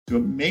So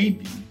it may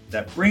be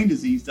that brain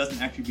disease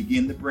doesn't actually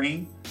begin in the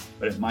brain,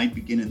 but it might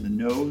begin in the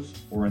nose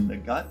or in the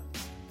gut,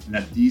 and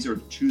that these are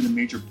two of the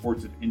major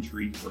ports of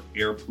entry for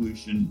air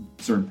pollution,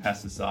 certain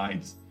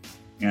pesticides,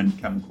 and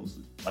chemicals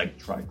like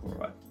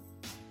trichloroethylene.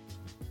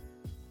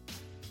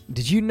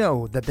 Did you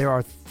know that there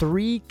are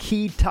 3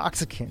 key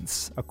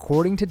toxicants,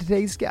 according to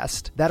today's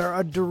guest, that are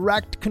a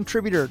direct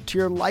contributor to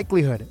your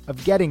likelihood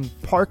of getting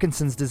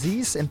Parkinson's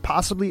disease and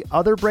possibly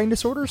other brain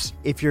disorders?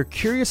 If you're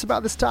curious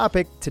about this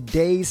topic,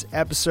 today's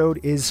episode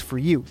is for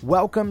you.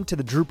 Welcome to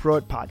the Drew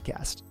Pruitt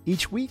Podcast.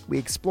 Each week, we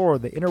explore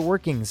the inner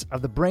workings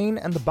of the brain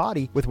and the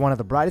body with one of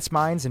the brightest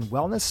minds in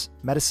wellness,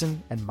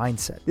 medicine, and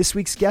mindset. This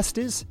week's guest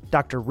is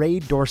Dr. Ray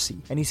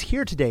Dorsey, and he's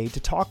here today to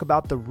talk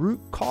about the root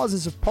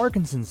causes of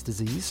Parkinson's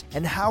disease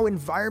and how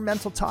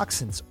environmental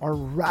toxins are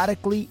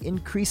radically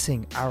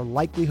increasing our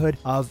likelihood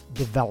of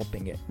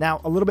developing it. Now,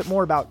 a little bit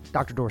more about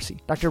Dr. Dorsey.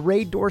 Dr.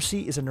 Ray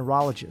Dorsey is a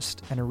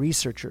neurologist and a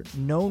researcher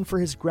known for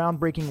his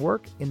groundbreaking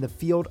work in the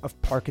field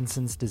of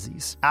Parkinson's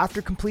disease.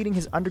 After completing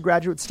his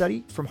undergraduate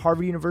study from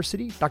Harvard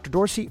University, Dr.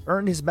 Dorsey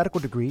earned his medical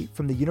degree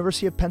from the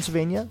University of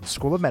Pennsylvania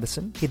School of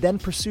Medicine. He then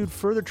pursued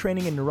further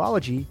training in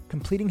neurology,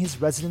 completing his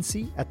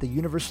residency at the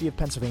University of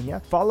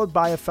Pennsylvania, followed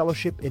by a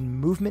fellowship in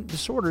movement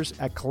disorders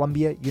at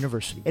Columbia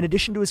University. In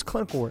addition to his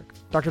clinical work,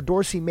 Dr.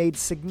 Dorsey made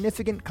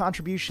significant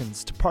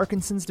contributions to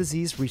Parkinson's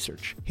disease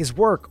research. His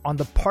work on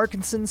the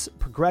Parkinson's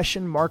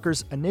Progression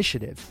Markers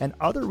Initiative and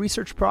other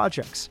research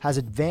projects has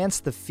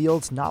advanced the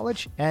field's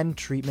knowledge and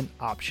treatment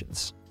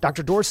options.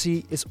 Dr.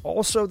 Dorsey is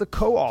also the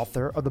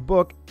co-author of the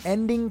book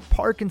Ending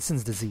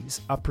Parkinson's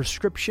Disease, A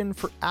Prescription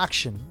for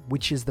Action,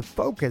 which is the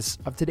focus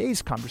of today's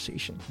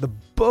conversation. The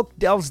book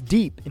delves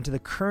deep into the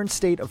current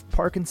state of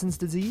Parkinson's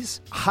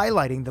disease,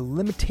 highlighting the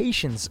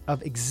limitations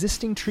of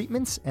existing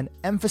treatments and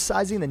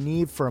emphasizing the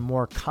need for a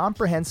more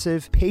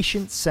comprehensive,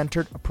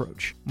 patient-centered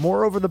approach.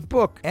 Moreover, the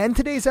book and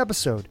today's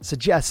episode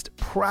suggest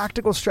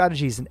practical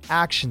strategies and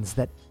actions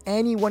that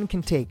anyone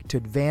can take to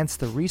advance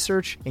the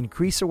research,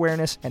 increase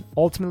awareness, and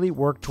ultimately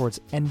work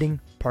towards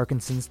ending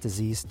Parkinson's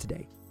disease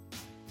today.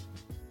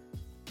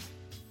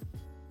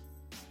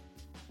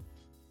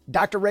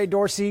 Dr. Ray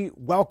Dorsey,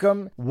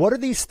 welcome. What are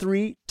these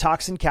 3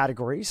 toxin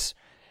categories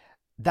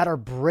that are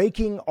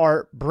breaking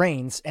our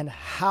brains, and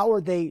how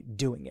are they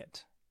doing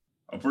it?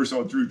 First of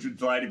all, Drew,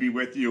 delighted to be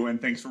with you, and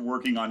thanks for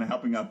working on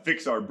helping us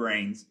fix our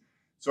brains.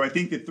 So I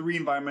think the 3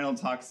 environmental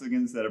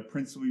toxins that are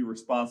principally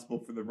responsible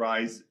for the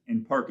rise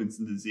in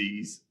Parkinson's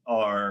disease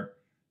are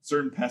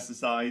certain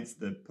pesticides,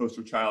 the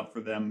poster child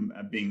for them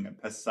being a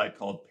pesticide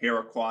called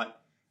paraquat,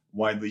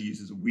 widely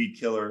used as a weed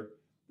killer.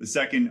 The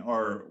second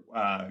are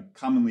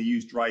commonly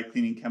used dry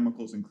cleaning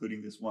chemicals,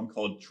 including this one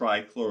called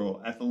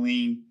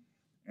trichloroethylene.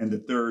 And the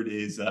third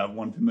is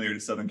one familiar to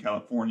Southern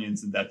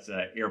Californians, and that's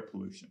air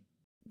pollution.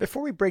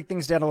 Before we break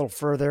things down a little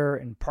further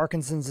in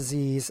Parkinson's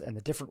disease and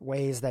the different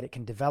ways that it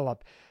can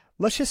develop,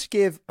 let's just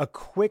give a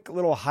quick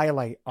little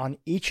highlight on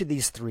each of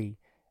these 3,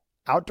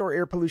 outdoor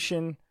air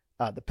pollution,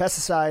 the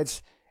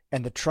pesticides,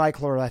 and the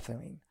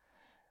trichloroethylene.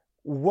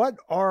 What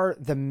are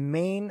the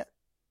main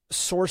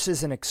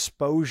sources and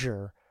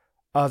exposure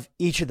of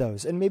each of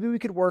those? And maybe we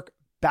could work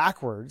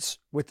backwards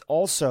with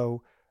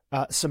also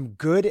some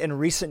good and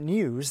recent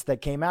news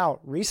that came out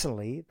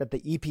recently that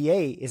the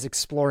EPA is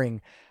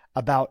exploring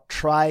about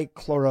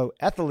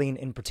trichloroethylene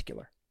in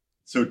particular.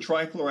 So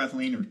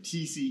trichloroethylene, or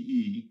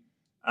TCE,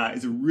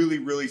 is a really,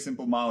 really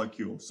simple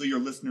molecule. So your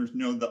listeners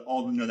know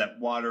that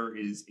water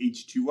is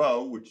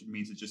H2O, which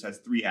means it just has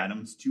 3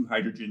 atoms, 2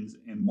 hydrogens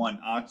and 1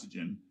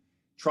 oxygen.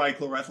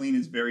 Trichloroethylene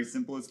is very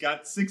simple. It's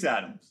got 6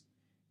 atoms.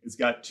 It's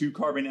got 2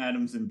 carbon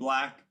atoms in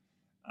black,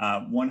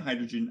 1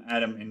 hydrogen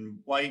atom in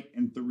white,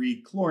 and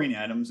 3 chlorine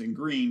atoms in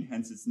green,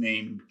 hence its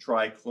name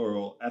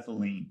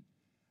trichloroethylene.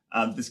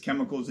 This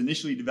chemical was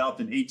initially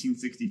developed in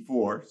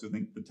 1864, so I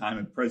think the time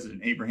of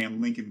President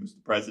Abraham Lincoln was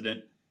the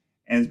president,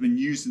 and has been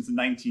used since the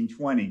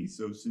 1920s,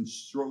 so since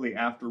shortly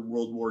after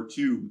World War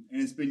II.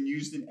 And it's been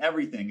used in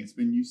everything. It's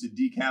been used to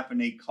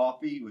decaffeinate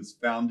coffee. It was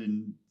found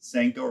in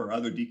Sanko or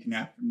other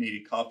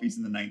decaffeinated coffees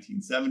in the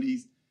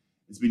 1970s.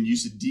 It's been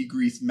used to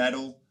degrease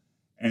metal,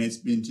 and it's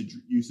been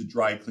used to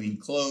dry clean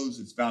clothes.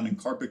 It's found in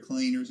carpet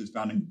cleaners. It's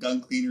found in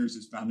gun cleaners.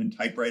 It's found in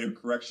typewriter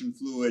correction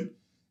fluid.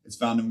 It's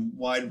found in a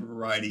wide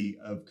variety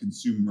of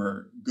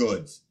consumer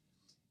goods.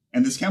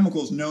 And this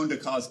chemical is known to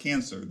cause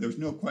cancer. There's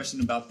no question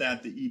about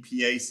that. The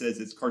EPA says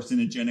it's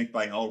carcinogenic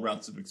by all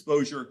routes of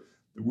exposure.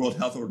 The World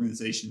Health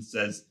Organization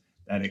says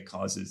that it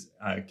causes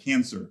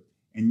cancer.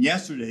 And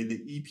yesterday, the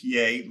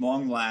EPA,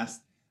 long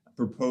last,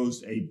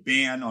 proposed a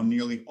ban on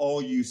nearly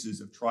all uses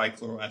of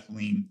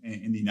trichloroethylene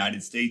in the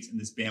United States. And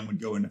this ban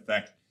would go into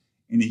effect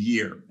in a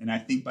year. And I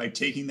think by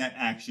taking that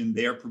action,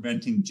 they are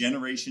preventing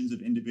generations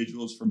of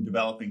individuals from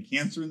developing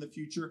cancer in the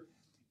future.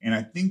 And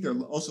I think they're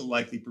also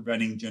likely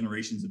preventing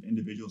generations of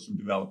individuals from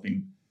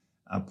developing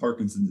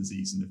Parkinson's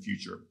disease in the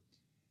future.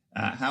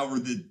 However,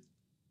 the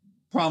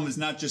problem is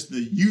not just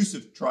the use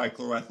of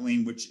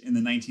trichloroethylene, which in the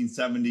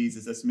 1970s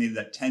is estimated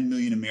that 10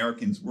 million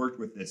Americans worked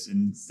with this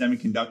in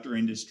semiconductor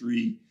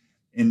industry,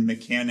 and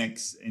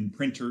mechanics and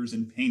printers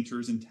and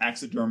painters and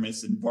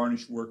taxidermists and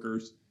varnish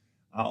workers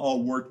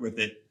all worked with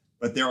it.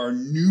 But there are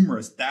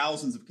numerous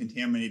thousands of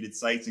contaminated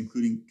sites,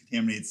 including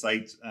contaminated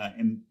sites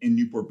in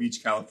Newport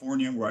Beach,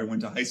 California, where I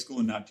went to high school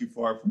and not too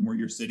far from where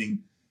you're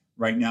sitting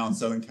right now in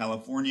Southern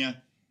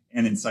California,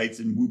 and in sites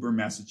in Woburn,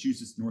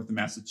 Massachusetts,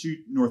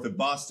 north of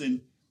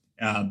Boston.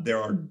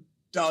 There are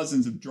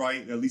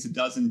at least a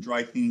dozen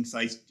dry cleaning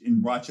sites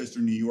in Rochester,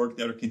 New York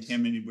that are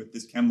contaminated with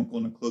this chemical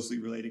and a closely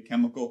related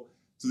chemical.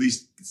 So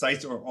these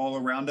sites are all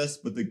around us,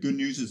 but the good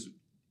news is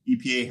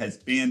EPA has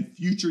banned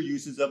future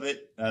uses of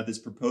it. This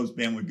proposed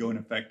ban would go in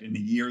effect in a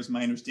year, is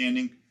my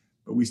understanding,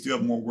 but we still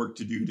have more work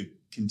to do to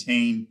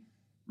contain,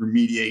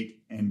 remediate,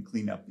 and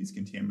clean up these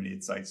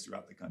contaminated sites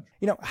throughout the country.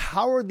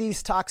 How are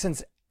these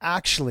toxins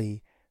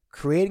actually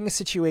creating a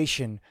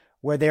situation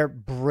where they're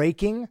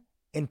breaking,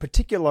 in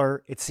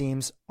particular, it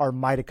seems, our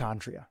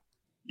mitochondria?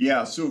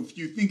 Yeah, so if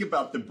you think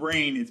about the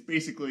brain, it's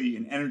basically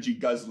an energy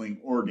guzzling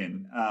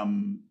organ.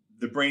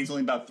 The brain's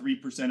only about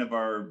 3% of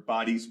our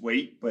body's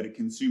weight, but it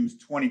consumes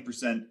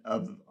 20%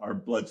 of our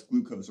blood's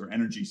glucose or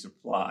energy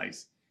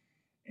supplies.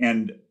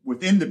 And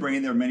within the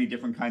brain, there are many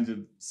different kinds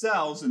of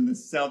cells, and the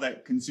cell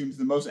that consumes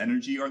the most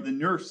energy are the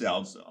nerve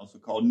cells, also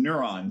called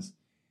neurons.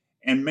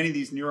 And many of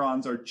these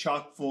neurons are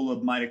chock full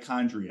of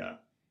mitochondria.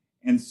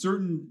 And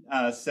certain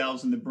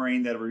cells in the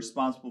brain that are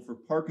responsible for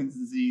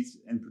Parkinson's disease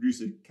and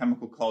produce a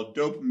chemical called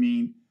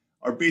dopamine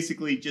are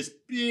basically just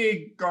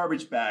big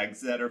garbage bags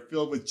that are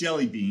filled with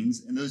jelly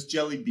beans, and those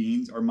jelly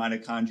beans are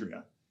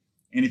mitochondria.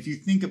 And if you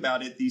think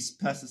about it, these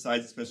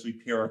pesticides, especially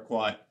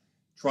paraquat,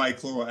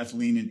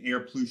 trichloroethylene, and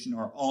air pollution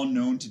are all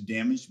known to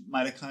damage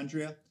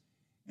mitochondria.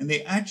 And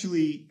they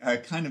actually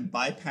kind of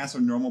bypass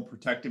our normal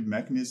protective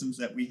mechanisms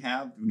that we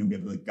have. We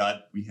have the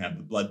gut, we have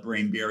the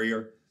blood-brain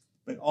barrier,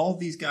 but all of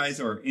these guys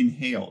are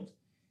inhaled.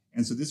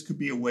 And so this could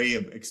be a way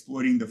of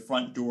exploiting the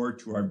front door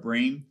to our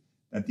brain,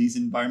 that these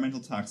environmental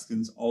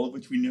toxins, all of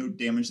which we know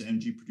damage the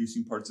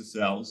energy-producing parts of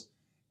cells,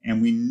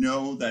 and we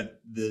know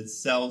that the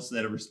cells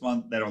that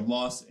are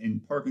lost in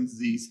Parkinson's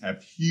disease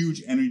have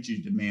huge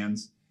energy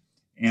demands,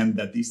 and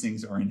that these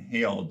things are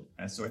inhaled.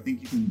 So I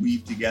think you can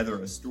weave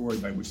together a story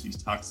by which these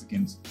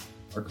toxicants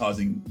are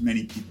causing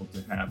many people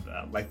to have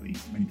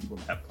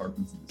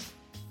Parkinson's.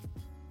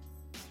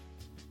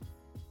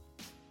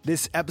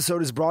 This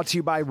episode is brought to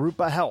you by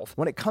Rupa Health.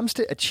 When it comes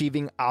to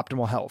achieving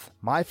optimal health,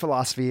 my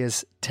philosophy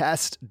is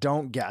test,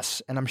 don't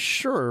guess. And I'm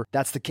sure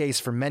that's the case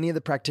for many of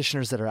the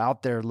practitioners that are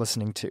out there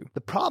listening to.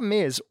 The problem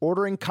is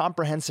ordering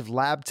comprehensive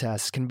lab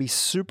tests can be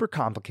super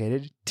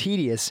complicated,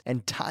 tedious,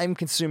 and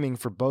time-consuming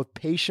for both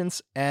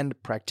patients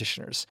and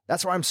practitioners.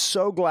 That's why I'm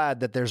so glad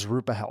that there's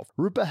Rupa Health.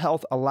 Rupa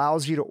Health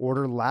allows you to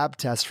order lab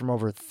tests from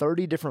over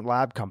 30 different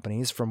lab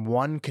companies from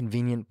one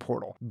convenient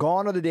portal.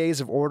 Gone are the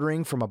days of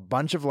ordering from a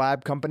bunch of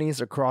lab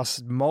companies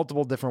across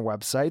multiple different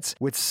websites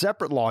with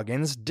separate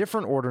logins,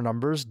 different order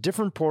numbers,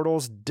 different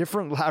portals,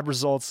 different lab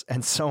results,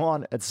 and so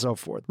on and so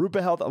forth.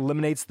 Rupa Health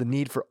eliminates the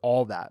need for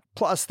all that.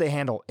 Plus, they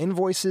handle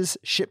invoices,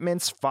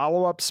 shipments,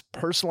 follow-ups,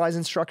 personalized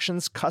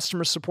instructions,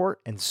 customer support,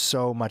 and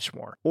so much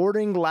more.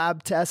 Ordering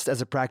lab tests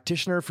as a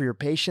practitioner for your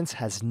patients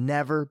has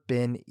never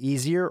been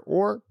easier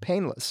or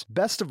painless.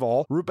 Best of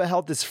all, Rupa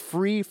Health is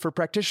free for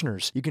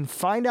practitioners. You can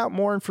find out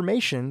more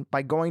information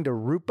by going to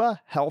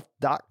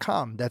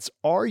rupahealth.com. That's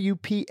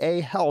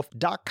RUPA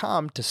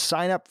health.com to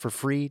sign up for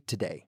free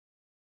today.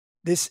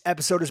 This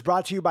episode is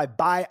brought to you by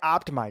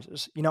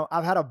Bioptimizers.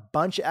 I've had a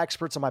bunch of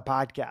experts on my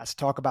podcast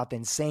talk about the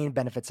insane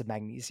benefits of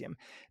magnesium.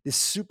 This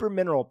super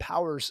mineral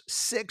powers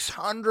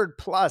 600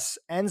 plus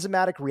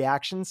enzymatic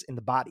reactions in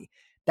the body.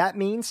 That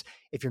means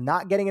if you're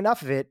not getting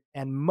enough of it,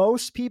 and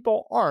most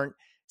people aren't,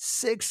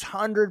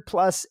 600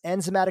 plus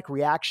enzymatic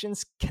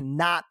reactions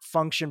cannot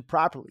function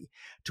properly.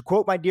 To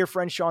quote my dear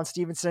friend Sean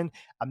Stevenson,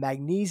 a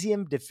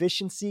magnesium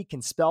deficiency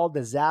can spell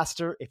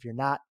disaster if you're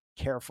not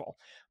careful.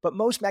 But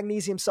most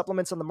magnesium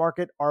supplements on the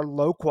market are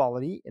low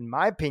quality, in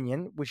my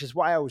opinion, which is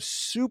why I was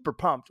super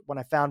pumped when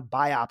I found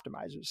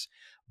Bioptimizers.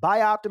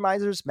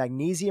 Bioptimizers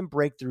Magnesium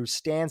Breakthrough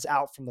stands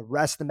out from the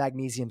rest of the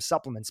magnesium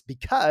supplements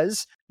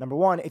because, number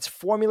one, it's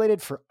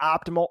formulated for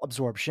optimal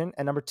absorption,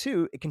 and number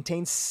two, it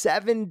contains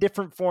 7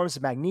 different forms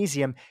of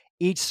magnesium,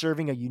 each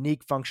serving a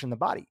unique function in the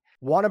body.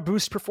 Want to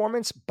boost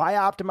performance?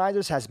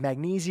 Bioptimizers has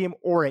magnesium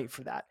orate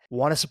for that.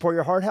 Want to support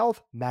your heart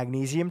health?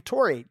 Magnesium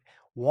taurate.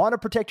 Want to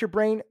protect your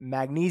brain?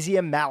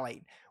 Magnesium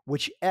malate.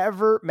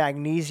 Whichever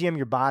magnesium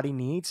your body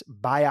needs,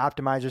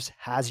 Bioptimizers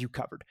has you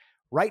covered.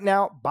 Right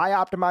now,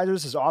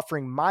 Bioptimizers is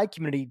offering my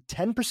community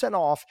 10%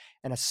 off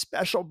and a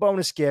special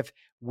bonus gift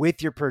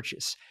with your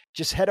purchase.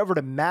 Just head over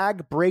to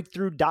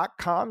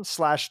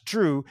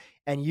magbreakthrough.com/Drew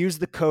and use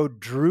the code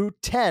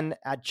DREW10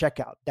 at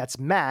checkout. That's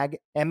MAG,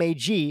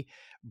 M-A-G,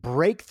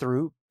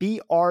 Breakthrough,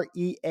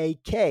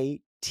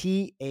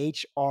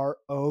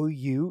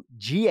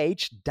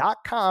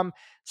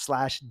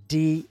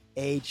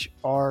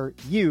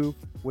 BREAKTHROUGH.com/DHRU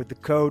with the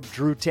code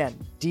DREW10,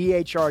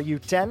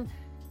 DHRU10.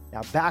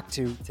 Now back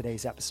to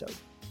today's episode.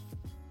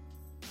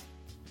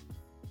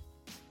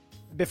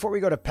 Before we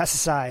go to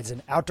pesticides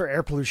and outdoor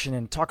air pollution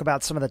and talk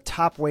about some of the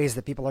top ways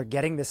that people are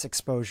getting this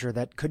exposure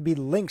that could be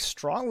linked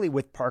strongly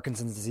with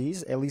Parkinson's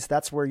disease, at least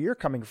that's where you're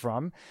coming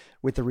from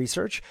with the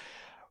research,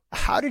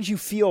 how did you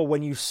feel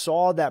when you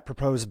saw that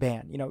proposed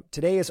ban? You know,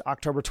 today is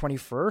October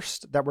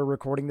 21st that we're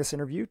recording this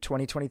interview,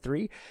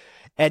 2023.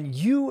 And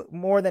you,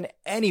 more than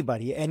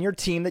anybody, and your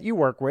team that you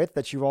work with,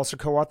 that you've also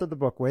co-authored the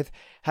book with,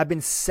 have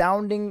been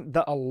sounding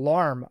the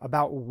alarm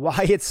about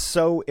why it's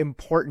so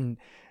important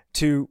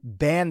to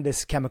ban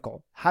this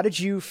chemical. How did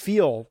you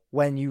feel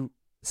when you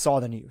saw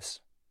the news?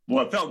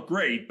 Well, it felt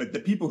great, but the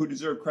people who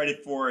deserve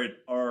credit for it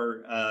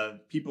are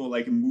people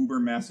like in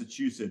Woburn,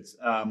 Massachusetts.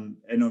 I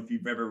don't know if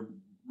you've ever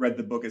read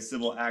the book A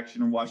Civil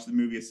Action or watched the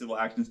movie A Civil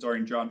Action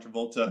starring John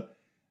Travolta.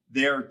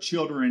 Their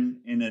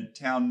children in a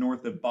town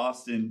north of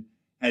Boston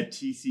had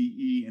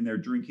TCE in their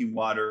drinking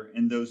water,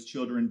 and those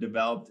children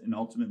developed and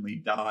ultimately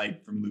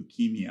died from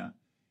leukemia.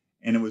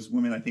 And it was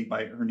women, I think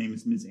her name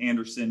is Ms.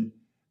 Anderson,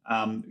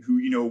 who,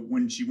 you know,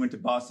 when she went to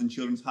Boston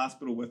Children's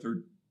Hospital with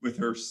her with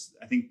her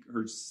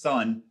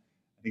son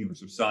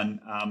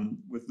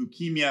with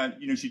leukemia,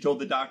 you know, she told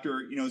the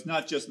doctor, you know, it's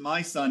not just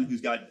my son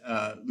who's got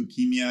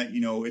leukemia,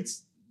 you know,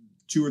 it's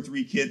 2 or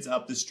 3 kids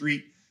up the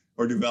street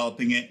are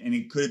developing it, and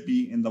it could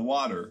be in the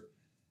water.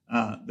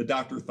 The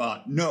doctor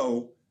thought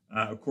no.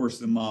 Of course,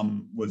 the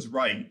mom was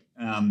right.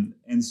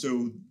 And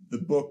so the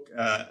book,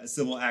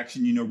 Civil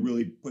Action, you know,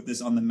 really put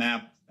this on the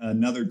map.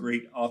 Another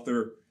great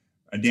author,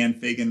 Dan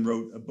Fagan,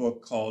 wrote a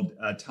book called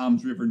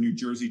Tom's River, New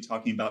Jersey,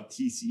 talking about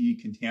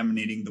TCE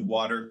contaminating the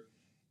water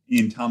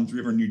in Tom's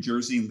River, New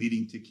Jersey, and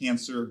leading to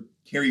cancer.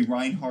 Carrie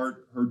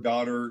Reinhardt, her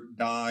daughter,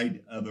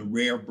 died of a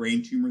rare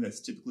brain tumor that's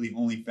typically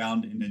only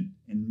found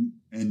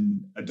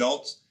in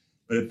adults,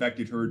 but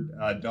affected her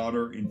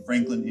daughter in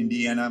Franklin,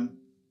 Indiana,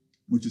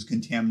 which was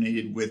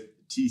contaminated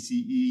with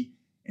TCE.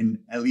 And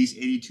at least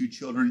 82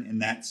 children in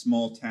that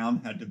small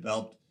town had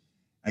developed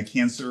a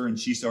cancer. And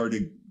she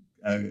started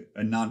a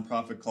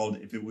nonprofit called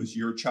If It Was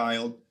Your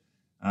Child,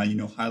 you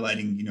know,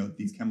 highlighting, you know,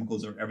 these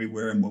chemicals are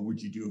everywhere and what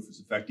would you do if it's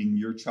affecting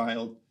your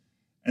child?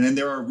 And then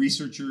there are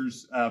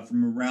researchers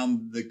from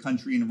around the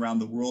country and around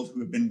the world who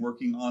have been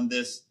working on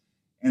this.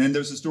 And then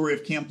there's the story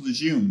of Camp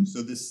Lejeune.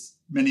 So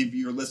many of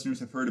your listeners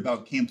have heard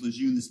about Camp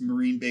Lejeune, this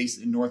Marine base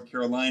in North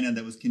Carolina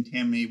that was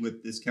contaminated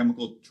with this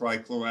chemical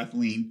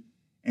trichloroethylene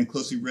and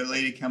closely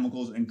related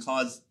chemicals, and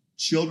caused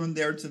children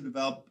there to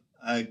develop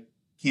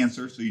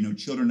cancer. So, you know,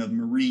 children of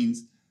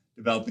Marines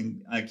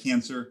developing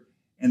cancer.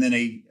 And then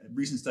a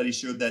recent study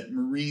showed that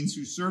Marines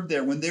who served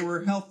there when they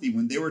were healthy,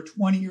 when they were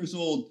 20 years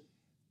old,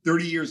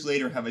 30 years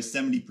later have a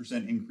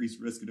 70% increased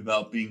risk of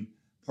developing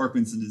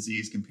Parkinson's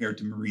disease compared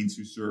to Marines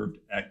who served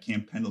at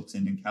Camp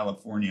Pendleton in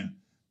California.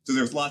 So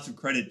there's lots of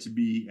credit to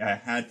be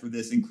had for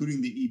this,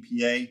 including the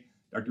EPA.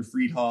 Dr.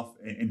 Friedhoff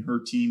and her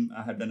team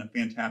have done a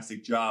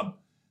fantastic job.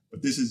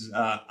 But this is,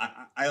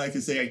 I like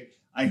to say,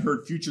 I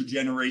heard future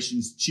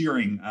generations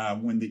cheering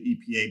when the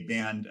EPA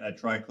banned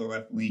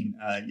trichloroethylene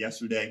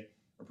yesterday,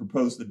 or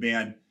proposed the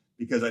ban,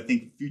 because I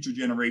think future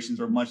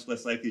generations are much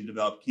less likely to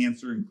develop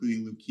cancer,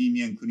 including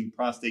leukemia, including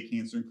prostate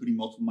cancer, including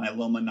multiple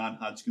myeloma,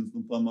 non-Hodgkin's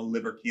lymphoma,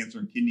 liver cancer,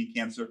 and kidney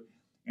cancer.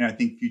 And I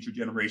think future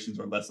generations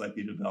are less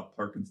likely to develop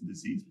Parkinson's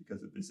disease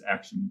because of this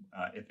action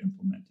if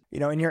implemented. You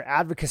know, in your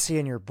advocacy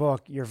in your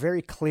book, you're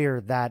very clear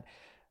that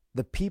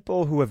the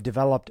people who have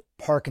developed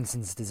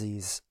Parkinson's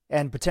disease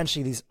and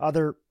potentially these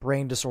other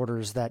brain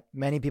disorders that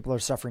many people are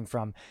suffering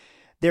from,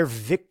 they're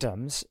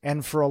victims.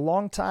 And for a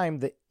long time,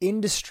 the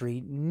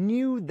industry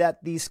knew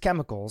that these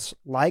chemicals,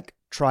 like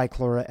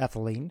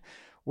trichloroethylene,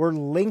 were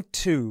linked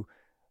to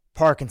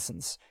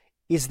Parkinson's.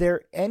 Is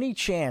there any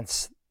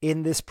chance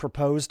in this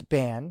proposed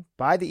ban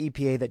by the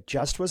EPA that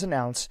just was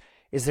announced,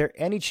 is there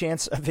any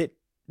chance of it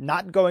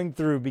not going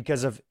through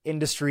because of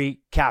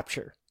industry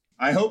capture?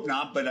 I hope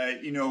not,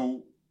 but you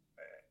know,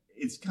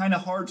 it's kind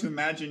of hard to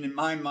imagine in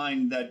my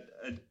mind that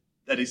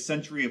a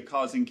century of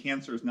causing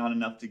cancer is not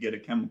enough to get a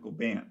chemical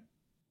ban.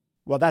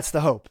 Well, that's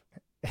the hope.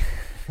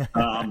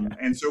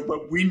 And so,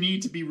 but we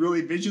need to be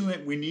really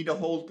vigilant. We need to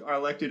hold our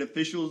elected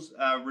officials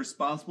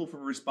responsible for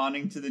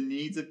responding to the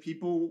needs of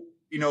people.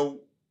 You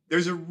know,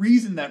 there's a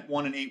reason that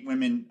 1 in 8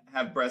 women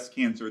have breast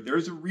cancer.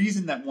 There's a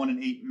reason that 1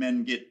 in 8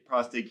 men get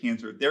prostate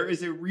cancer. There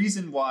is a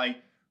reason why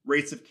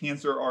rates of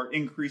cancer are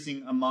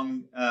increasing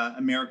among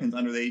Americans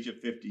under the age of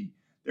 50.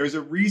 There's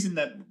a reason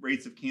that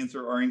rates of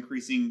cancer are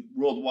increasing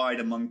worldwide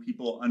among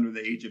people under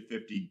the age of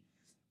 50.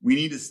 We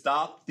need to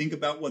stop, think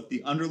about what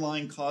the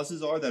underlying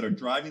causes are that are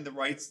driving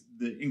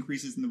the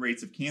increases in the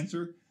rates of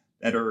cancer,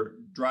 that are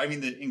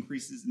driving the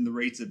increases in the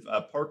rates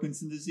of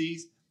Parkinson's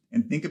disease,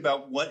 and think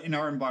about what in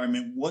our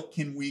environment, what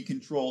can we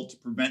control to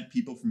prevent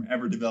people from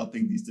ever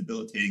developing these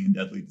debilitating and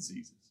deadly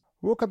diseases.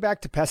 We'll come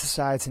back to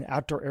pesticides and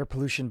outdoor air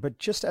pollution, but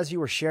just as you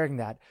were sharing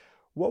that,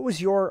 what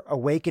was your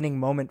awakening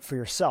moment for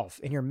yourself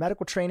in your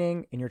medical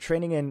training, in your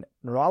training in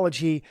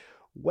neurology?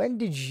 When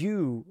did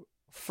you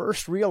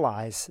first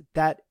realize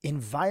that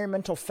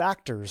environmental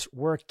factors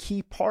were a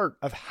key part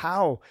of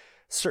how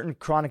certain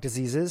chronic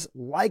diseases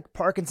like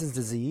Parkinson's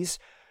disease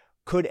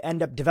could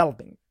end up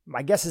developing?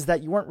 my guess is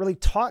that you weren't really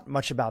taught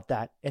much about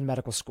that in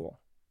medical school.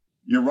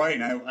 You're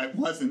right. I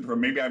wasn't, or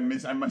maybe I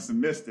must have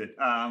missed it,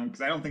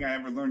 because I don't think I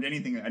ever learned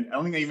anything. I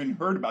don't think I even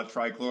heard about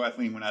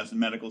trichloroethylene when I was in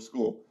medical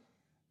school.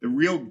 The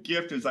real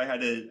gift is I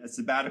had a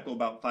sabbatical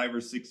about 5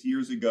 or 6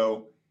 years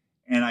ago,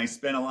 and I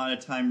spent a lot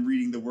of time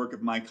reading the work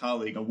of my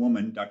colleague, a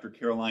woman, Dr.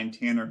 Caroline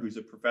Tanner, who's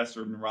a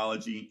professor of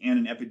neurology and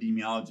an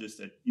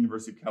epidemiologist at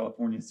University of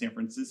California, San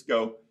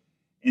Francisco.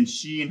 And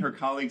she and her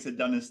colleagues had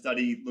done a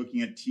study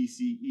looking at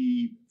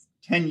TCE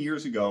 10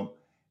 years ago,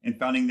 and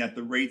finding that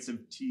the rates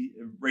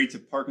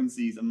of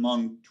Parkinson's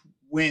among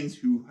twins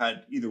who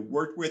had either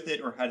worked with it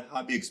or had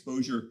hobby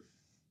exposure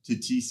to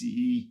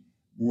TCE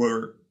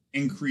were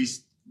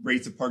increased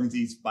rates of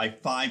Parkinson's by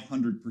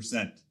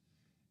 500%.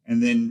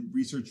 And then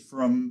research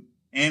from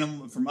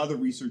other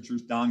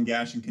researchers, Don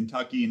Gash in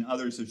Kentucky and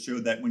others, have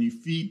showed that when you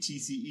feed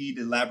TCE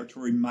to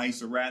laboratory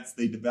mice or rats,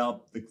 they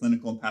develop the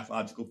clinical and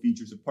pathological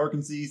features of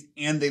Parkinson's,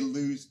 and they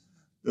lose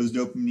those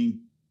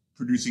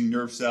dopamine-producing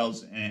nerve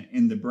cells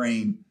in the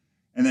brain.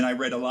 And then I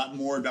read a lot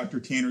more of Dr.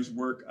 Tanner's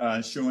work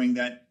showing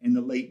that in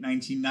the late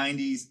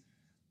 1990s,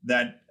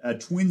 that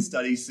twin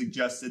studies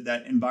suggested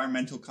that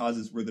environmental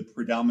causes were the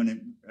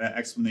predominant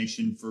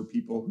explanation for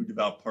people who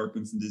develop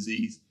Parkinson's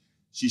disease.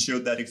 She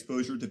showed that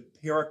exposure to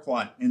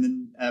paraquat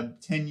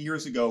 10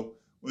 years ago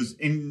was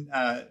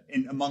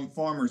among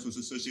farmers was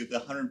associated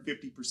with a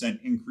 150%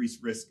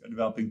 increased risk of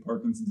developing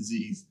Parkinson's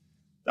disease.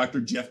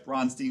 Dr. Jeff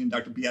Bronstein and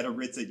Dr. Beata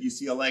Ritz at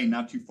UCLA,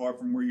 not too far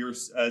from where you're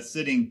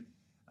sitting,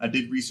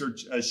 did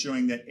research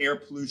showing that air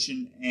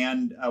pollution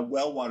and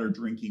well water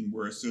drinking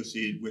were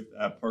associated with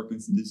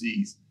Parkinson's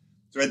disease.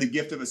 So I had the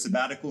gift of a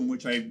sabbatical in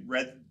which I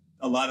read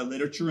a lot of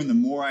literature, and the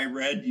more I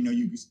read,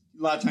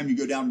 a lot of time you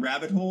go down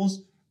rabbit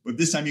holes, but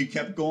this time you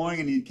kept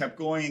going and you kept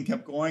going and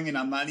kept going, and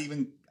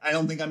I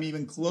don't think I'm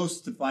even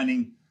close to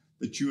finding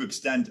the true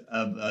extent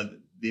of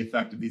the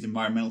effect of these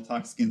environmental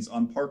toxins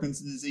on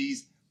Parkinson's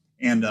disease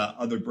and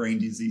other brain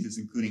diseases,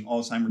 including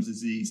Alzheimer's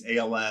disease,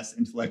 ALS,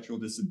 intellectual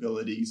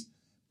disabilities,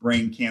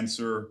 brain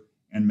cancer,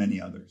 and many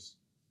others.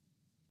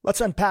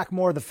 Let's unpack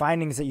more of the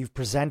findings that you've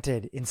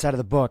presented inside of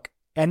the book,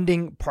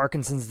 Ending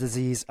Parkinson's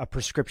Disease, A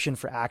Prescription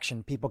for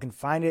Action. People can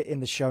find it in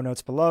the show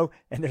notes below,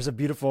 and there's a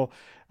beautiful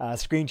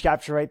screen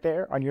capture right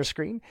there on your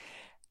screen.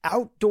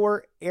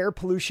 Outdoor air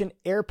pollution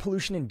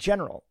in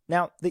general.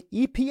 Now, the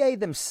EPA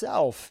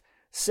themselves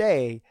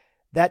say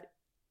that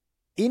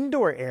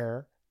indoor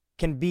air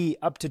can be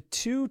up to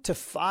 2 to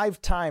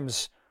 5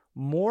 times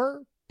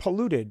more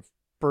polluted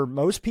for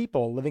most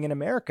people living in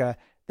America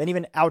than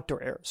even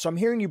outdoor air. So I'm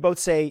hearing you both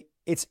say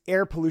it's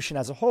air pollution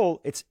as a whole,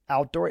 it's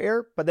outdoor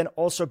air, but then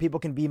also people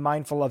can be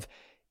mindful of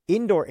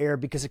indoor air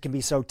because it can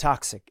be so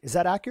toxic. Is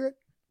that accurate?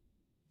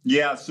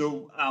 Yeah,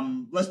 so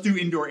let's do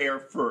indoor air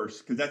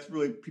first, because that's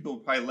really people are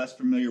probably less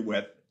familiar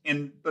with.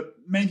 But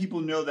many people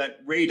know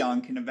that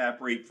radon can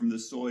evaporate from the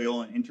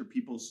soil and enter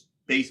people's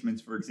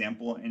basements, for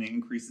example, and it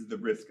increases the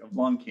risk of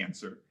lung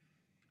cancer.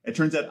 It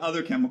turns out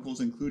other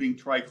chemicals, including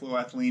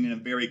trichloroethylene and a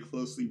very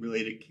closely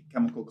related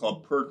chemical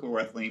called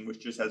perchloroethylene, which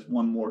just has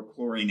one more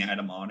chlorine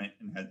atom on it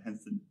and has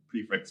hence the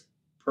prefix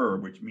per,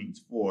 which means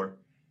 4.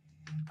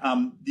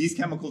 These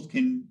chemicals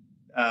can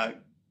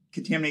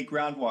contaminate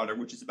groundwater,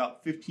 which is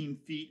about 15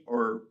 feet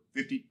or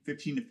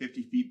 15 to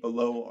 50 feet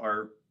below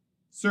our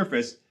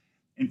surface,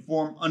 and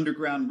form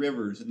underground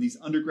rivers. And these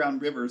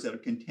underground rivers that are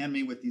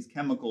contaminated with these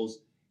chemicals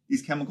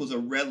are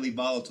readily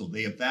volatile.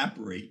 They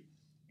evaporate.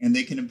 And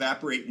they can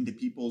evaporate into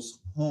people's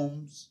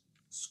homes,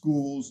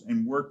 schools,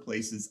 and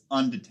workplaces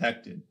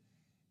undetected.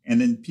 And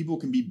then people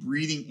can be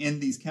breathing in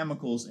these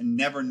chemicals and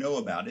never know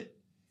about it,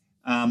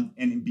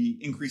 and be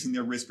increasing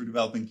their risk for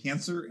developing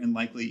cancer and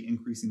likely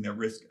increasing their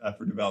risk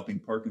for developing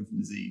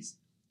Parkinson's disease.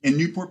 In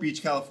Newport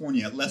Beach,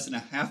 California, less than a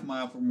half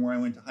mile from where I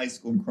went to high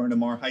school, in Corona del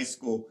Mar High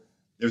School,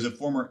 there's a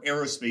former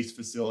aerospace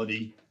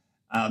facility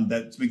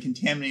that's been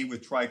contaminated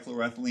with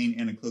trichloroethylene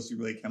and a closely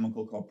related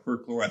chemical called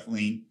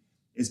perchloroethylene.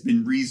 It's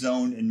been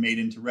rezoned and made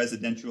into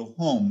residential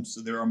homes. So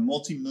there are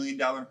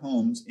multi-million-dollar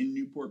homes in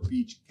Newport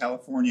Beach,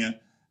 California,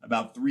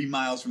 about 3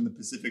 miles from the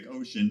Pacific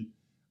Ocean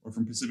or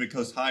from Pacific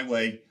Coast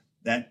Highway,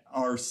 that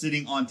are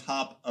sitting on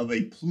top of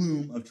a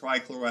plume of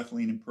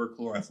trichloroethylene and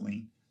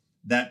perchloroethylene.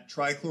 That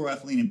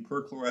trichloroethylene and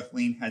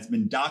perchloroethylene has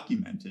been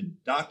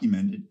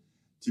documented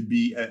to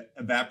be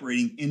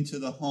evaporating into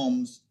the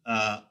homes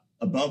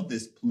above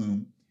this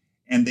plume.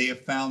 And they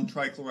have found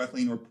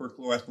trichloroethylene or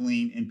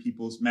perchloroethylene in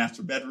people's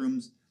master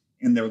bedrooms,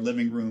 in their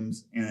living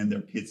rooms, and in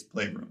their kids'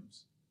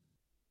 playrooms.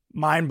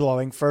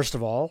 Mind-blowing, first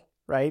of all,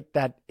 right?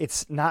 That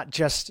it's not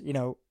just,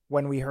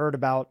 when we heard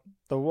about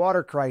the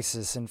water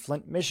crisis in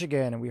Flint,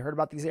 Michigan, and we heard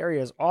about these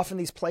areas, often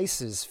these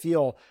places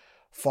feel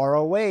far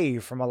away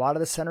from a lot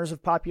of the centers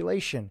of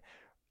population.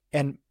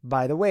 And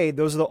by the way,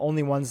 those are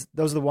the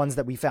ones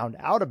that we found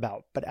out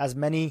about. But as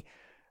many,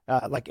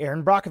 like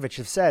Aaron Brockovich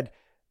have said,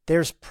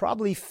 there's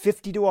probably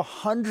 50 to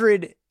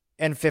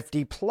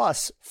 150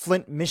 plus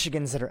Flint,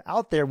 Michigans that are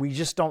out there. We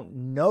just don't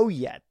know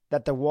yet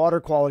that the water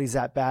quality is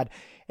that bad.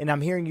 And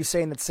I'm hearing you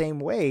say in that same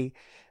way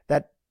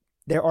that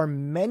there are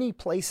many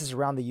places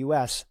around the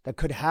U.S. that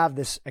could have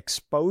this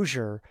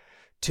exposure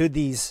to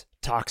these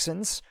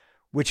toxins,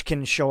 which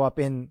can show up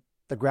in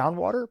the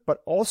groundwater,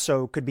 but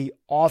also could be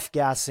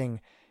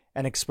off-gassing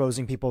and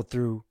exposing people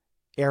through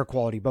air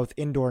quality, both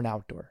indoor and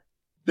outdoor.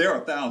 There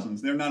are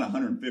thousands. There are not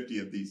 150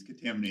 of these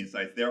contaminated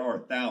sites. There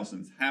are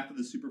thousands. Half of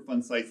the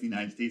Superfund sites in the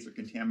United States are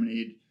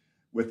contaminated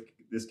with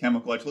this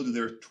chemical. I told you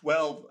there are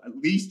at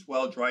least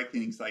 12 dry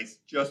cleaning sites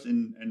just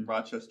in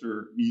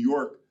Rochester, New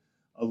York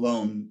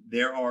alone.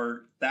 There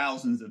are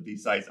thousands of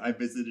these sites. I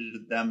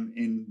visited them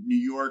in New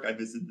York. I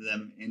visited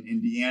them in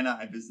Indiana.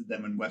 I visited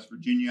them in West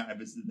Virginia. I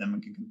visited them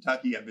in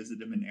Kentucky. I visited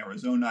them in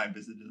Arizona. I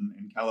visited them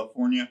in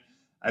California.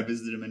 I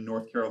visited them in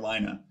North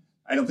Carolina.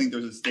 I don't think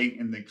there's a state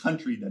in the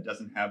country that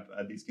doesn't have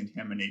these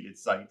contaminated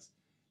sites.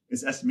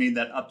 It's estimated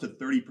that up to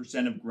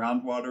 30% of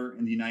groundwater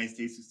in the United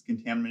States is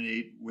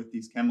contaminated with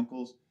these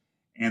chemicals.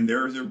 And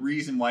there is a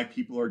reason why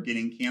people are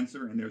getting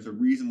cancer, and there's a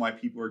reason why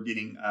people are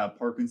getting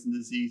Parkinson's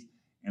disease.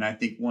 And I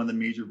think one of the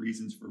major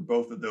reasons for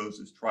both of those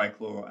is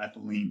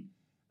trichloroethylene.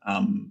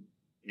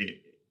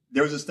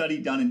 There was a study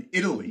done in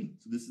Italy,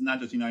 so this is not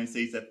just the United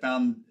States, that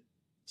found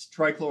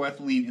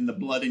trichloroethylene in the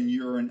blood and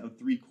urine of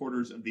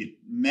 3/4 of the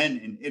men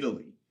in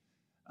Italy.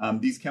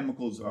 These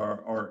chemicals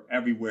are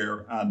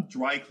everywhere.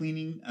 Dry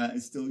cleaning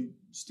is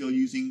still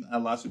using,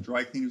 lots of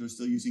dry cleaners are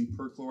still using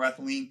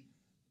perchloroethylene.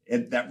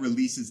 That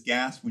releases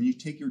gas. When you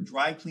take your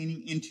dry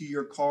cleaning into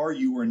your car,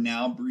 you are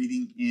now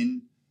breathing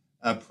in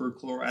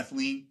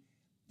perchloroethylene.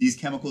 These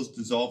chemicals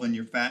dissolve in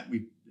your fat.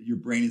 Your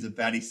brain is a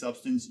fatty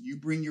substance. You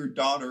bring your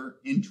daughter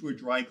into a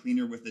dry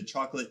cleaner with a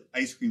chocolate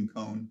ice cream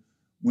cone.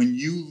 When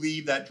you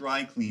leave that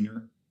dry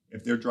cleaner,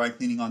 if they're dry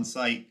cleaning on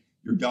site,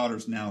 your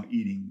daughter's now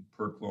eating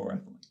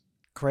perchloroethylene.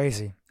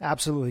 Crazy.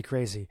 Absolutely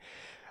crazy.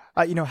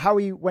 How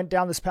we went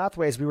down this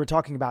pathway as we were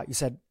talking about, you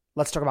said,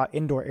 let's talk about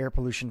indoor air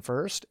pollution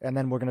first, and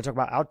then we're going to talk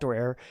about outdoor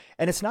air.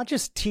 And it's not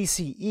just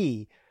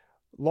TCE,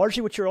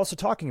 largely what you're also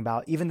talking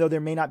about, even though there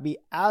may not be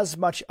as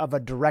much of a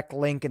direct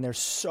link, and there's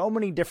so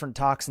many different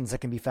toxins that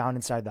can be found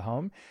inside the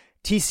home.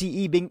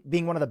 TCE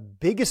being one of the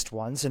biggest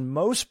ones and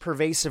most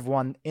pervasive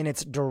one in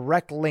its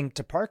direct link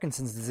to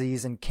Parkinson's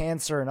disease and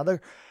cancer and other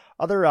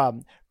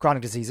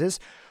chronic diseases.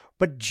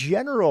 But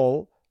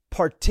general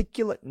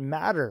particulate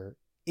matter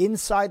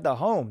inside the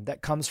home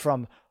that comes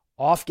from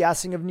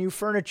off-gassing of new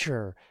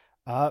furniture,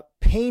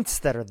 paints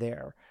that are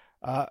there,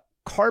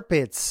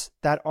 carpets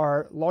that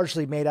are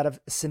largely made out of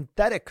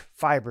synthetic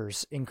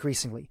fibers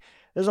increasingly.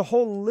 There's a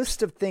whole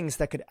list of things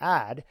that could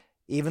add,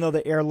 even though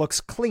the air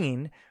looks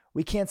clean,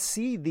 we can't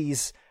see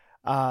these,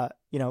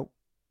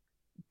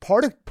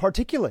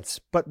 particulates,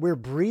 but we're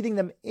breathing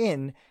them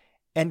in.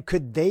 And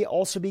could they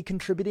also be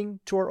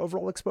contributing to our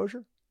overall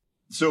exposure?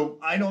 So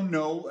I don't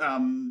know.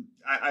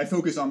 I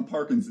focus on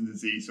Parkinson's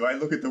disease. So I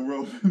look at the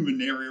world from a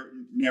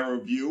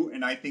narrow view,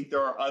 and I think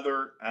there are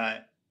other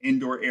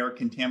indoor air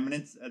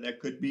contaminants that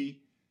could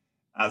be.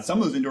 Some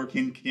of those indoor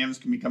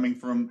contaminants can be coming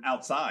from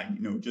outside,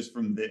 just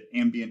from the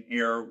ambient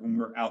air when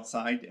we're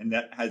outside, and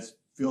that has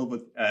filled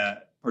with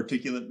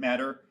particulate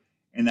matter,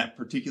 and that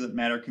particulate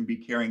matter can be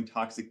carrying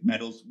toxic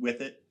metals with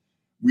it.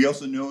 We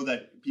also know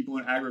that people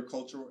in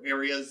agricultural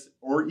areas,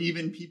 or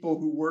even people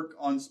who work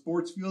on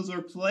sports fields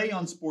or play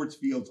on sports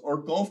fields or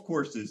golf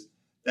courses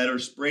that are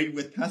sprayed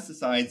with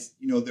pesticides,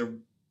 they're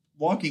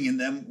walking in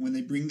them. When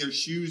they bring their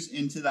shoes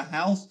into the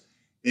house,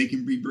 they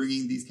can be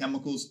bringing these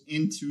chemicals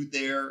into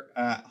their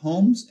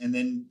homes and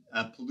then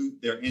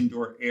pollute their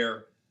indoor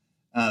air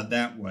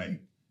that way.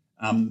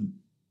 I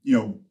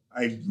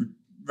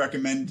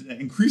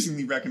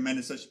increasingly recommend,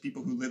 especially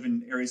people who live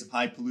in areas of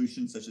high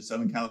pollution, such as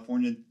Southern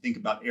California, think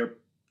about air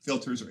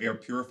filters or air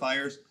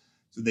purifiers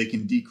so they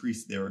can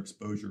decrease their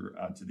exposure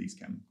to these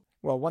chemicals.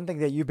 Well, one thing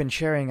that you've been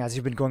sharing as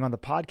you've been going on the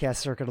podcast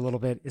circuit a little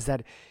bit is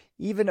that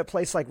even a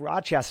place like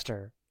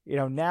Rochester,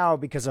 now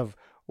because of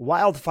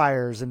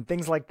wildfires and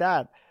things like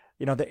that,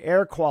 the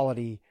air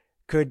quality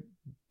could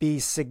be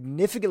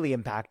significantly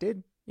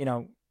impacted,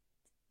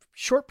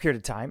 short period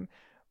of time,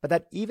 but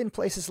that even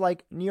places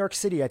like New York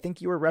City, I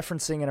think you were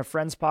referencing in a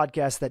friend's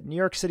podcast that New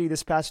York City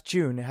this past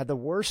June had the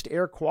worst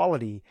air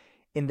quality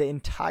in the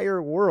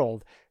entire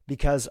world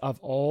because of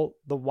all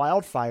the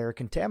wildfire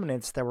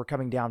contaminants that were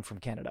coming down from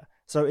Canada.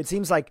 So it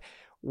seems like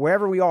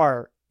wherever we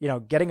are,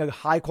 getting a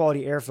high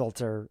quality air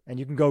filter, and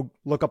you can go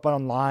look up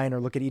online or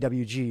look at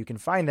EWG, you can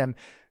find them,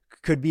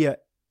 could be an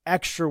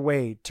extra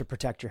way to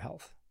protect your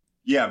health.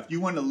 Yeah, if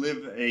you want to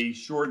live a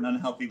short and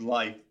unhealthy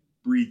life,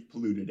 breathe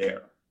polluted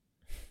air.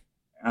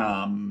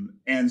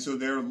 And so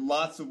there are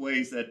lots of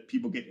ways that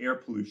people get air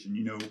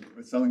pollution.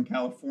 Southern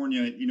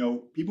California,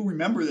 people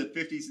remember the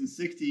 50s and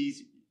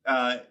 60s,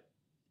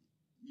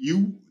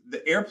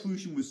 the air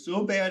pollution was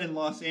so bad in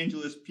Los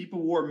Angeles,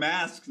 people wore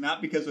masks,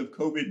 not because of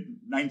COVID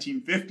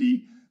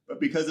 1950, but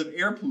because of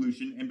air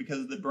pollution and because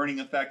of the burning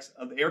effects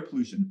of air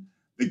pollution.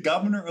 The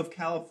governor of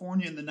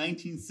California in the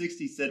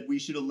 1960s said we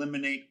should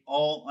eliminate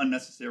all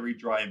unnecessary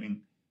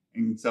driving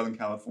in Southern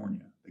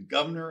California. The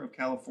governor of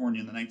California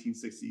in the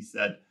 1960s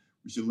said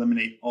we should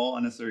eliminate all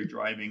unnecessary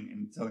driving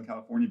in Southern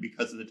California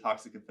because of the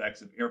toxic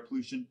effects of air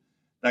pollution.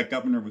 That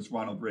governor was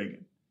Ronald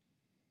Reagan.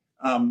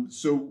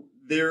 So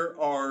there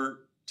are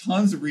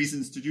tons of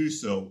reasons to do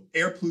so.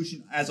 Air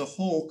pollution as a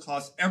whole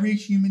costs every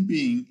human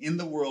being in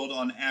the world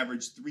on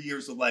average 3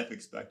 years of life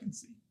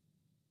expectancy.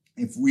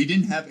 If we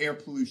didn't have air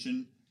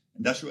pollution,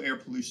 industrial air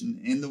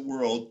pollution in the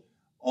world,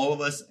 all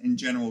of us in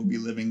general would be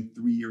living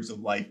 3 years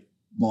of life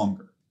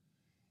longer.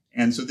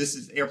 And so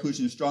air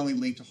pollution is strongly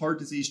linked to heart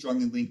disease,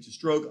 strongly linked to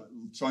stroke,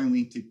 strongly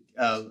linked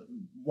to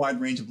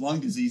wide range of lung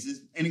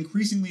diseases, and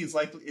increasingly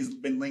is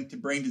been linked to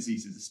brain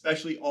diseases,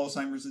 especially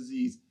Alzheimer's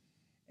disease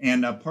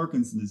and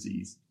Parkinson's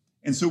disease.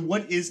 And so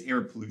what is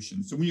air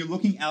pollution? So when you're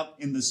looking out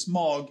in the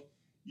smog,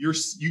 you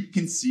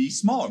can see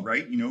smog,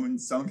 right? In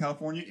Southern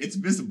California, it's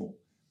visible.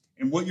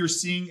 And what you're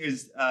seeing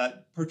is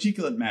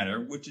particulate matter,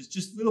 which is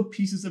just little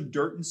pieces of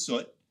dirt and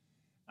soot,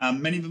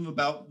 many of them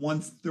about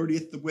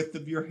 1/30th the width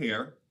of your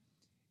hair.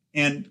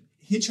 And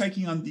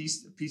hitchhiking on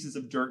these pieces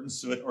of dirt and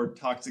soot are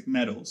toxic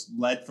metals: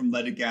 lead from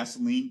leaded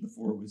gasoline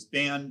before it was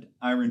banned,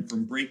 iron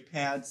from brake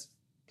pads,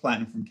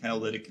 platinum from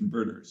catalytic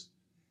converters.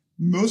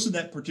 Most of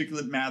that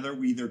particulate matter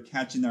we either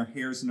catch in our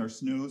hairs and our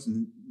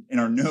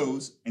our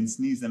nose and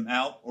sneeze them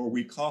out, or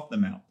we cough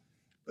them out.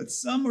 But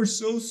some are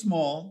so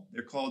small,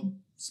 they're called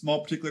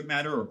small particulate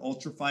matter or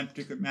ultrafine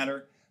particulate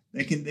matter.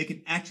 They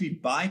can actually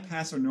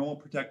bypass our normal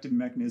protective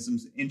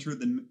mechanisms, enter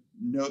the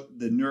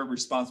nerve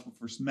responsible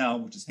for smell,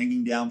 which is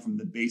hanging down from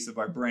the base of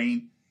our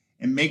brain,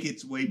 and make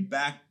its way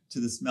back to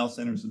the smell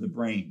centers of the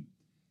brain.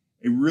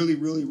 A really,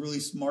 really,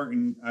 really smart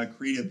and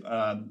creative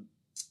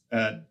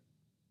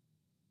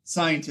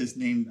scientist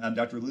named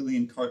Dr.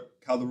 Lilian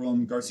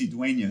Calderon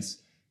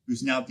Garcia-Duenas,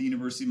 who's now at the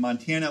University of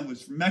Montana,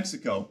 was from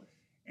Mexico.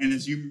 And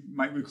as you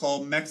might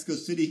recall, Mexico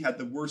City had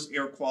the worst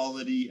air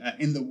quality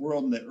in the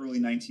world in the early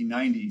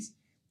 1990s.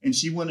 And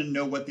she wanted to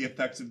know what the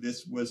effects of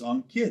this was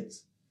on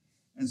kids.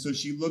 And so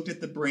she looked at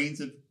the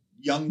brains of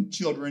young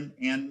children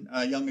and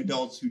young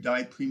adults who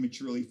died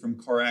prematurely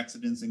from car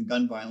accidents and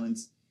gun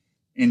violence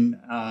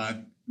in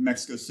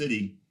Mexico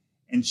City.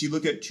 And she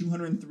looked at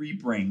 203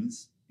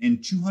 brains.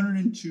 In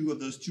 202 of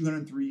those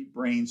 203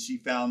 brains, she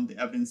found the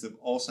evidence of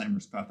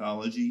Alzheimer's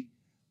pathology.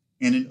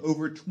 And in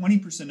over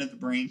 20% of the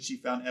brains, she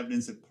found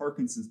evidence of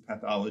Parkinson's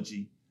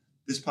pathology.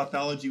 This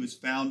pathology was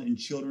found in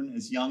children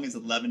as young as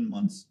 11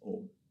 months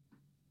old.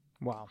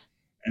 Wow.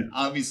 And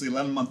obviously,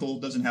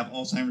 11-month-old doesn't have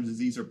Alzheimer's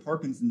disease or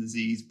Parkinson's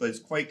disease, but it's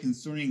quite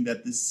concerning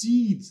that the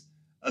seeds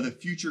of the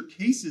future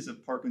cases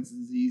of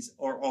Parkinson's disease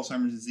or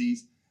Alzheimer's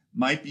disease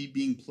might be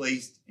being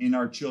placed in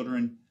our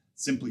children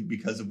simply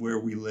because of where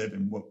we live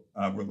and what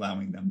we're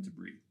allowing them to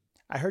breathe.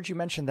 I heard you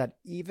mention that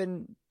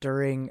even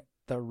during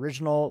the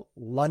original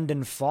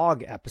London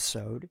fog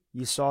episode,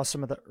 you saw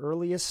some of the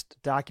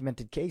earliest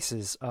documented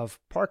cases of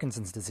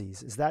Parkinson's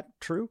disease. Is that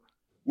true?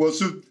 Well,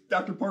 so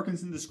Dr.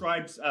 Parkinson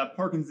describes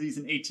Parkinson's disease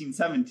in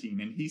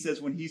 1817, and he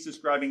says when he's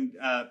describing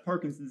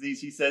Parkinson's disease,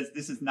 he says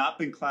this has not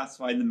been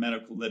classified in the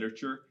medical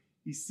literature.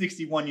 He's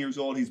 61 years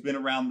old. He's been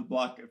around the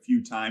block a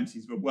few times.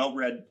 He's a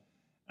well-read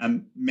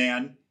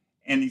man.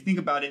 And you think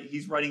about it,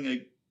 he's writing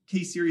a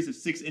case series of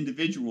 6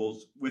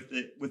 individuals with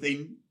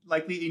a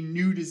likely a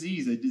new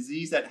disease, a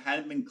disease that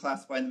hadn't been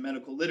classified in the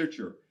medical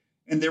literature.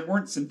 And there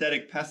weren't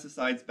synthetic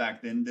pesticides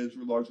back then. Those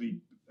were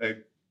largely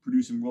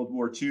produced in World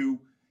War II.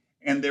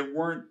 And there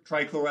weren't,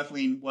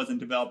 trichloroethylene wasn't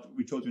developed,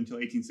 we told you, until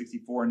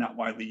 1864, not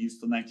widely used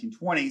till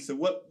 1920. So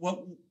what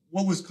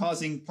was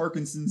causing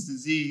Parkinson's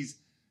disease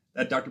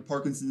that Dr.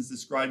 Parkinson is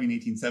describing in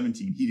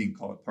 1817? He didn't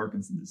call it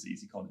Parkinson's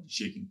disease. He called it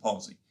shaking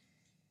palsy.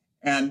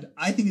 And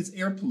I think it's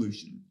air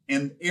pollution.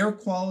 And air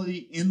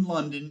quality in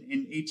London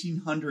in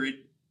 1800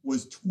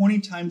 was 20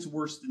 times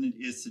worse than it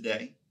is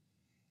today.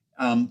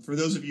 For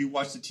those of you who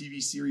watched the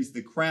TV series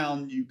The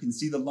Crown, you can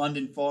see the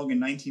London fog in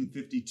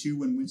 1952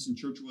 when Winston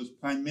Churchill was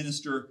prime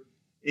minister.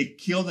 It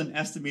killed an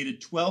estimated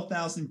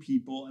 12,000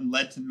 people and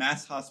led to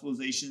mass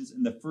hospitalizations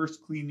and the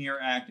first Clean Air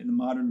Act in the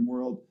modern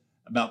world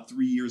about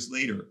 3 years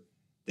later.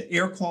 The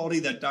air quality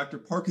that Dr.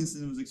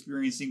 Parkinson was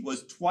experiencing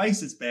was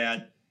twice as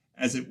bad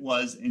as it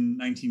was in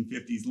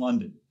 1950s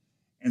London.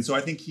 And so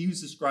I think he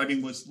was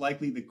describing what's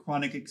likely the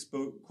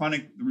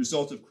the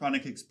result of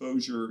chronic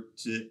exposure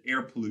to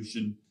air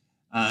pollution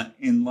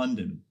in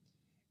London.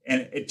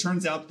 And it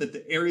turns out that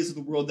the areas of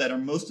the world that are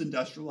most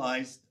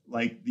industrialized,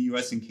 like the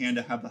US and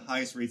Canada, have the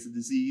highest rates of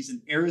disease,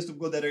 and areas of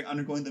the world that are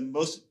undergoing the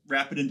most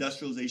rapid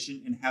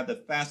industrialization and have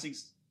the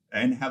fastest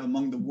and have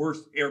among the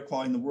worst air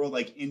quality in the world,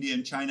 like India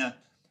and China,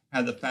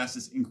 have the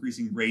fastest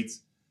increasing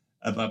rates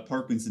of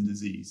Parkinson's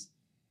disease.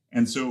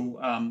 And so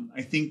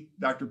I think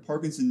Dr.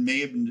 Parkinson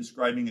may have been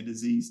describing a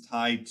disease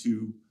tied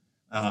to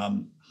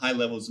high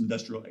levels of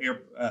industrial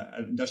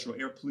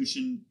air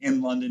pollution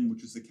in London,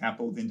 which was the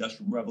capital of the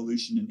Industrial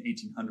Revolution in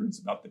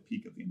 1800s, about the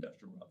peak of the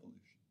Industrial Revolution.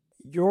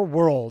 Your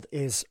world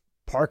is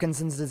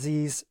Parkinson's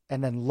disease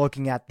and then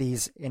looking at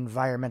these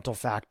environmental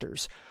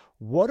factors.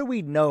 What do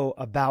we know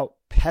about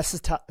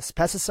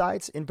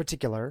pesticides in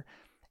particular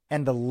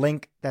and the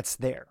link that's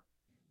there?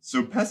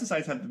 So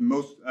pesticides have the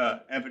most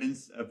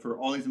evidence for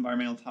all these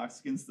environmental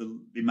toxicants.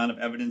 The amount of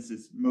evidence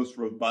is most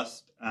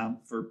robust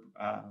for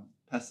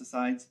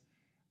pesticides.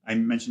 I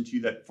mentioned to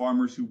you that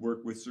farmers who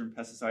work with certain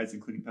pesticides,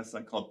 including a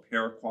pesticide called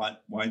paraquat,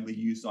 widely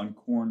used on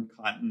corn,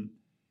 cotton,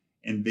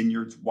 and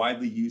vineyards,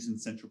 widely used in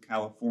Central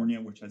California,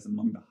 which has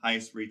among the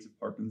highest rates of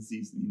Parkinson's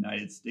disease in the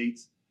United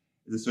States,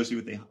 is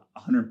associated with a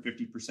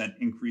 150%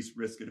 increased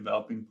risk of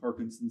developing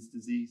Parkinson's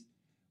disease.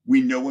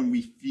 We know when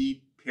we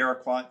feed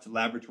paraquat to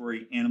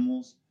laboratory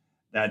animals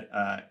that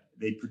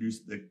they produce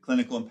the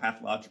clinical and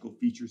pathological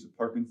features of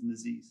Parkinson's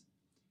disease.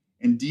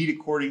 Indeed,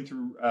 according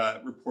to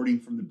reporting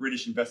from the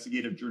British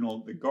investigative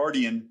journal The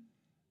Guardian,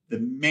 the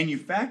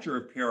manufacturer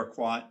of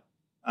paraquat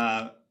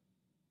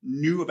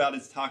knew about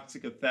its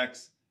toxic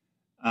effects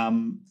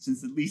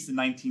since at least the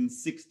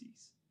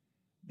 1960s.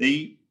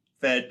 They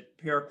fed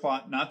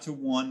paraquat not to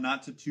one,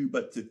 not to two,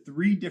 but to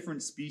 3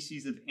 different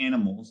species of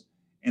animals,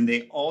 and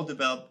they all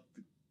developed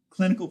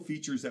clinical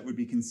features that would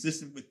be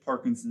consistent with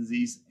Parkinson's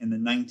disease in the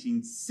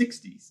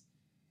 1960s.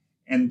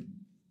 And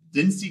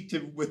didn't seek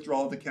to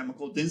withdraw the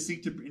chemical, didn't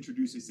seek to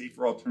introduce a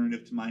safer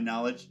alternative to my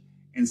knowledge.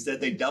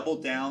 Instead, they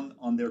doubled down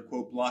on their,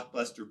 quote,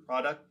 blockbuster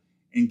product,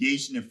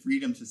 engaged in a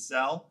freedom to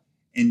sell,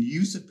 and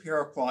use of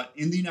paraquat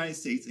in the United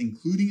States,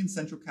 including in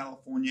Central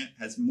California,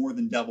 has more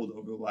than doubled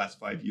over the last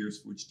 5 years,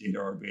 for which data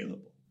are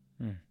available.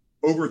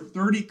 Over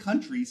 30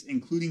 countries,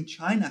 including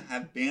China,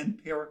 have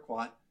banned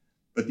paraquat,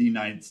 but the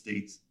United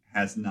States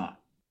has not.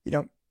 You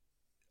know,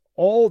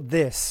 all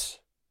this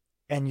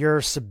and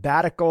your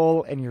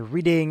sabbatical and your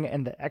reading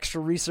and the extra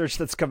research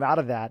that's come out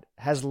of that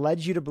has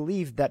led you to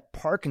believe that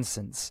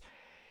Parkinson's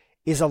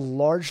is a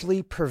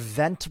largely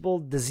preventable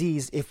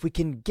disease if we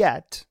can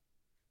get,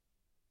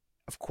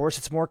 of course,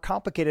 it's more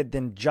complicated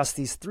than just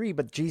these 3,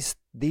 but geez,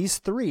 these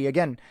 3,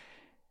 again,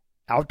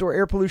 outdoor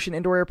air pollution,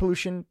 indoor air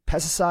pollution,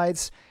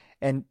 pesticides,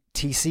 and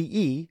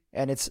TCE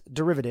and its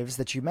derivatives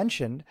that you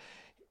mentioned,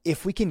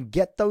 if we can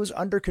get those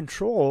under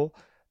control,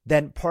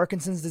 then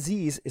Parkinson's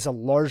disease is a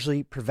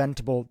largely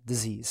preventable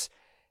disease.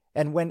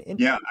 And when...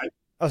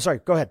 sorry,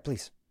 go ahead,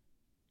 please.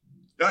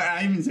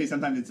 I even say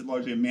sometimes it's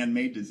largely a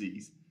man-made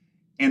disease.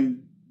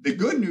 And the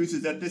good news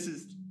is that this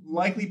is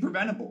likely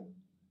preventable.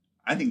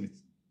 I think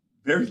it's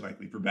very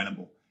likely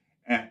preventable.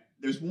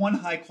 There's one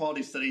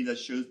high-quality study that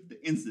shows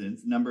the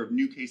incidence, the number of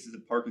new cases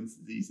of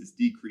Parkinson's disease is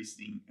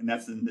decreasing, and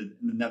that's in the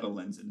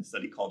Netherlands in a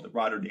study called the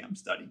Rotterdam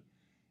study.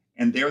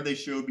 And there they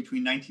showed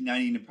between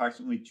 1990 and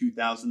approximately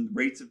 2000,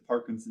 rates of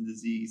Parkinson's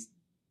disease,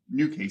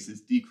 new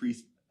cases,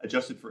 decreased,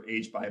 adjusted for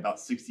age, by about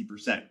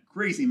 60%.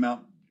 Crazy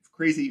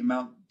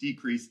amount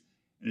decrease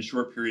in a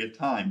short period of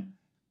time.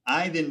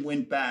 I then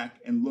went back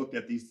and looked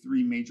at these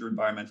 3 major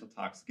environmental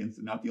toxicants.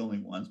 They're not the only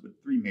ones,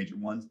 but 3 major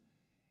ones,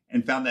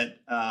 and found that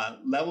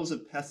levels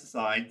of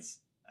pesticides,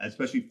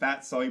 especially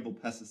fat-soluble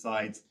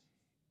pesticides,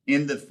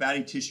 in the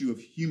fatty tissue of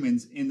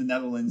humans in the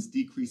Netherlands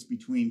decreased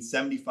between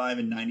 75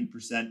 and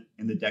 90%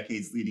 in the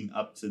decades leading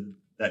up to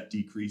that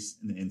decrease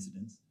in the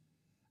incidence.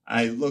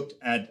 I looked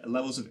at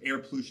levels of air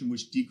pollution,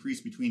 which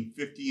decreased between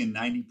 50 and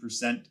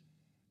 90%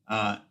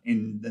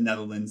 in the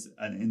Netherlands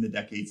in the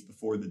decades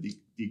before the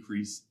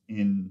decrease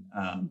in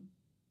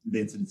the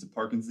incidence of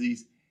Parkinson's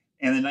disease.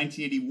 And in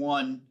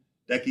 1981,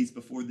 decades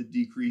before the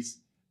decrease,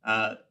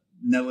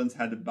 Netherlands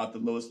had about the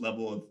lowest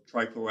level of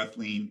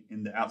trichloroethylene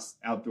in the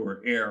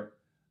outdoor air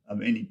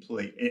of any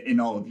place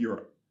in all of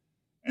Europe.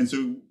 And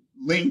so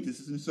linked, this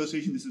is an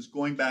association, this is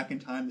going back in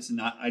time, this is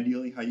not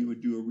ideally how you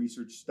would do a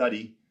research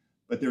study,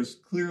 but there's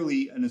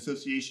clearly an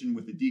association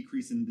with the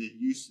decrease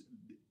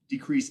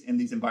in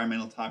these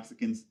environmental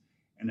toxicants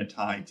and a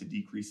tie to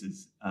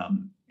decreases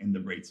in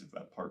the rates of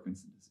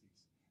Parkinson's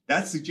disease.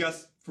 That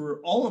suggests for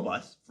all of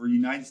us, for the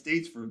United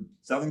States, for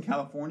Southern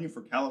California,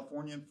 for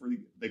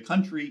the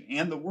country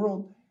and the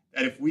world,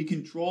 that if we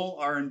control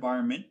our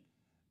environment,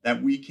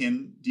 that we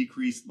can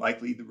decrease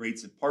likely the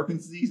rates of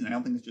Parkinson's disease. And I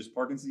don't think it's just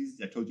Parkinson's disease.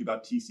 I told you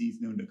about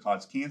TCs known to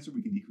cause cancer.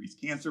 We can decrease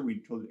cancer. We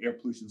told you air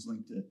pollution is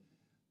linked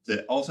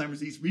to Alzheimer's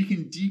disease. We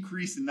can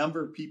decrease the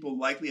number of people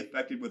likely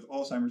affected with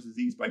Alzheimer's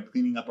disease by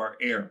cleaning up our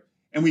air.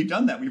 And we've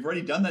done that. We've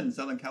already done that in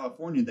Southern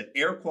California. The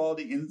air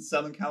quality in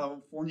Southern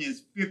California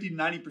is 50 to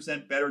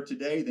 90% better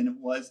today than it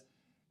was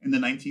in the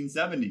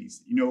 1970s.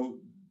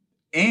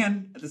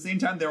 And at the same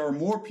time, there are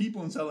more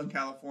people in Southern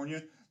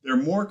California. There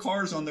are more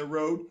cars on the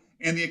road,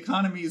 and the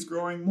economy is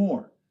growing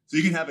more. So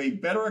you can have a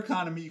better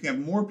economy, you can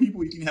have more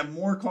people, you can have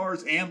more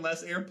cars and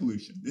less air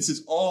pollution. This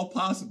is all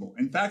possible.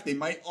 In fact, they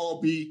might all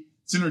be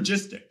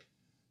synergistic.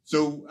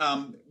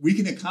 So we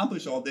can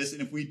accomplish all this,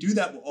 and if we do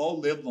that, we'll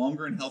all live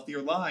longer and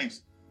healthier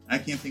lives. I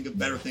can't think of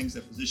better things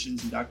that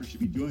physicians and doctors should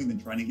be doing than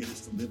trying to get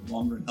us to live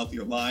longer and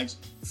healthier lives,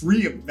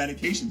 free of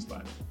medications, by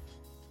the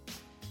way.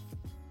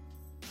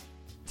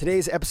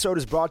 Today's episode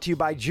is brought to you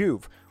by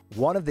Juve.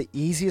 One of the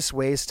easiest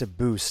ways to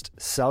boost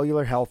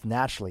cellular health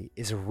naturally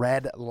is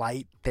red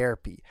light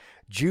therapy.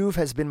 Juve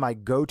has been my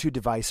go-to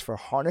device for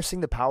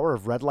harnessing the power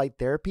of red light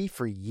therapy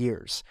for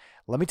years.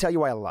 Let me tell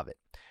you why I love it.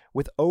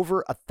 With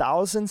over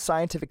 1,000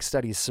 scientific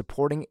studies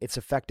supporting its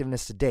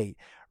effectiveness to date,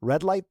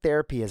 red light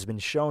therapy has been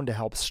shown to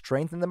help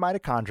strengthen the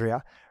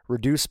mitochondria,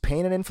 reduce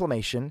pain and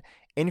inflammation,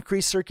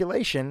 increase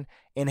circulation,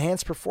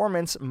 enhance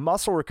performance,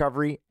 muscle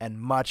recovery, and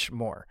much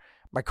more.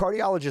 My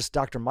cardiologist,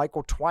 Dr.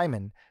 Michael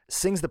Twyman,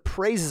 sings the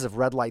praises of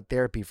red light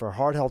therapy for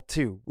heart health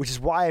too, which is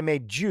why I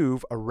made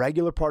Joovv a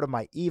regular part of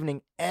my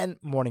evening and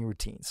morning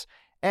routines.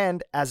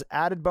 And as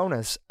added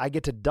bonus, I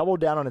get to double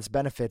down on its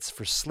benefits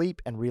for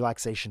sleep and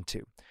relaxation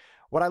too.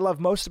 What I love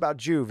most about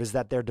Joovv is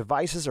that their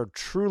devices are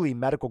truly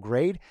medical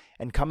grade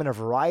and come in a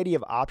variety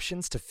of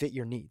options to fit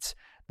your needs.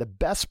 The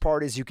best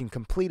part is you can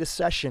complete a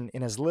session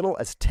in as little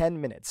as 10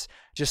 minutes.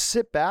 Just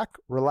sit back,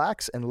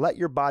 relax, and let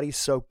your body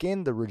soak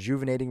in the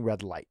rejuvenating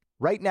red light.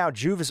 Right now,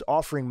 Joovv is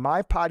offering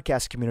my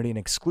podcast community an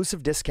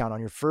exclusive discount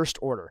on your first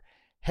order.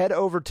 Head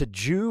over to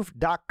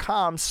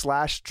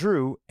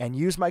joovv.com/Drew and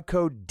use my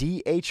code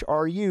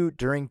DHRU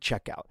during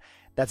checkout.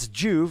 That's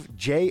Joovv,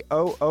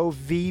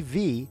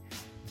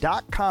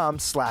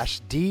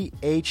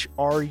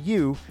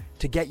 JOOVV.com/DHRU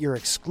to get your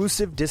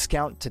exclusive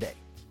discount today.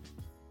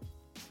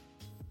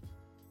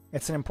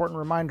 It's an important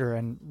reminder,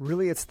 and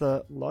really it's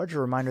the larger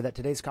reminder that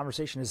today's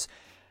conversation is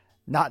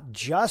not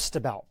just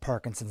about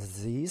Parkinson's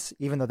disease,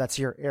 even though that's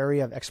your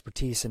area of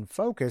expertise and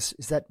focus,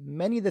 is that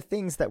many of the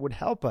things that would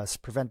help us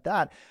prevent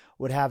that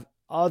would have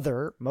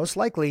other, most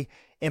likely,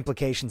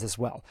 implications as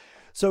well.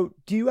 So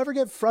do you ever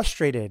get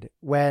frustrated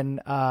when,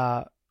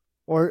 or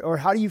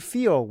how do you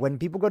feel when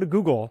people go to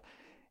Google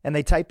and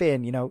they type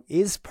in,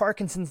 is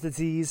Parkinson's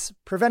disease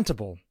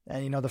preventable?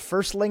 And, the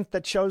first link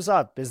that shows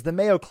up is the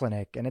Mayo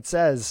Clinic, and it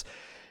says,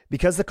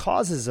 because the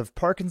causes of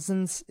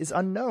Parkinson's is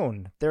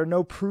unknown, there are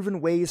no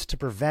proven ways to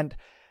prevent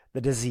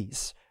the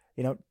disease.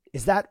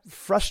 Is that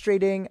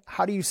frustrating?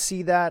 How do you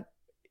see that?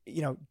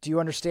 Do you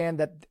understand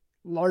that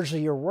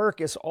largely your work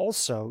is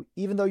also,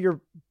 even though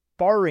you're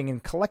borrowing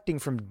and collecting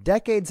from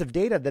decades of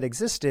data that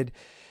existed,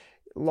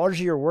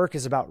 largely your work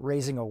is about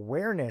raising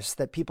awareness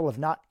that people have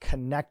not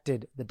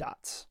connected the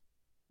dots?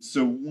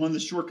 So one of the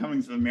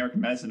shortcomings of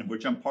American medicine, of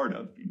which I'm part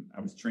of, I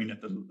was trained at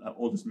the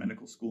oldest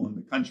medical school in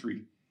the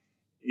country,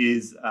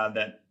 is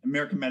that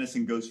American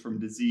medicine goes from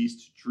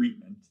disease to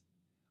treatment,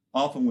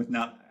 often with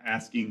not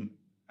asking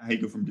how you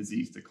go from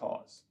disease to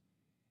cause.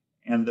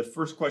 And the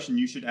first question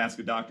you should ask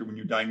a doctor when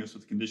you're diagnosed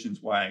with a condition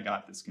is why I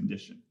got this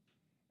condition.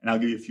 And I'll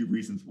give you a few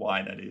reasons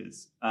why that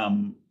is.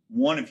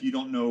 One, if you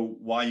don't know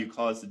why you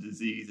caused the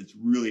disease, it's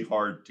really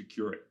hard to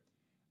cure it.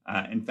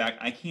 In fact,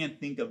 I can't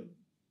think of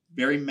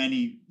very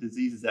many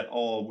diseases at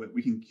all that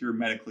we can cure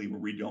medically where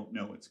we don't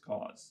know its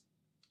cause.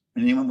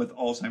 And anyone with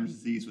Alzheimer's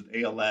disease, with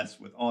ALS,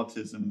 with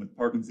autism, with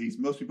Parkinson's disease,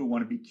 most people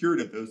want to be cured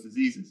of those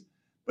diseases.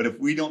 But if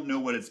we don't know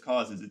what its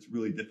cause is, it's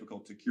really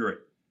difficult to cure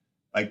it.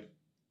 By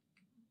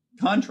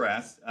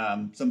contrast,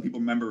 some people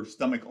remember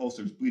stomach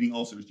ulcers, bleeding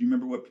ulcers. Do you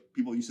remember what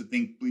people used to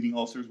think bleeding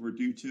ulcers were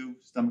due to,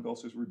 stomach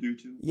ulcers were due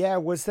to? Yeah,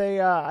 was they,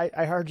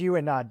 I heard you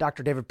and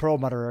Dr. David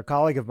Perlmutter, a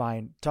colleague of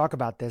mine, talk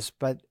about this,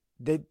 but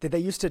did they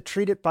used to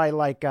treat it by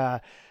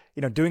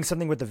doing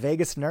something with the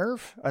vagus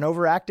nerve, an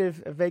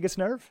overactive vagus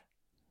nerve?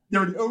 There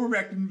was an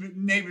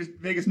overactive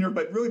vagus nerve,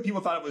 but really people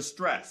thought it was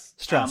stress.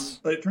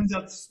 But it turns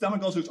out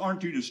stomach ulcers aren't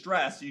due to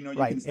stress. You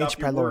can stop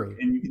your work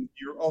and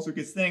your ulcer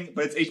gets sting,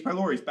 but it's H.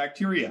 pylori, it's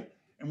bacteria.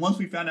 And once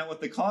we found out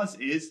what the cause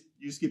is,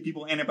 you just give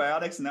people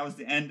antibiotics, and that was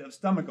the end of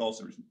stomach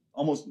ulcers.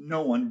 Almost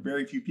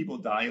very few people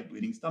die of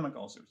bleeding stomach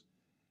ulcers.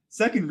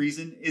 Second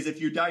reason is if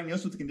you're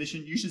diagnosed with the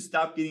condition, you should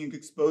stop getting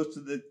exposed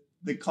to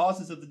the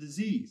causes of the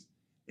disease.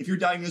 If you're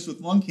diagnosed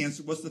with lung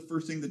cancer, what's the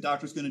first thing the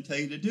doctor's going to tell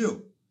you to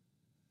do?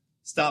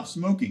 Stop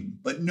smoking.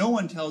 But no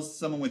one tells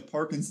someone with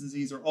Parkinson's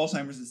disease or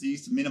Alzheimer's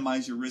disease to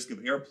minimize your risk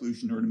of air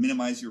pollution or to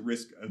minimize your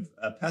risk of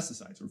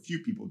pesticides. Or few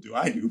people do.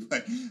 I do,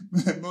 but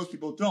most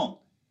people don't.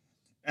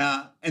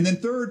 And then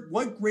third,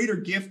 what greater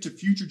gift to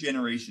future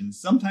generations?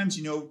 Sometimes,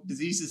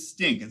 diseases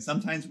stink, and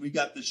sometimes we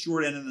got the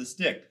short end of the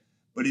stick.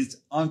 But it's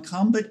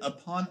incumbent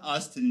upon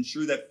us to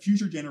ensure that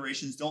future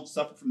generations don't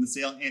suffer from the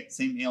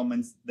same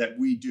ailments that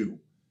we do.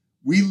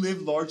 We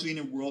live largely in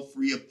a world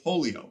free of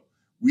polio.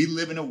 We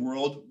live in a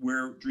world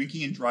where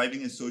drinking and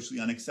driving is socially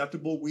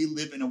unacceptable. We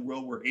live in a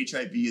world where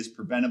HIV is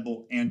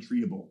preventable and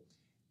treatable.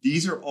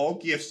 These are all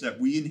gifts that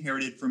we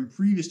inherited from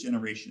previous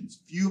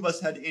generations. Few of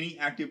us had any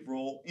active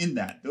role in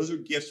that. Those are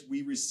gifts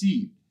we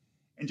received.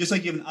 And just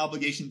like you have an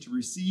obligation to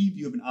receive,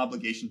 you have an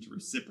obligation to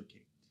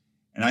reciprocate.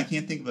 And I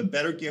can't think of a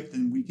better gift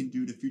than we can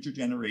do to future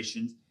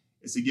generations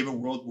is to give a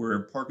world where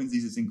Parkinson's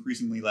disease is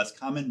increasingly less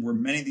common, where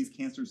many of these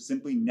cancers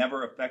simply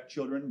never affect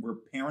children, where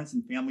parents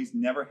and families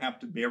never have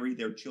to bury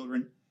their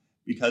children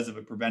because of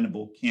a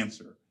preventable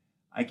cancer.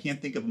 I can't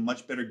think of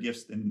much better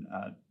gifts than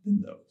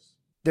those.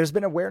 There's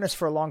been awareness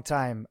for a long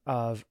time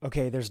of,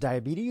 okay, there's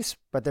diabetes,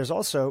 but there's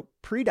also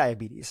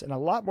pre-diabetes. And a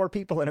lot more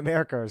people in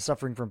America are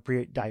suffering from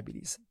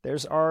pre-diabetes. There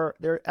are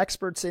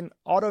experts in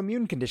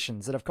autoimmune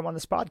conditions that have come on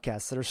this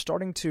podcast that are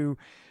starting to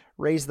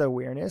raise the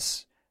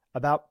awareness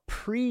about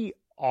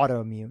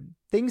pre-autoimmune,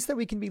 things that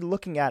we can be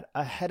looking at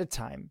ahead of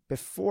time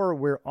before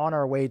we're on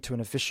our way to an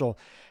official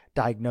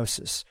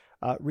diagnosis.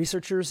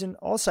 Researchers in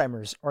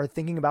Alzheimer's are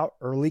thinking about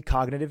early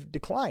cognitive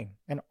decline.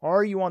 And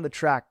are you on the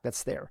track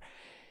that's there?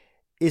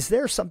 Is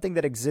there something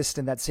that exists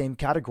in that same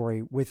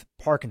category with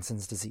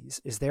Parkinson's disease?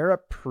 Is there a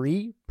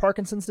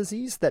pre-Parkinson's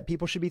disease that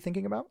people should be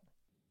thinking about?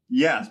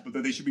 Yes, but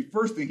what they should be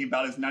first thinking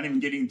about is not even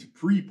getting to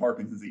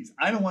pre-Parkinson's disease.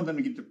 I don't want them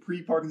to get to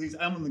pre-Parkinson's disease.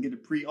 I don't want them to get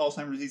to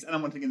pre-Alzheimer's disease. I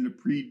don't want them to get into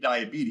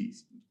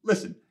pre-diabetes.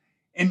 Listen,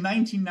 in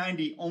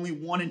 1990, only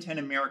 1 in 10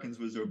 Americans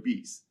was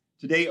obese.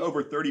 Today,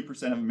 over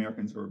 30% of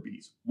Americans are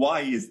obese.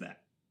 Why is that?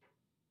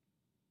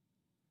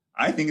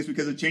 I think it's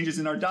because of changes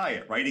in our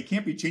diet, right? It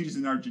can't be changes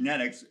in our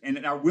genetics,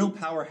 and our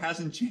willpower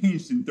hasn't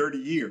changed in 30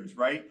 years,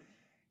 right?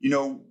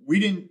 We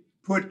didn't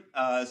put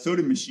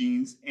soda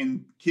machines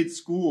in kids'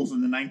 schools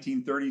in the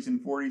 1930s and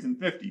 40s and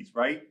 50s,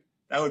 right?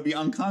 That would be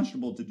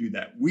unconscionable to do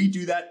that. We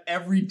do that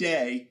every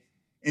day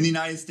in the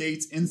United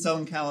States, in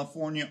Southern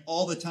California,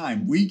 all the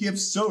time. We give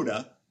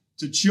soda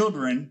to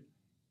children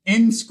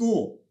in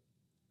school.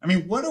 I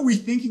mean, what are we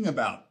thinking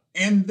about?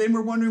 And then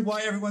we're wondering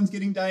why everyone's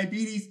getting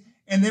diabetes,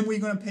 and then we're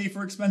going to pay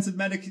for expensive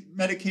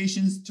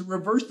medications to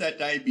reverse that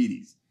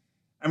diabetes.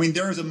 I mean,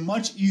 there is a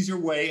much easier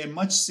way, a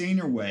much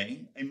saner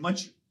way, a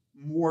much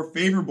more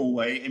favorable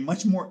way, a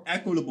much more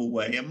equitable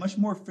way, a much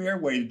more fair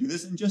way to do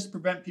this and just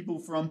prevent people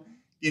from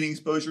getting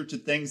exposure to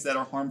things that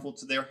are harmful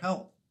to their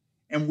health.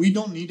 And we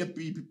don't need to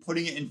be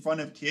putting it in front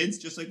of kids,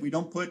 just like we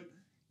don't put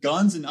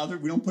guns and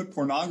we don't put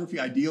pornography.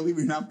 Ideally,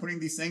 we're not putting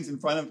these things in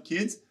front of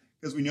kids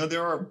because we know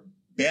there are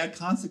bad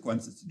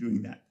consequences to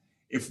doing that.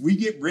 If we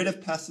get rid of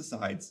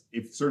pesticides,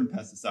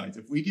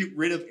 if we get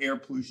rid of air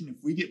pollution,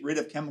 if we get rid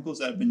of chemicals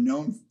that have been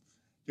known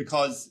to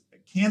cause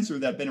cancer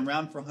that have been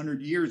around for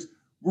 100 years,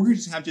 we're going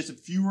to have just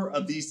fewer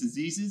of these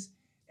diseases,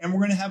 and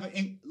we're going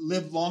to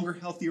live longer,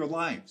 healthier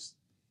lives.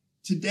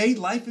 Today,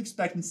 life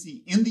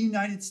expectancy in the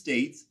United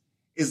States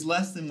is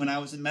less than when I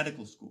was in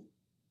medical school.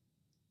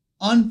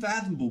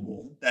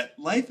 Unfathomable that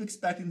life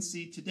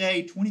expectancy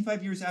today,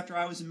 25 years after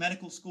I was in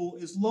medical school,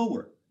 is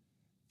lower.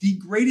 The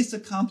greatest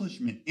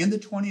accomplishment in the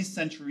 20th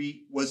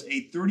century was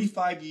a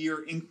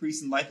 35-year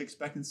increase in life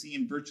expectancy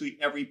in virtually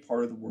every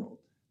part of the world.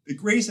 The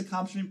greatest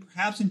accomplishment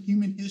perhaps in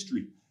human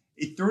history,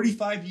 a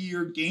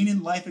 35-year gain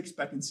in life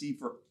expectancy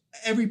for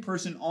every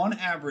person on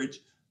average,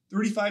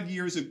 35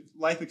 years of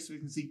life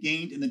expectancy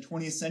gained in the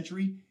 20th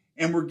century,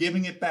 and we're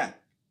giving it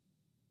back.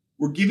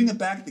 We're giving it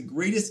back, the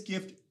greatest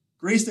gift,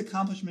 greatest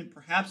accomplishment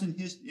perhaps in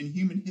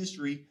human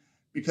history,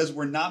 because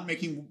we're not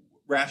making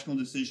rational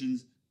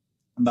decisions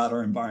about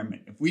our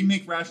environment. If we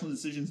make rational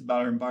decisions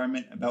about our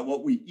environment, about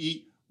what we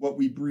eat, what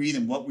we breathe,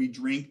 and what we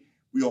drink,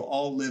 we will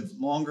all live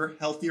longer,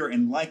 healthier,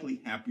 and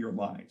likely happier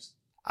lives.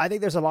 I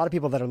think there's a lot of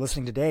people that are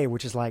listening today,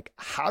 which is like,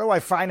 how do I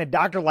find a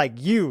doctor like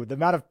you? The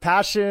amount of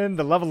passion,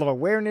 the level of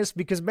awareness,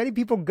 because many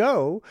people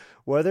go,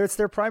 whether it's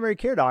their primary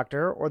care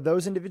doctor or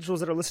those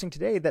individuals that are listening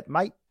today that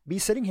might be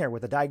sitting here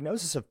with a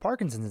diagnosis of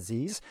Parkinson's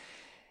disease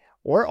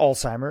or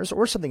Alzheimer's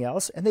or something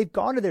else, and they've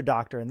gone to their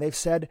doctor and they've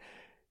said,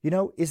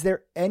 is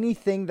there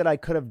anything that I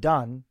could have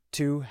done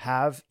to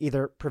have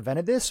either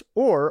prevented this,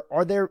 or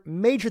are there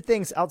major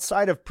things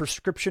outside of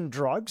prescription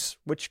drugs,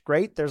 which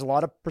great, there's a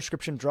lot of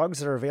prescription drugs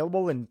that are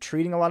available in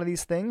treating a lot of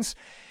these things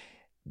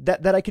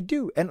that I could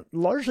do. And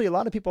largely a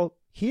lot of people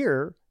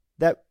hear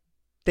that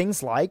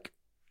things like,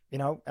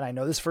 and I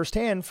know this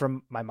firsthand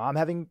from my mom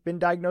having been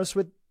diagnosed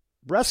with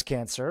breast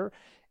cancer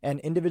and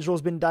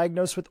individuals been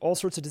diagnosed with all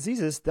sorts of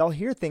diseases, they'll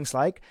hear things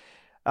like,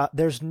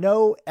 there's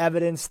no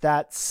evidence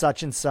that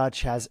such and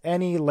such has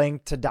any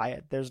link to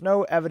diet. There's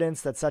no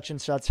evidence that such and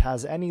such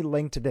has any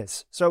link to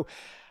this. So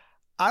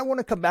I want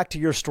to come back to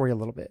your story a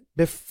little bit.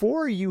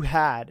 Before you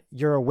had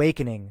your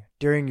awakening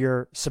during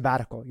your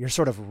sabbatical, your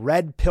sort of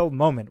red pill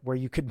moment where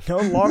you could no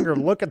longer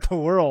look at the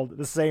world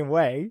the same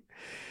way,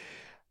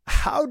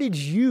 how did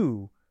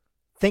you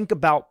think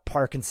about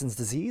Parkinson's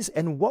disease,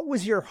 and what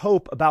was your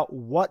hope about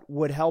what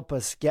would help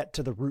us get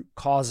to the root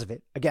cause of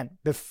it? Again,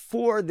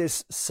 before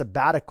this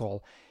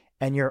sabbatical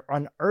and your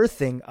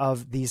unearthing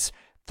of these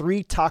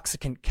 3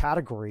 toxicant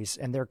categories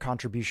and their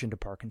contribution to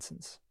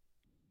Parkinson's.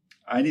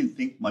 I didn't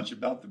think much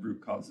about the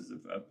root causes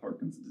of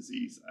Parkinson's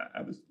disease.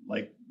 I was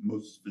like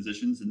most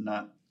physicians and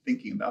not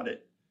thinking about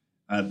it.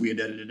 We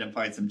had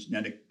identified some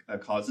genetic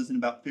causes, and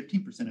about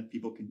 15% of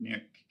people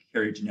can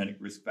carry a genetic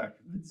risk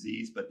factor for the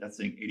disease, but that's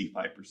saying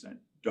 85%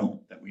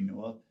 don't that we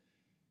know of.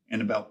 And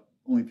about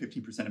only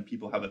 15% of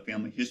people have a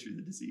family history of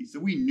the disease. So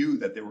we knew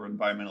that there were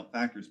environmental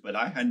factors, but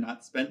I had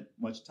not spent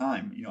much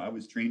time. I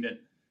was trained at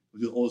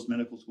the oldest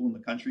medical school in the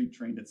country,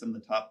 trained at some of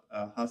the top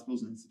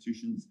hospitals and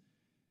institutions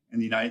in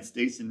the United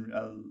States, and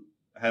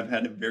have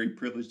had a very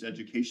privileged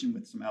education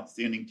with some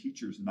outstanding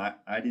teachers. And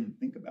I didn't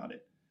think about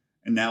it.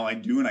 And now I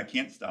do, and I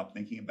can't stop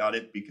thinking about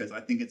it because I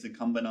think it's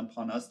incumbent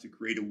upon us to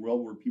create a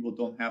world where people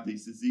don't have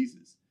these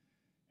diseases.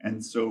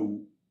 And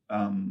so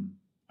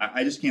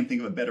I just can't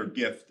think of a better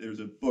gift. There's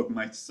a book,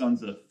 my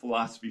son's a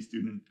philosophy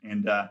student,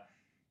 and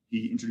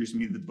he introduced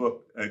me to the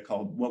book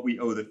called What We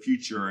Owe the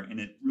Future. And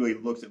it really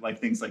looks at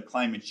things like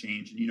climate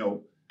change.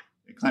 And,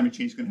 climate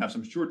change is going to have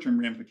some short-term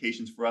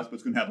ramifications for us, but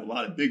it's going to have a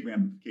lot of big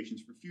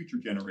ramifications for future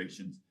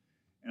generations.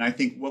 And I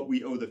think what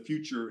we owe the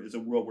future is a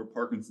world where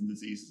Parkinson's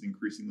disease is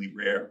increasingly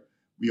rare.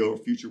 We owe a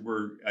future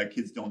where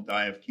kids don't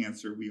die of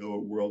cancer. We owe a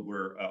world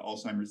where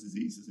Alzheimer's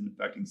disease isn't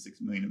affecting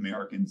 6 million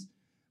Americans.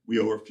 We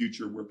owe a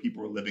future where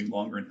people are living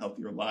longer and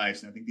healthier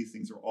lives. And I think these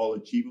things are all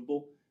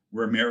achievable.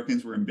 We're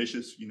Americans, we're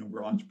ambitious,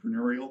 we're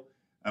entrepreneurial.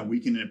 We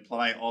can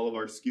apply all of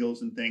our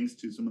skills and things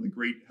to some of the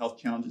great health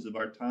challenges of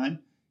our time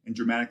and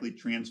dramatically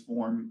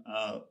transform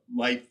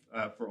life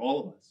for all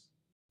of us.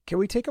 Can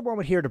we take a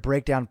moment here to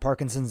break down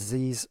Parkinson's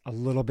disease a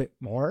little bit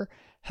more?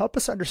 Help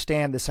us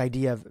understand this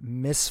idea of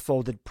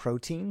misfolded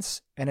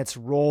proteins and its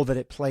role that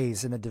it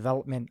plays in the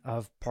development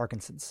of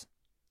Parkinson's.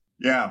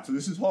 Yeah, so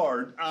this is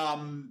hard.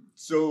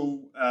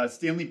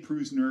 Stanley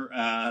Prusiner,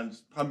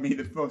 probably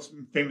the most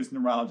famous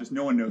neurologist.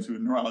 No one knows who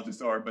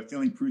neurologists are, but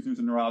Stanley Prusiner is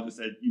a neurologist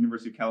at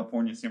University of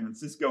California, San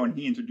Francisco, and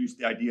he introduced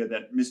the idea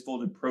that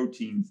misfolded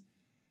proteins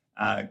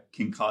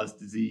can cause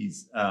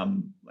disease,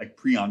 like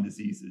prion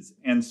diseases.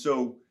 And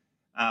so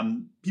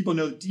people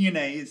know that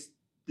DNA is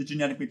the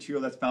genetic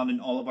material that's found in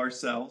all of our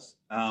cells.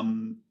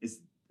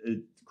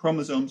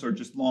 Chromosomes are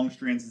just long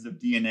strands of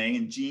DNA,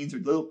 and genes are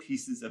little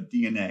pieces of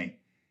DNA.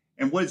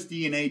 And what does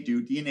DNA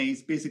do? DNA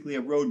is basically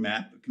a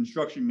roadmap, a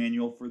construction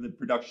manual for the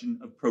production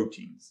of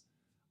proteins.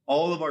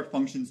 All of our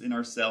functions in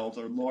our cells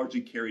are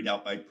largely carried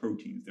out by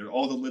proteins. They're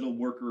all the little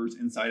workers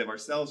inside of our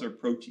cells are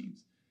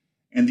proteins.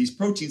 And these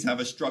proteins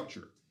have a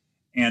structure.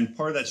 And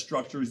part of that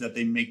structure is that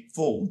they make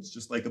folds,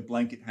 just like a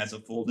blanket has a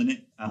fold in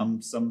it.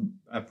 Some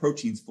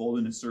proteins fold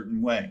in a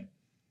certain way.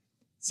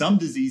 Some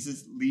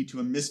diseases lead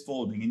to a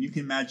misfolding. And you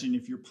can imagine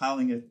if you're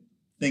piling a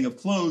thing of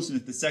clothes, and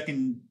if the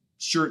second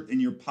shirt in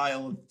your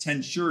pile of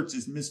 10 shirts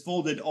is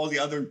misfolded, all the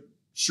other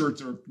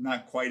shirts are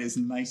not quite as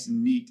nice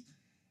and neat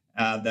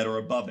that are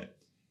above it.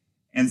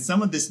 And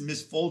some of this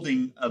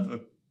misfolding of a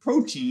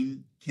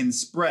protein can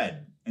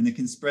spread, and it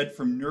can spread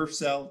from nerve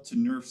cell to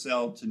nerve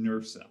cell to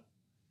nerve cell.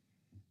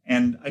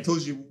 And I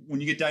told you,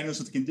 when you get diagnosed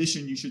with a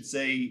condition, you should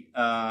say,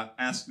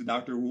 ask the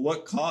doctor, well,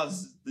 what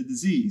caused the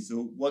disease?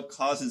 So what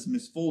causes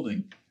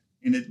misfolding?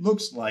 And it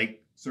looks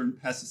like certain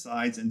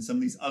pesticides and some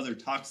of these other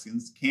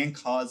toxins can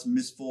cause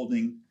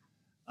misfolding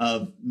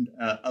of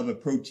a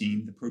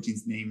protein. The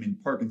protein's name in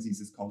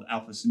Parkinson's is called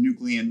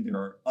alpha-synuclein. There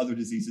are other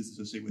diseases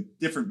associated with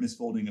different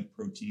misfolding of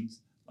proteins,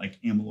 like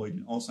amyloid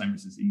and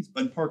Alzheimer's disease.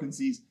 But in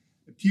Parkinson's,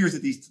 it appears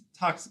that these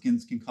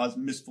toxicants can cause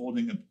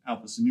misfolding of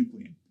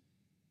alpha-synuclein.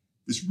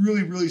 This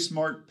really, really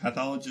smart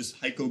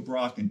pathologist, Heiko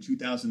Brock, in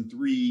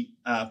 2003,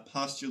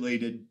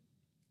 postulated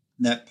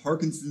that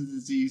Parkinson's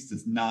disease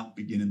does not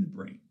begin in the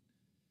brain.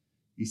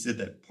 He said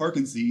that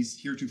Parkinson's,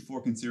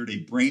 heretofore considered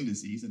a brain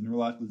disease, a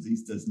neurological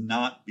disease, does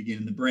not begin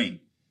in the brain.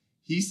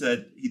 He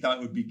said he thought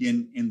it would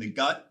begin in the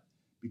gut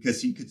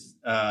because he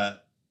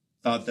thought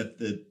that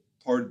the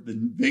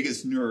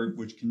vagus nerve,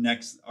 which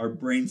connects our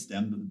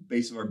brainstem, the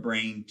base of our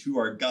brain, to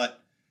our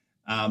gut,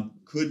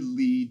 could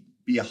be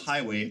a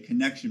highway, a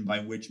connection by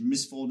which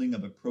misfolding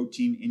of a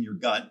protein in your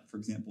gut, for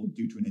example,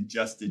 due to an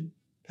ingested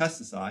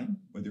pesticide,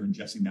 whether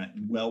ingesting that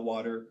in well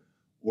water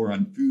or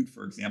on food,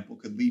 for example,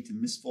 could lead to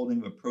misfolding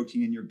of a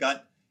protein in your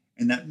gut.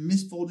 And that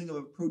misfolding of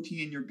a protein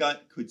in your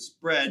gut could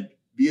spread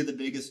via the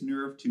vagus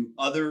nerve to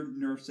other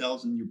nerve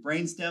cells in your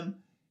brainstem, and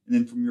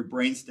then from your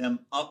brainstem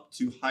up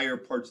to higher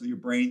parts of your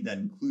brain, that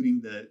including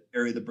the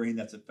area of the brain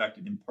that's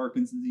affected in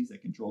Parkinson's disease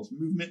that controls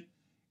movement,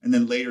 and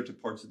then later to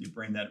parts of your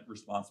brain that are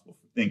responsible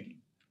for thinking.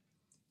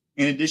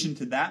 In addition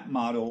to that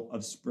model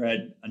of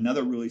spread,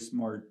 another really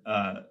smart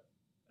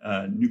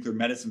nuclear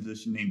medicine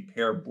physician named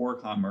Per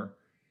Borghammer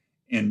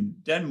in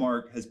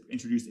Denmark has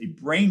introduced a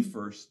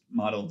brain-first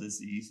model of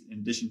disease, in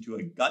addition to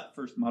a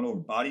gut-first model or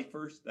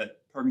body-first, that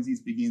Parkinson's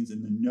begins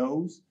in the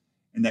nose,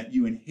 and that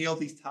you inhale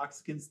these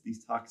toxicants.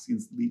 These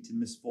toxicants lead to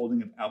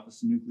misfolding of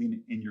alpha-synuclein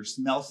in your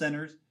smell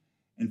centers,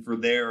 and for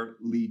there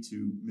lead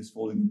to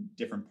misfolding in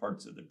different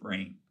parts of the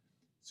brain.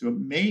 So it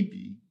may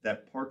be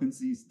that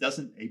Parkinson's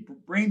a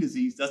brain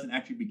disease doesn't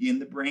actually begin in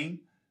the brain,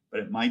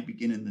 but it might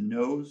begin in the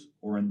nose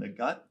or in the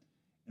gut,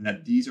 and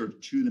that these are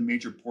two of the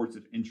major ports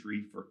of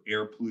entry for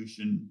air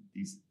pollution,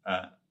 these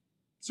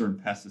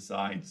certain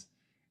pesticides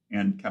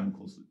and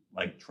chemicals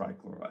like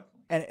trichloroethylene.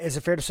 And is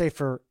it fair to say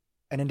for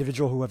an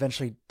individual who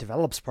eventually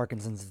develops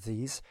Parkinson's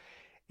disease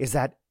is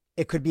that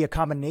it could be a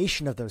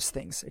combination of those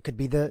things? It could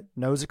be the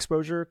nose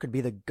exposure, it could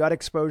be the gut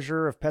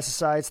exposure of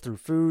pesticides through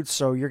food.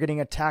 So you're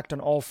getting attacked on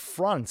all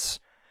fronts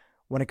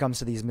when it comes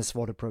to these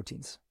misfolded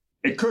proteins.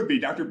 It could be.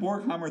 Dr.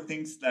 Borghammer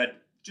thinks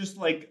that just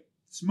like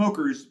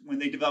smokers, when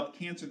they develop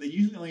cancer, they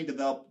usually only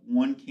develop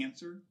one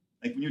cancer.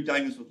 Like when you're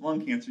diagnosed with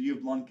lung cancer, you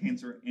have lung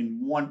cancer in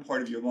one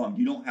part of your lung.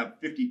 You don't have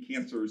 50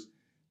 cancers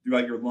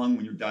throughout your lung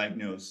when you're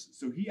diagnosed.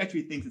 So he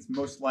actually thinks it's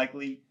most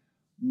likely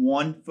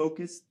one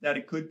focus that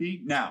it could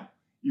be. Now,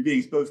 you're getting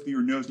exposed through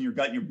your nose and your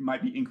gut, and you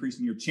might be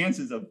increasing your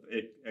chances of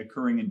it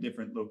occurring in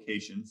different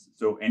locations.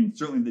 So, and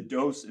certainly the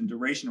dose and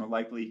duration are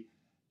likely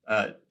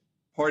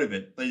part of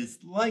it. But it's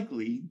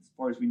likely, as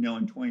far as we know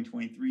in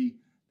 2023,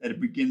 that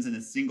it begins in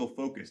a single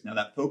focus. Now,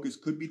 that focus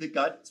could be the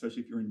gut,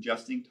 especially if you're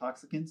ingesting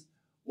toxicants,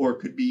 or it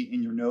could be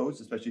in your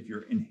nose, especially if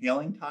you're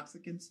inhaling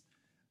toxicants.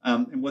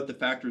 And what the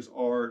factors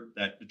are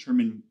that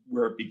determine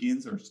where it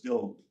begins are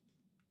still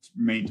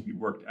remain to be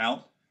worked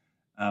out.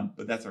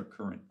 But that's our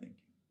current thinking.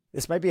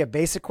 This might be a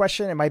basic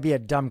question. It might be a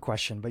dumb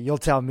question, but you'll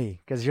tell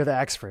me because you're the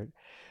expert.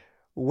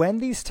 When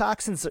these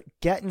toxins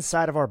get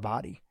inside of our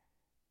body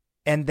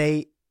and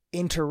they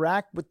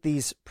interact with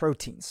these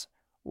proteins?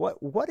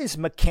 What is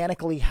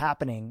mechanically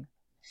happening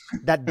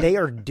that they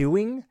are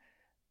doing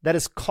that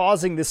is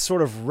causing this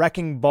sort of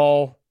wrecking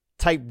ball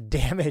type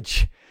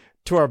damage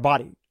to our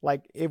body?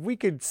 Like, if we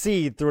could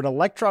see through an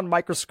electron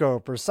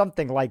microscope or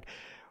something, like,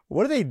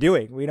 what are they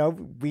doing?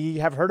 We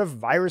have heard of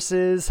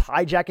viruses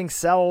hijacking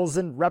cells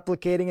and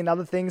replicating and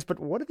other things, but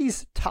what are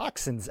these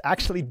toxins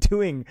actually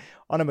doing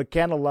on a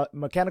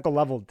mechanical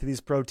level to these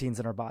proteins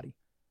in our body?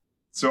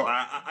 So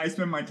I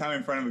spend my time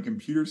in front of a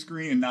computer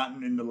screen and not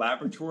in the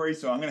laboratory.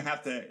 So I'm going to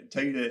have to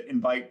tell you to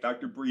invite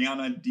Dr.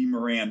 Brianna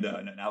DiMiranda,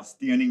 an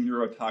outstanding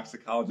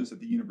neurotoxicologist at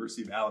the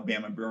University of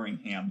Alabama,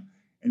 Birmingham.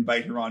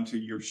 Invite her onto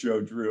your show,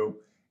 Drew,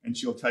 and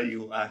she'll tell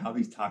you how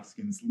these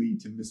toxins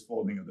lead to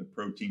misfolding of the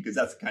protein, because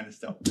that's the kind of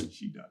stuff that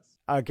she does.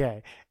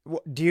 Okay.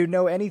 Do you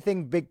know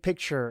anything big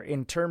picture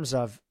in terms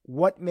of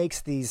what makes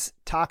these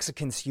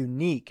toxicants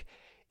unique?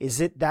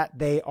 Is it that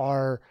they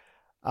are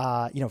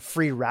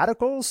free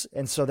radicals,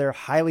 and so they're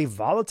highly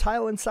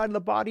volatile inside of the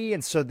body,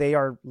 and so they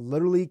are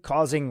literally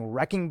causing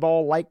wrecking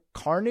ball-like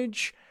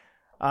carnage?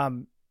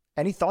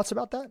 Any thoughts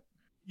about that?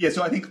 Yeah,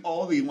 so I think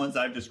all the ones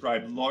I've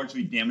described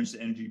largely damage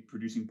the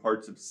energy-producing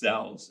parts of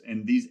cells,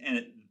 and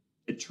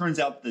it turns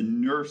out the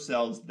nerve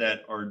cells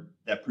that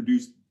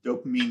produce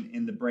dopamine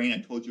in the brain, I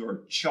told you,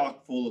 are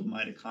chock full of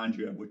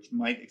mitochondria, which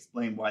might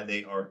explain why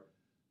they are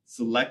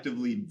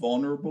selectively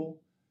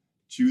vulnerable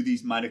to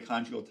these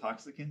mitochondrial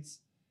toxicants.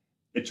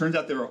 It turns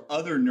out there are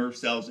other nerve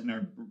cells in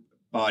our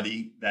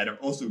body that are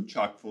also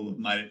chock full of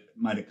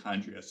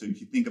mitochondria. So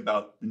if you think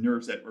about the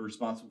nerves that are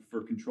responsible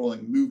for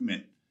controlling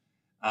movement,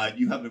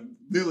 you have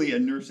literally a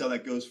nerve cell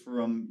that goes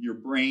from your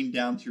brain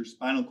down to your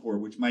spinal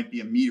cord, which might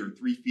be a meter,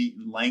 3 feet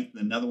in length,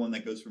 and another one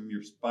that goes from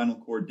your spinal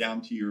cord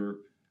down to your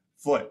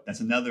foot. That's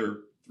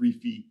another 3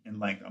 feet in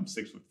length. I'm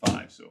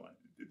 6'5", so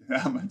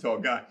I'm a tall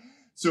guy.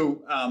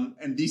 So,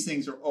 and these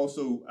things are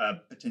also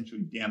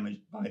potentially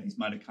damaged by these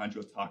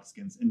mitochondrial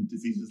toxicants, and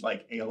diseases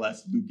like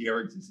ALS, Lou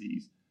Gehrig's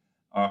disease,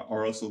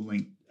 are also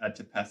linked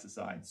to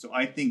pesticides. So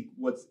I think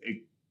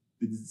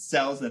the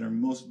cells that are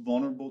most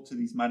vulnerable to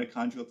these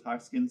mitochondrial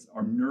toxicants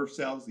are nerve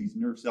cells. These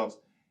nerve cells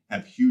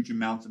have huge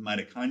amounts of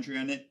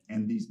mitochondria in it,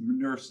 and these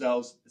nerve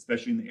cells,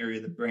 especially in the area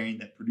of the brain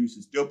that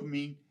produces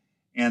dopamine,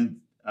 and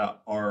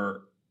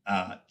are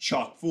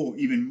chock full,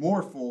 even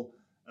more full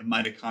of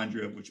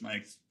mitochondria, which might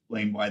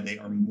explain why they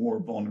are more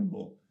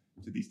vulnerable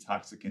to these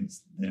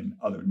toxicants than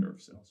other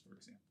nerve cells, for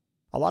example.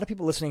 A lot of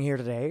people listening here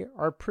today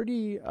are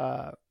pretty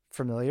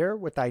familiar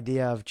with the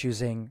idea of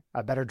choosing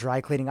a better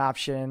dry cleaning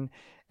option.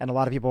 And a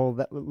lot of people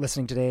that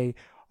listening today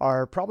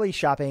are probably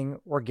shopping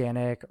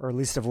organic, or at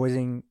least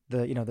avoiding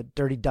the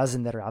dirty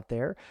dozen that are out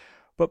there.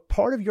 But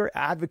part of your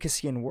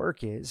advocacy and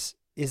work is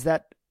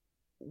that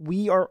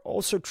we are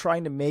also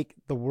trying to make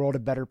the world a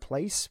better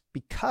place,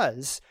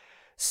 because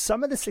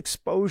some of this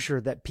exposure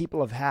that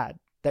people have had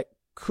that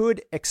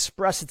could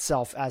express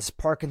itself as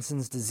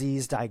Parkinson's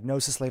disease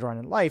diagnosis later on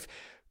in life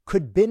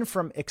could have been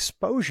from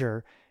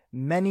exposure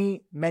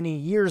many, many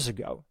years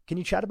ago. Can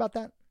you chat about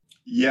that?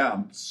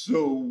 Yeah.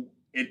 So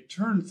it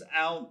turns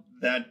out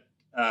that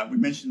we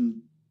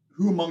mentioned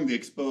who among the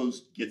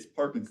exposed gets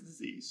Parkinson's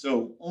disease.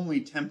 So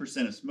only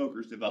 10% of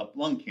smokers develop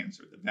lung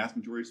cancer. The vast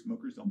majority of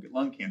smokers don't get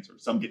lung cancer.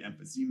 Some get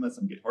emphysema,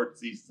 some get heart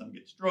disease, some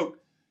get stroke.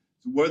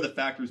 So what are the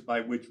factors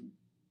by which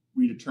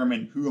we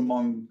determine who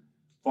among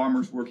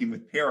farmers working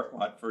with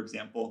paraquat, for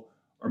example,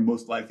 are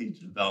most likely to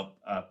develop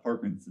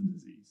Parkinson's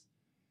disease?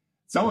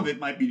 Some of it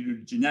might be due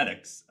to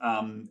genetics.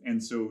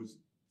 And so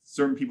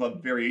certain people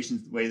have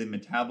variations in the way they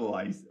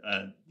metabolize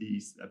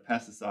these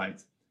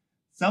pesticides.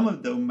 Some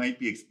of them might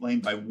be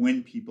explained by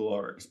when people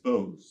are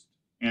exposed.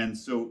 And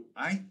so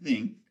I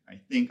think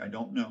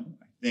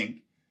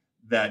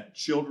that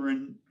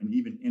children and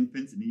even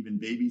infants and even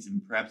babies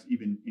and perhaps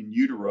even in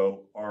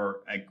utero are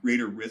at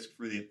greater risk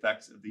for the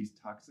effects of these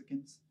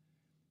toxicants.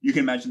 You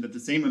can imagine that the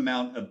same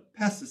amount of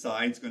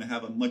pesticide is going to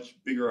have a much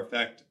bigger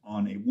effect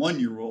on a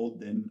 1-year-old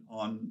than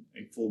on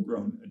a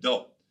full-grown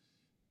adult.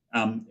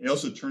 It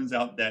also turns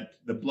out that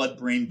the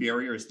blood-brain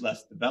barrier is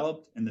less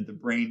developed, and that the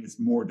brain is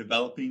more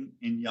developing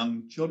in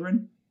young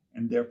children,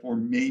 and therefore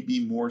may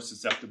be more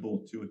susceptible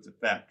to its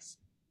effects.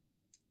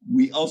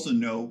 We also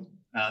know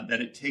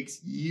that it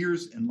takes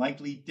years and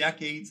likely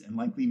decades and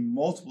likely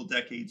multiple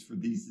decades for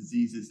these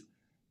diseases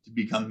to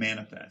become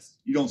manifest.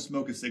 You don't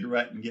smoke a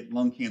cigarette and get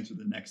lung cancer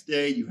the next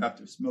day. You have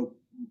to smoke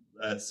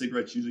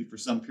cigarettes usually for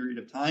some period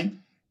of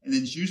time, and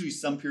then it's usually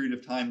some period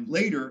of time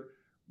later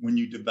when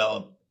you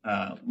develop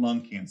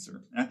lung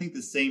cancer. And I think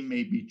the same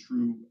may be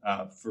true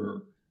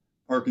for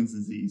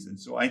Parkinson's disease. And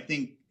so I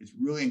think it's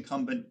really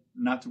incumbent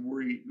not to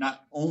worry,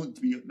 not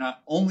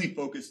only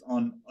focused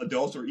on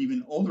adults or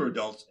even older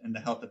adults and the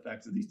health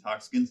effects of these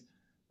toxins,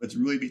 but to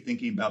really be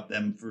thinking about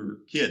them for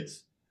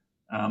kids.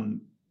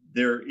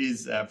 There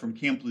is, from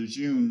Camp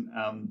Lejeune,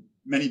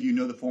 many of you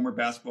know the former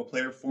basketball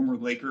player, former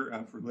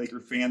Laker, for Laker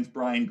fans,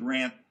 Brian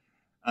Grant,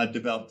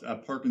 developed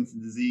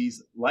Parkinson's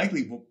disease,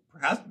 likely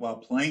perhaps while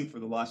playing for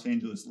the Los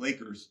Angeles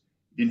Lakers.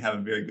 He didn't have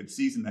a very good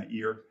season that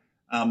year,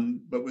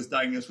 but was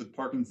diagnosed with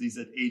Parkinson's disease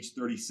at age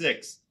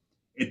 36.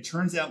 It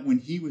turns out when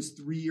he was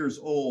 3 years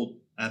old,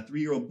 a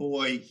 3-year-old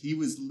boy, he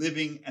was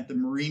living at the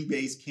Marine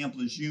base Camp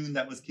Lejeune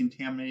that was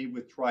contaminated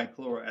with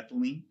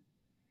trichloroethylene.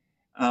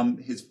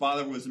 His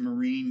father was a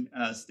Marine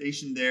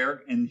stationed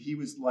there, and he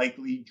was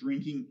likely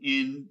drinking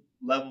in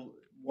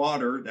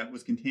water that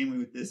was contaminated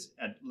with this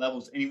at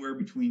levels anywhere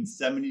between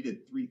 70 to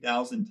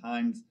 3,000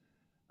 times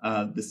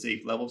the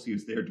safe levels. He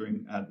was there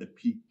during the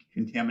peak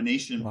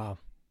contamination. Wow.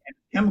 And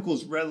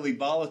chemicals readily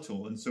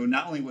volatile. And so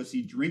not only was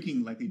he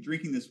drinking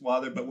this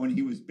water, but when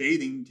he was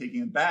bathing,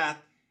 taking a bath,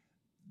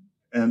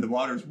 and the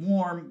water's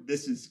warm,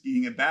 this is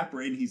getting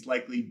evaporated, he's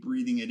likely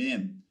breathing it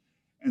in.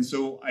 And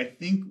so I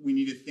think we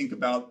need to think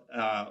about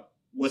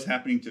what's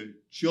happening to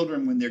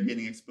children when they're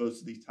getting exposed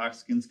to these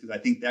toxicants, because I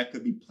think that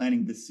could be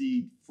planting the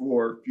seed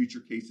for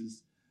future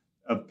cases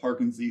of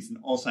Parkinson's disease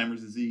and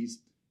Alzheimer's disease.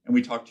 And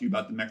we talked to you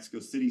about the Mexico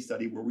City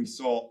study where we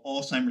saw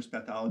Alzheimer's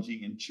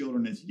pathology in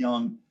children as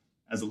young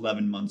as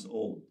 11 months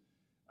old.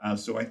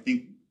 So I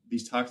think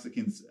these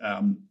toxicants,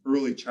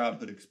 early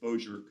childhood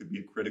exposure could be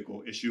a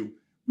critical issue.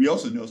 We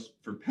also know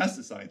for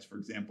pesticides, for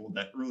example,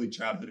 that early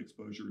childhood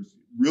exposure is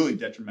really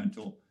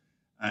detrimental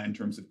in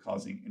terms of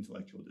causing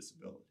intellectual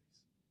disabilities.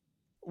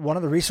 One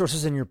of the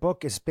resources in your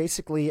book is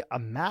basically a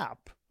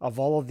map of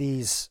all of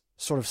these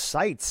sort of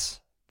sites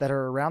that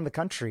are around the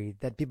country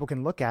that people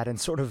can look at and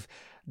sort of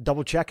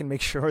double check and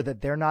make sure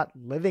that they're not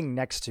living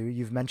next to,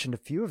 you've mentioned a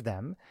few of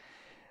them,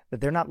 that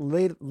they're not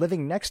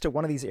living next to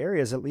one of these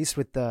areas, at least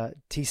with the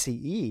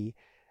TCE,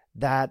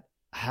 that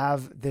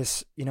have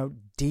this,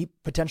 deep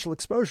potential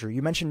exposure.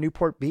 You mentioned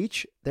Newport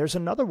Beach. There's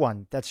another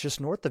one that's just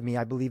north of me.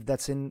 I believe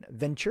that's in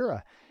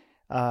Ventura,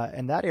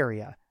 in that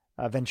area,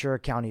 Ventura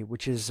County,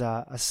 which is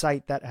a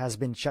site that has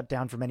been shut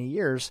down for many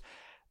years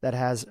that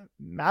has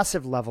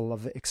massive level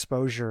of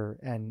exposure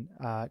and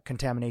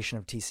contamination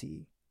of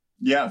TCE.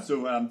 Yeah,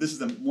 so this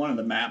is one of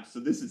the maps. So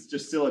this is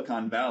just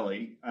Silicon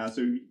Valley.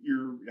 So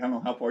I don't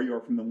know how far you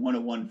are from the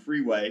 101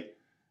 freeway,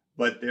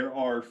 but there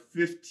are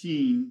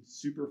 15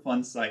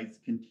 Superfund sites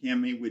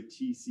contaminated with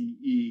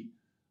TCE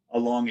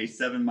along a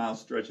 7-mile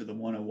stretch of the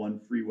 101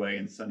 freeway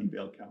in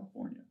Sunnyvale,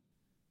 California.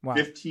 Wow.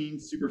 15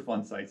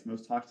 Superfund sites,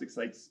 most toxic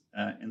sites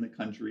in the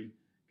country,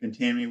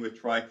 contaminated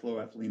with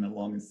trichloroethylene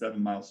along a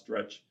 7-mile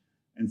stretch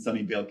in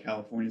Sunnyvale,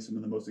 California, some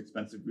of the most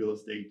expensive real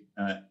estate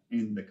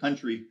in the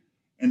country.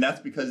 And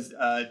that's because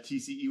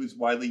TCE was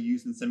widely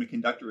used in the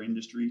semiconductor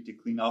industry to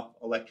clean off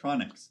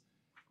electronics.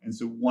 And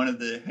so one of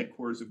the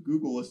headquarters of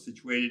Google is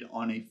situated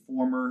on a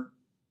former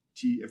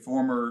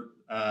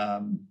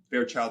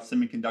Fairchild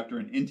Semiconductor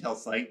and Intel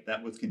site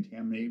that was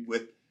contaminated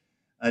with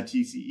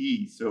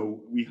TCE.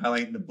 So we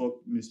highlight in the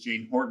book Miss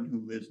Jane Horton, who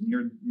lives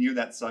near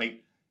that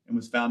site and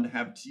was found to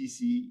have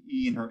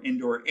TCE in her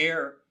indoor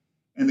air.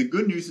 And the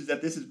good news is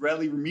that this is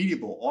readily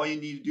remediable. All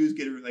you need to do is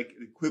get the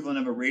equivalent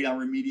of a radon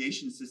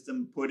remediation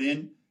system put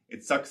in.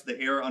 It sucks the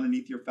air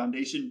underneath your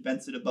foundation,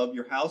 vents it above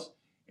your house,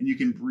 and you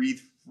can breathe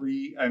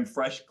free and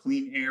fresh,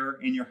 clean air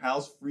in your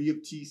house, free of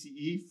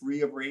TCE,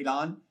 free of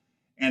radon,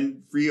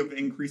 and free of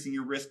increasing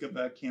your risk of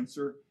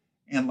cancer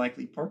and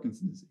likely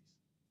Parkinson's disease.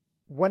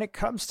 When it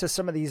comes to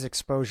some of these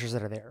exposures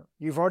that are there,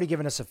 you've already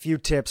given us a few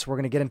tips. We're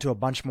going to get into a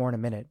bunch more in a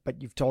minute,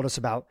 but you've told us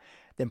about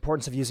the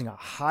importance of using a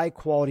high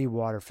quality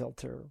water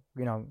filter.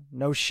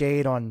 No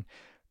shade on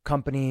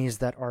companies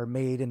that are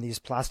made in these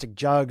plastic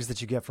jugs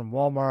that you get from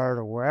Walmart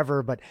or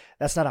wherever, but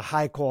that's not a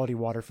high quality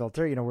water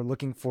filter. We're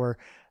looking for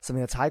something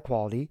that's high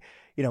quality.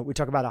 We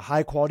talk about a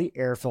high quality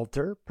air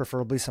filter,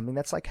 preferably something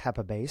that's like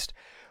HEPA based.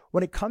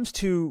 When it comes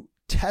to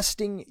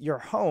testing your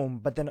home,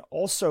 but then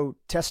also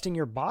testing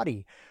your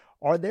body,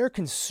 are there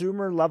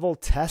consumer level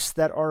tests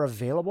that are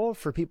available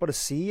for people to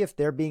see if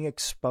they're being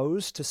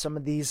exposed to some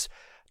of these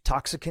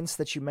toxicants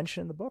that you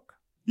mentioned in the book?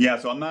 Yeah,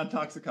 so I'm not a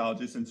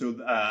toxicologist, and so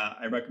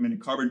I recommend a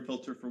carbon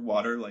filter for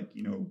water. I'm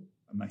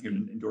not here to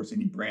endorse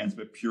any brands,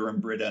 but Pure and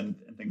Brita and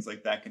things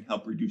like that can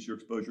help reduce your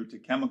exposure to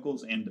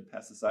chemicals and to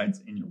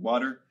pesticides in your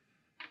water.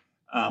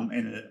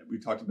 We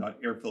talked about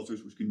air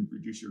filters, which can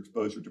reduce your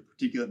exposure to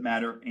particulate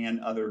matter and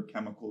other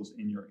chemicals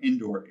in your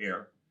indoor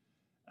air.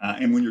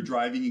 And when you're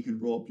driving, you can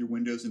roll up your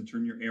windows and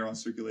turn your air on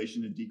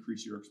circulation to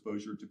decrease your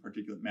exposure to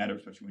particulate matter,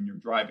 especially when you're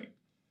driving.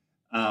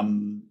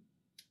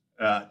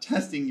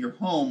 Testing your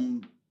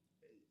home,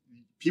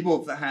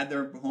 people have had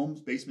their homes,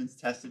 basements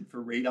tested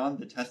for radon.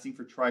 The testing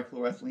for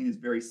trichloroethylene is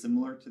very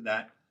similar to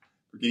that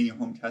for getting your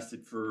home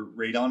tested for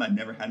radon. I've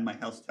never had my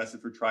house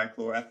tested for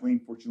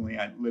trichloroethylene. Fortunately,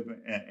 I live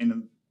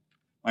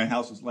my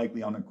house was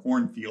likely on a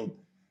cornfield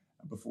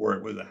before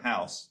it was a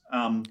house.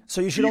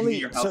 So you should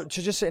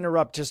just to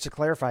interrupt, just to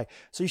clarify,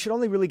 so you should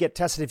only really get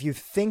tested if you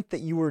think that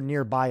you were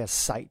nearby a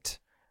site,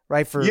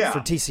 right? For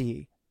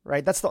TCE,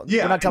 right?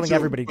 We're not telling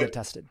everybody to get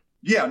tested.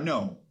 Yeah,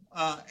 no.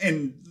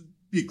 And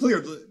be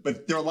clear,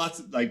 but there are lots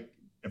of,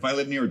 if I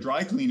live near a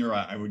dry cleaner,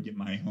 I would get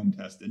my home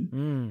tested.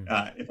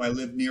 If I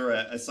live near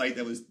a site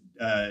that was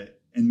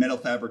in metal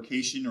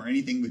fabrication or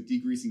anything with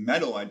degreasing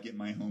metal, I'd get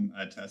my home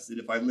tested.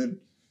 If I lived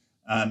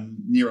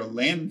near a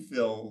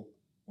landfill,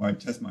 I'd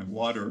test my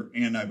water,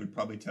 and I would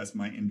probably test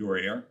my indoor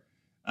air.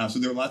 So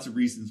there are lots of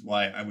reasons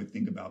why I would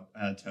think about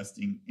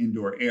testing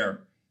indoor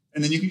air.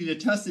 And then you can get it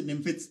tested,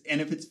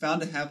 and if it's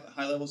found to have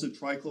high levels of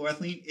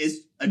trichloroethylene, it's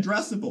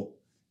addressable.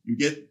 You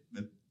get,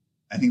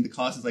 I think the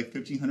cost is like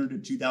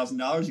 $1,500 to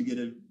 $2,000. You get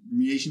a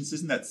remediation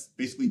system that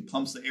basically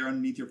pumps the air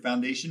underneath your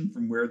foundation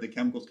from where the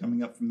chemical's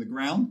coming up from the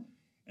ground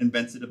and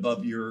vents it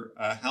above your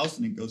house,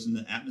 and it goes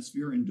into the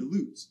atmosphere and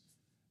dilutes.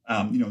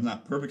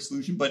 Not perfect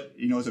solution, but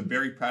it's a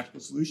very practical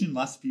solution.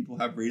 Lots of people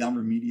have radon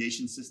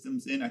remediation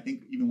systems in. I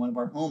think even one of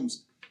our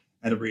homes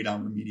had a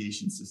radon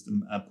remediation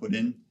system put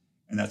in,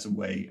 and that's a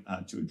way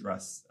to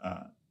address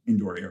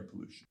indoor air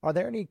pollution. Are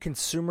there any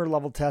consumer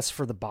level tests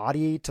for the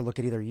body to look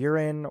at either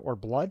urine or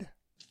blood?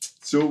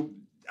 So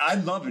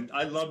I'd love it.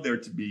 I'd love there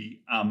to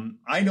be.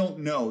 I don't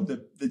know.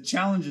 The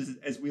challenge is,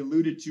 as we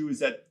alluded to, is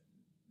that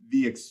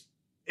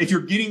if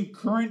you're getting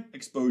current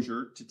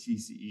exposure to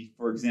TCE,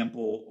 for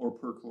example, or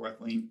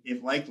perchloroethylene,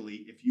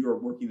 if you are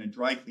working a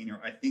dry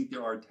cleaner, I think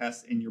there are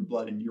tests in your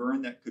blood and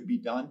urine that could be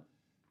done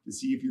to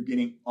see if you're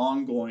getting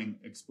ongoing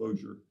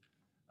exposure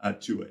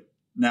to it.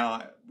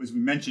 Now, as we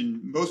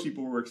mentioned, most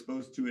people were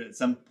exposed to it at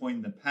some point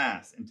in the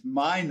past. And to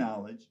my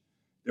knowledge,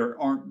 there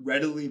aren't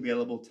readily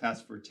available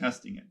tests for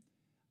testing it.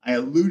 I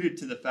alluded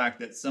to the fact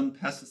that some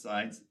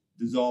pesticides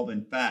dissolve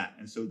in fat.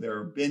 And so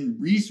there have been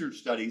research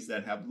studies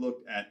that have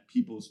looked at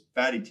people's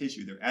fatty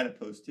tissue, their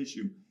adipose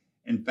tissue,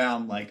 and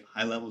found like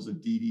high levels of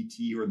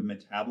DDT or the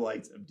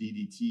metabolites of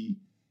DDT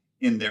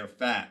in their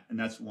fat. And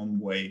that's one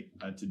way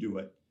to do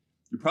it.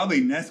 You're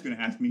probably next going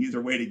to ask me, is there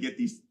a way to get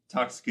these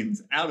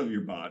toxins out of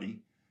your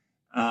body?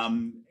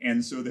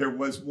 And so there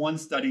was one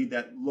study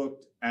that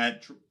looked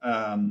at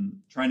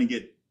trying to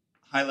get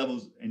high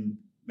levels, and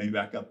maybe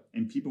back up,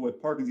 in people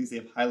with Parkinson's, they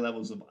have high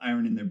levels of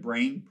iron in their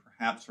brain,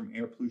 perhaps from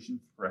air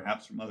pollution,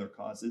 perhaps from other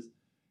causes.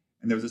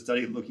 And there was a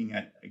study looking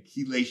at a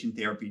chelation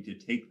therapy to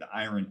take the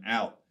iron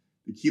out.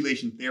 The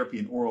chelation therapy,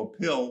 an oral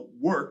pill,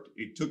 worked.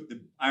 It took the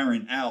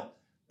iron out,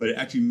 but it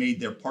actually made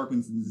their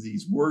Parkinson's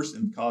disease worse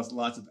and caused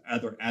lots of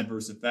other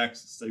adverse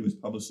effects. The study was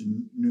published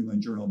in New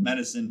England Journal of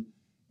Medicine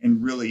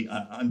and really,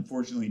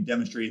 unfortunately,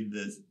 demonstrated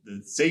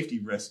the safety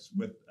risks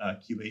with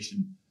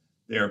chelation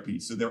therapy.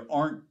 So there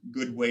aren't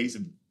good ways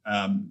of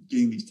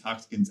getting these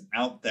toxins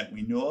out that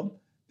we know of.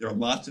 There are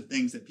lots of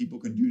things that people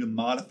can do to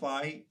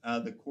modify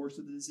the course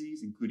of the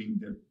disease, including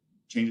their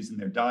changes in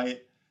their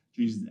diet,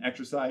 changes in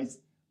exercise,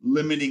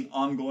 limiting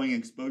ongoing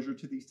exposure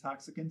to these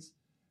toxicants.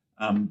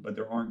 But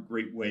there aren't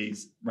great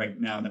ways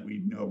right now that we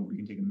know where you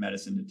can take a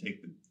medicine to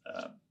take the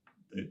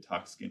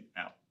toxicant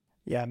out.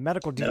 Yeah,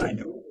 medical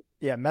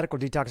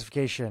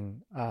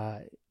detoxification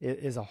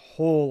is a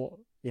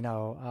whole,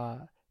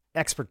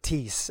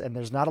 expertise, and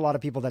there's not a lot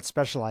of people that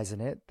specialize in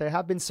it. There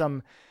have been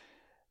some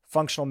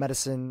functional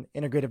medicine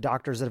integrative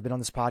doctors that have been on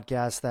this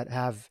podcast that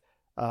have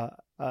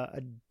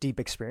a deep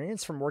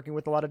experience from working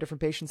with a lot of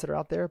different patients that are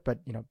out there, but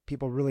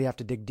people really have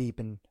to dig deep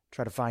and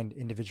try to find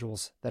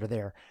individuals that are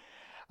there.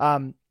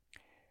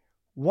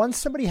 Once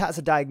somebody has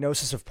a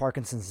diagnosis of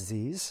Parkinson's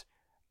disease,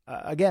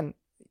 again,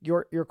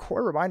 your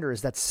core reminder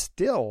is that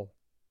still,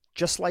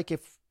 just like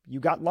if you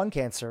got lung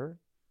cancer,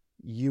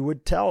 you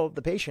would tell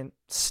the patient,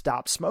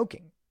 stop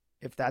smoking,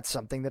 if that's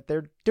something that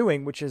they're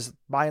doing, which is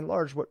by and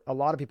large what a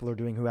lot of people are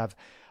doing who have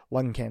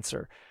lung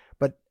cancer.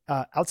 But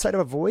outside of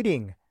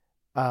avoiding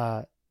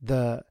the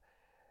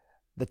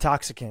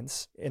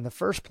toxicants in the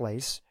first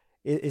place,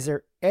 is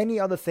there any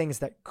other things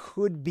that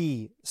could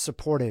be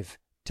supportive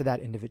to that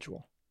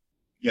individual?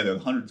 Yeah, there are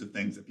hundreds of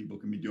things that people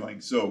can be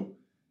doing. So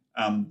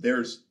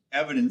there's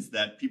evidence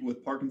that people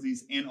with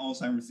Parkinson's and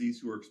Alzheimer's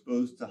disease who are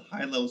exposed to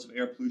high levels of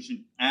air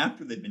pollution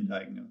after they've been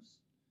diagnosed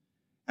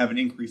have an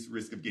increased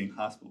risk of getting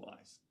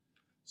hospitalized.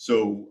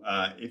 So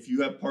if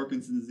you have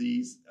Parkinson's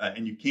disease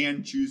and you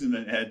can choose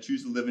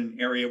to live in an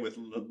area with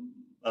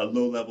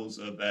low levels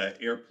of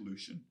air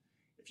pollution.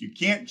 If you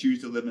can't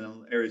choose to live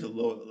in areas of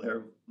low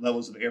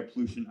levels of air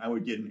pollution, I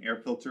would get an air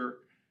filter.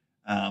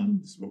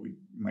 This is what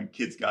my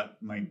kids got.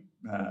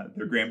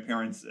 Their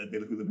grandparents,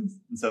 who live in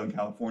Southern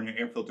California,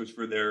 air filters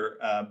for their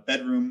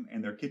bedroom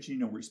and their kitchen,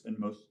 where we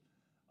spend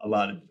a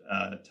lot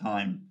of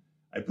time.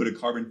 I put a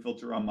carbon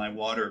filter on my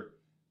water.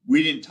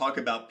 We didn't talk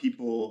about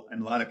people,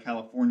 and a lot of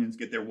Californians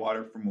get their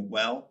water from a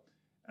well.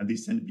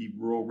 These tend to be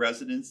rural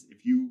residents.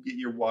 If you get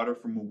your water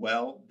from a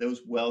well,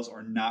 those wells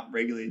are not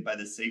regulated by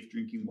the Safe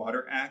Drinking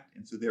Water Act,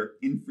 and so they're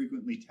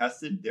infrequently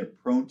tested. They're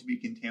prone to be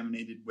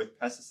contaminated with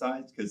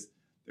pesticides because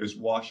there's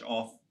wash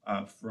off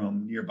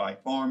from nearby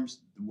farms.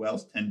 The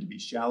wells tend to be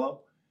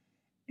shallow,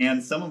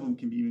 and some of them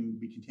can even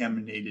be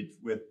contaminated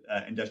with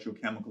industrial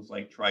chemicals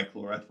like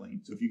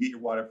trichloroethylene. So if you get your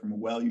water from a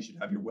well, you should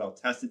have your well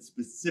tested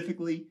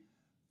specifically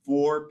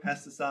for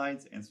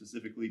pesticides and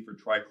specifically for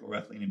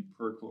trichloroethylene and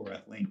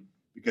perchloroethylene,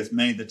 because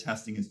many of the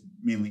testing is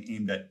mainly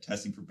aimed at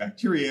testing for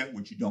bacteria,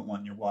 which you don't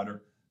want in your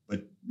water,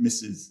 but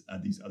misses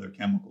these other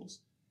chemicals.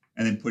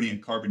 And then putting a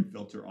carbon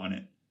filter on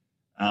it.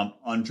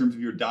 On terms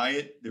of your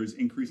diet, there's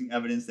increasing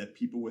evidence that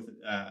people with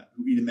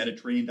who eat a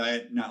Mediterranean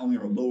diet not only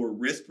are lower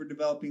risk for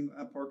developing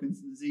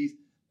Parkinson's disease,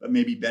 but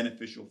may be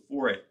beneficial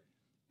for it.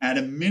 At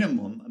a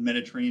minimum, a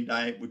Mediterranean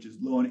diet, which is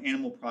low in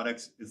animal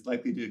products, is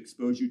likely to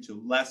expose you to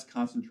less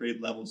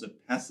concentrated levels of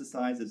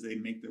pesticides as they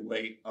make their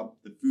way up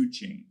the food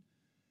chain.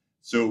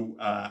 So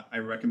I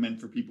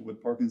recommend for people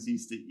with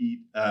Parkinson's to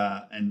eat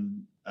a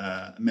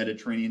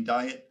Mediterranean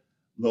diet,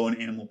 low in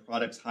animal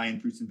products, high in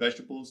fruits and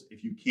vegetables.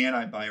 If you can,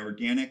 I buy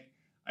organic.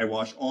 I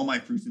wash all my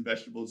fruits and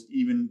vegetables,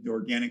 even the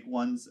organic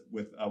ones,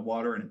 with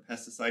water and a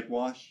pesticide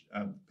wash.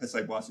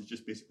 Pesticide wash is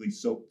just basically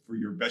soap for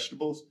your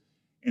vegetables,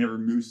 and it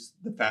removes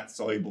the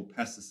fat-soluble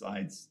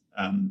pesticides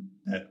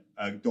that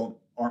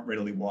aren't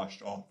readily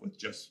washed off with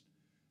just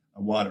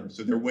water.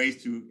 So there are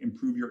ways to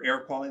improve your air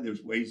quality.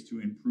 There's ways to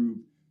improve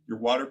your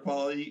water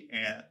quality,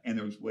 and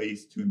there's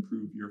ways to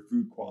improve your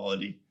food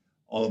quality,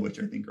 all of which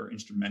I think are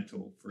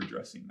instrumental for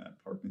addressing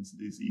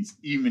Parkinson's disease,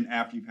 even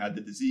after you've had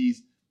the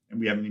disease, and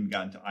we haven't even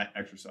gotten to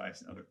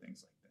exercise and other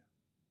things like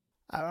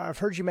that. I've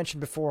heard you mention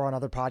before on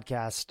other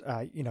podcasts,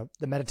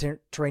 the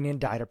Mediterranean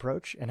diet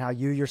approach and how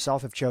you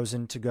yourself have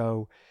chosen to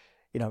go,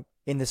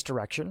 in this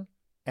direction.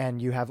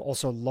 And you have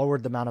also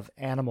lowered the amount of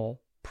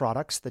animal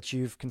products that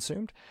you've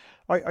consumed.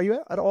 Are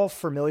you at all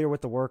familiar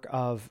with the work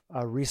of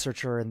a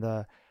researcher in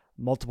the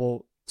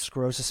multiple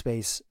sclerosis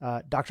space,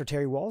 Dr.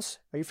 Terry Walls?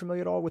 Are you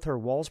familiar at all with her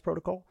Walls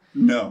protocol?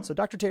 No. So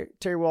Dr.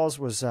 Terry Walls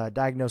was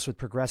diagnosed with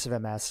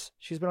progressive MS.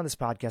 She's been on this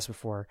podcast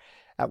before.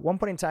 At one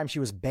point in time, she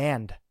was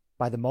banned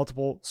by the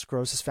Multiple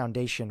Sclerosis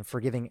Foundation for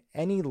giving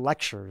any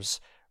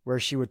lectures where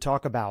she would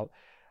talk about,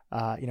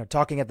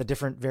 talking at the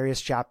different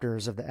various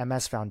chapters of the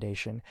MS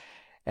Foundation.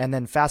 And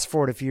then fast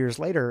forward a few years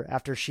later,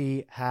 after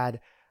she had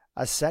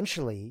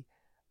essentially,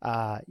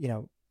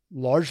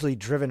 largely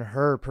driven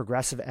her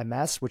progressive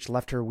MS, which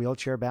left her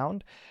wheelchair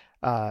bound,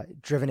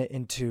 driven it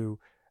into,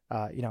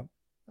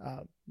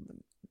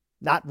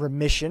 not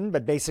remission,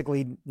 but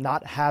basically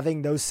not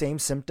having those same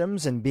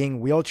symptoms and being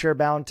wheelchair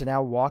bound to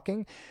now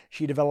walking.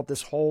 She developed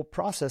this whole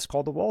process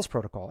called the Walls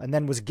Protocol, and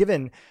then was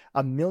given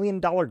 $1 million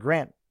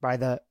grant by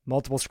the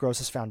Multiple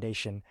Sclerosis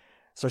Foundation.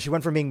 So she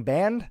went from being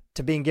banned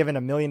to being given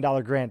 $1 million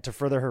grant to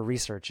further her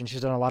research. And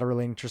she's done a lot of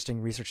really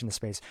interesting research in the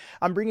space.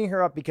 I'm bringing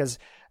her up because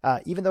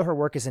even though her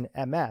work is in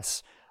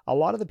MS, a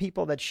lot of the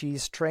people that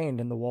she's trained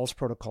in the Walls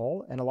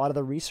Protocol and a lot of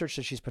the research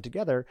that she's put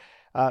together,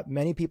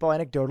 many people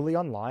anecdotally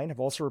online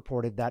have also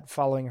reported that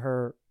following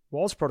her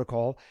Walls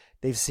Protocol,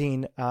 they've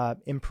seen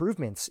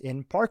improvements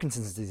in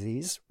Parkinson's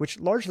disease, which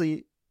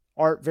largely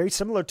are very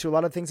similar to a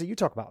lot of things that you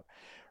talk about.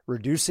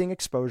 Reducing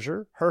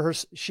exposure.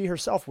 She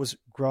herself was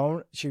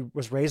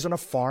raised on a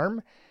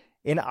farm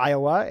in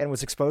Iowa and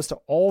was exposed to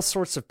all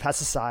sorts of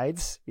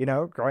pesticides,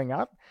 growing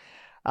up.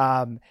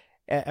 And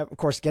of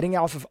course, getting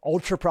off of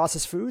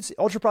ultra-processed foods.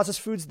 Ultra-processed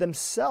foods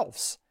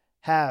themselves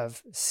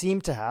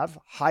seem to have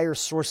higher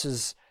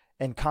sources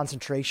and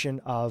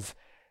concentration of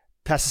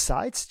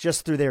pesticides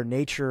just through their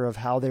nature of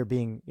how they're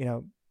being,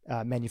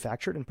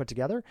 manufactured and put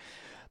together.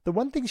 The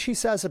one thing she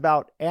says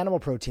about animal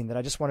protein that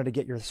I just wanted to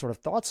get your sort of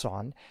thoughts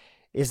on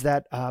is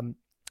that,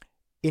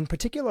 in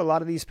particular, a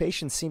lot of these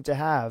patients seem to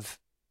have,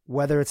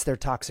 whether it's their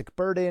toxic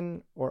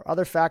burden or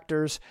other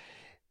factors,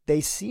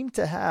 they seem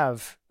to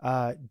have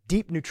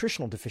deep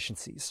nutritional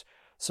deficiencies.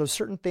 So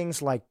certain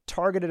things like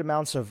targeted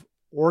amounts of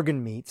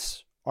organ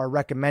meats are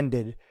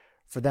recommended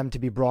for them to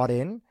be brought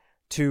in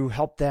to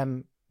help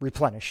them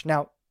replenish.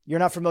 Now, you're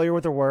not familiar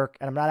with her work,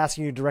 and I'm not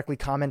asking you to directly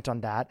comment on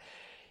that.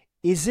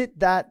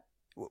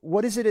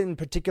 What is it in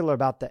particular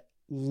about the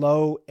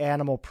low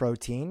animal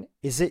protein?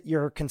 Is it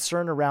your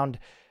concern around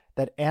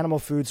that animal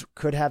foods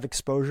could have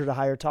exposure to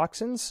higher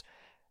toxins?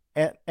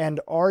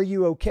 And are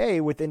you okay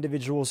with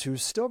individuals who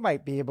still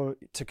might be able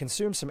to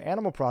consume some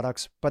animal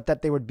products, but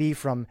that they would be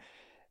from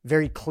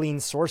very clean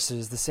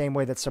sources, the same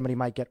way that somebody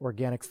might get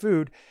organic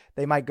food?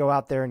 They might go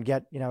out there and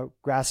get,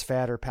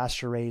 grass-fed or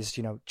pasture-raised,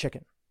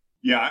 chicken.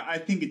 Yeah, I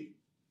think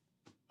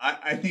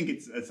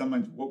it's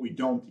sometimes what we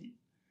don't eat.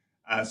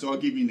 So I'll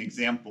give you an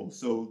example.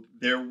 So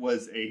there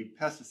was a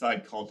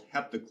pesticide called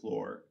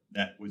heptachlor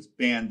that was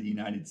banned in the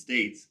United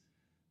States,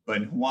 but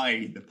in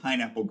Hawaii, the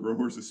Pineapple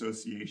Growers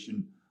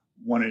Association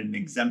wanted an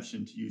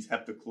exemption to use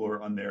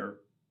heptachlor on their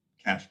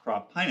cash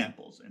crop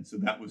pineapples. And so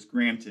that was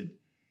granted.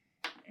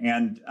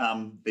 And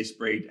they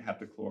sprayed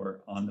heptachlor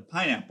on the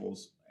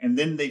pineapples. And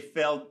then they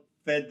fed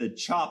the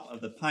chop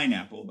of the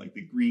pineapple, like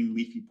the green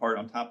leafy part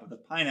on top of the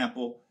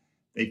pineapple,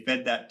 they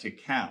fed that to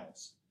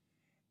cows.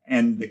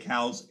 And the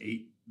cows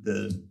ate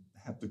the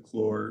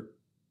heptachlor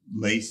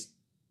laced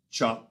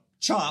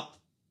chop,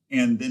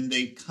 and then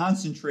they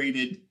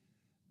concentrated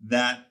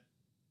that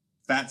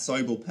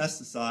fat-soluble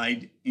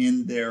pesticide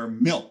in their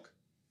milk.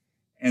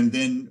 And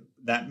then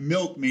that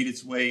milk made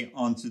its way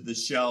onto the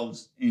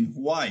shelves in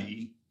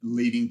Hawaii,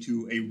 leading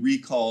to a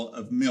recall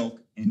of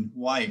milk in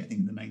Hawaii, I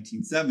think in the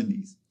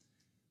 1970s.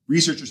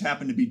 Researchers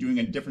happened to be doing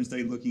a different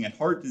study looking at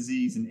heart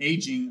disease and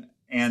aging,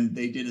 and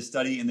they did a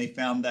study and they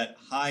found that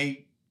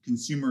high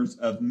consumers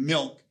of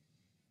milk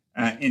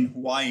in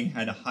Hawaii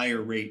had a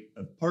higher rate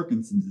of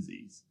Parkinson's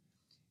disease.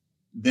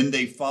 Then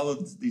they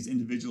followed these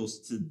individuals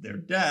to their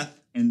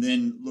death and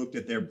then looked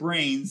at their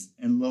brains,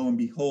 and lo and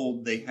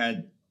behold, they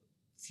had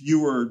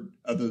fewer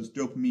of those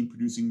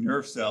dopamine-producing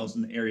nerve cells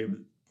in the area of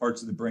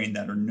parts of the brain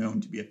that are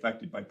known to be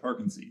affected by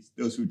Parkinson's.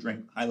 Those who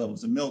drank high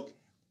levels of milk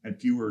had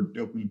fewer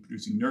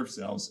dopamine-producing nerve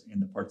cells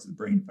in the parts of the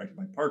brain affected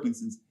by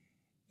Parkinson's.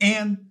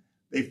 And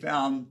they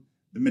found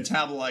the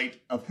metabolite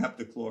of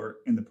heptachlor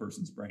in the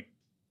person's brain.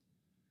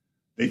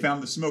 They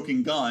found the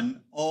smoking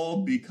gun,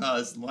 all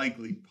because,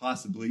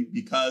 possibly,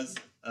 because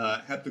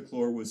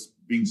heptachlor was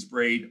being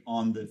sprayed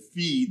on the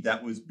feed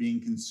that was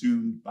being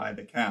consumed by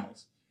the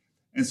cows.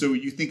 And so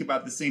you think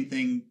about the same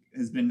thing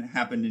has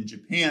happened in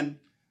Japan.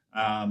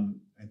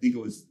 I think it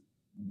was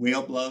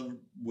whale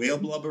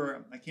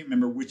blubber. I can't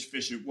remember which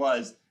fish it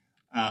was.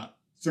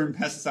 Certain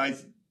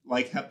pesticides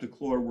like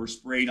heptachlor were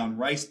sprayed on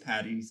rice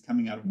paddies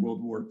coming out of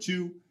World War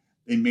II.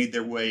 They made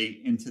their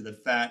way into the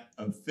fat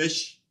of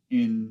fish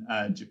in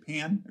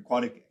Japan,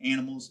 aquatic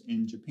animals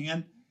in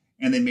Japan,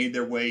 and they made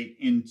their way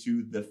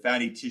into the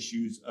fatty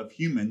tissues of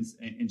humans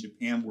in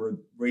Japan, where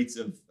rates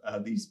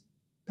of these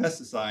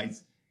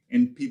pesticides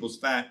in people's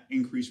fat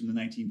increased from the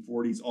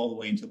 1940s all the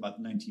way until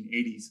about the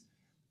 1980s,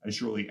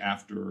 shortly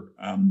after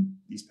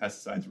these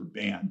pesticides were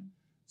banned.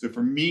 So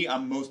for me,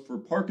 for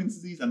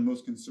Parkinson's disease, I'm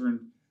most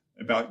concerned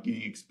about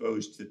getting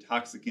exposed to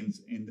toxicants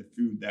in the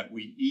food that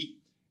we eat.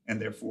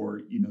 And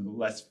therefore, the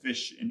less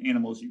fish and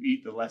animals you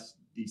eat, the less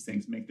these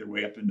things make their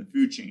way up in the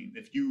food chain.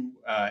 If you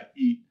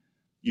eat,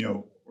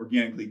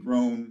 organically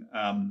grown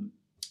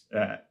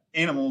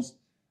animals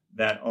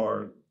that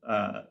are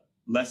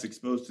less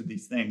exposed to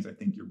these things, I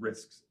think your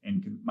risks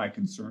and my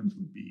concerns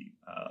would be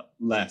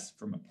less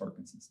from a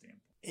Parkinson's standpoint.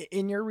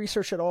 In your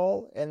research at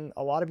all, and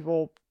a lot of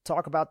people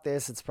talk about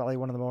this, it's probably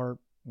one of the more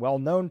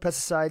well-known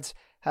pesticides.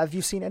 Have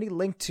you seen any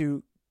link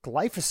to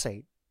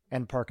glyphosate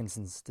and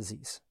Parkinson's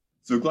disease?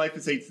 So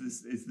glyphosate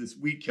is this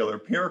weed killer.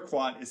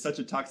 Paraquat is such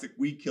a toxic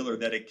weed killer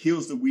that it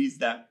kills the weeds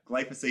that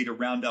glyphosate or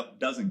Roundup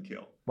doesn't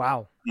kill.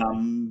 Wow.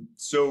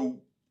 So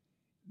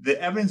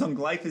the evidence on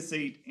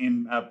glyphosate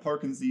and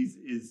Parkinson's disease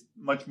is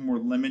much more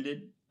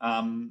limited.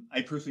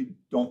 I personally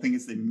don't think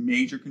it's a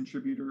major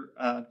contributor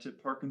to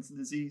Parkinson's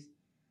disease.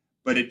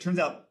 But it turns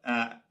out,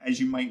 as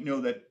you might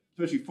know, that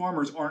especially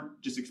farmers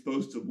aren't just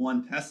exposed to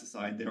one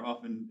pesticide. They're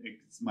often,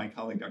 as my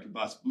colleague Dr.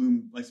 Boss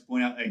Bloom likes to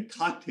point out, a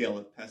cocktail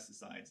of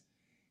pesticides.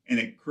 And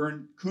it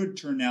could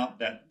turn out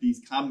that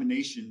these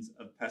combinations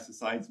of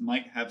pesticides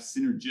might have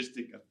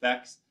synergistic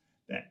effects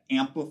that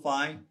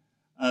amplify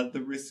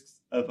the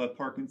risks of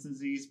Parkinson's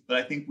disease. But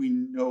I think we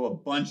know a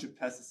bunch of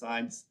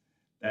pesticides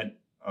that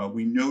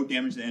we know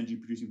damage the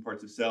energy-producing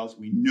parts of cells.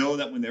 We know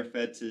that when they're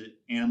fed to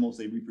animals,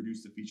 they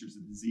reproduce the features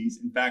of the disease.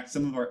 In fact,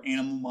 some of our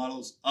animal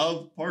models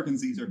of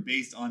Parkinson's disease are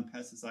based on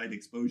pesticide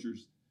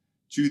exposures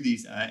to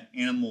these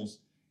animals.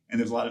 And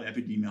there's a lot of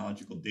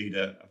epidemiological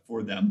data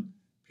for them.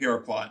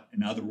 Paraquat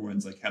and other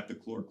ones like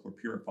heptachlor,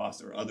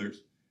 chlorpyrifos, or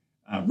others,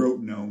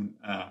 rotenone,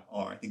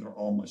 are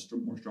all much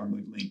more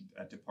strongly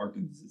linked to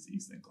Parkinson's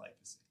disease than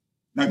glyphosate.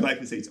 Now,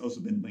 glyphosate's also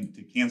been linked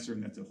to cancer,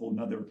 and that's a whole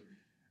nother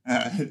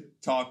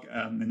talk,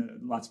 and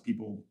lots of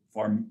people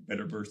far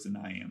better versed than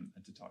I am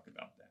to talk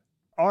about that.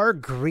 Are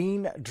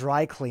green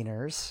dry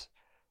cleaners,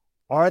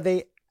 are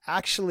they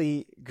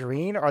actually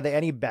green? Are they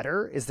any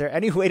better? Is there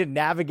any way to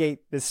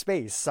navigate this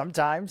space?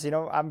 Sometimes,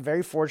 I'm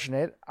very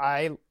fortunate.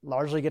 I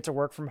largely get to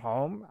work from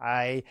home.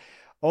 I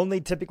only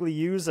typically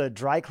use a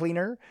dry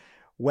cleaner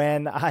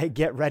when I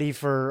get ready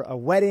for a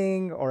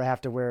wedding or I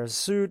have to wear a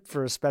suit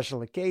for a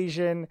special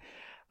occasion.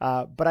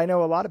 But I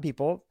know a lot of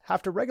people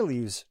have to regularly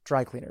use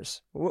dry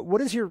cleaners.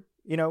 What is your,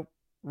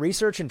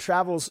 research and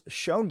travels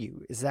shown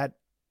you? Is that,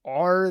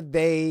 are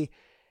they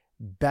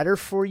better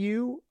for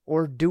you,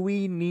 or do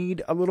we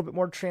need a little bit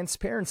more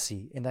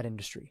transparency in that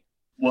industry?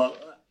 Well,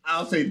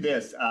 I'll say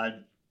this,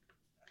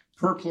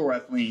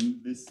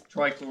 perchloroethylene, this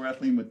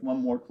trichloroethylene with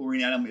one more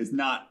chlorine atom, is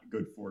not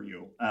good for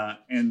you.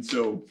 And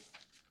so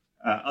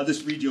I'll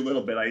just read you a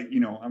little bit.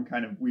 I'm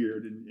kind of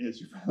weird, and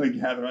as you probably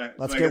gather,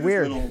 let's get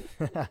weird. Little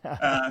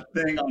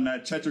thing on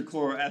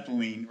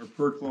tetrachloroethylene or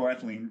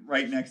perchloroethylene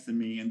right next to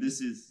me, and this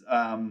is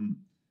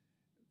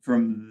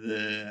from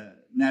the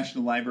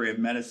National Library of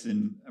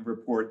Medicine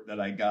report that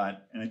I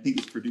got, and I think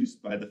it's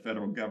produced by the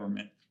federal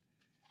government.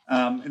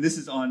 And this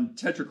is on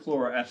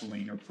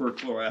tetrachloroethylene or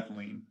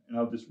perchloroethylene, and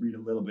I'll just read a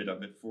little bit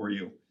of it for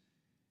you.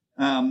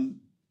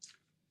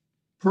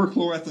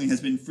 Perchloroethylene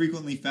has been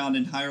frequently found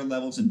in higher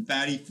levels in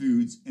fatty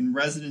foods in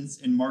residents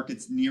in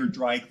markets near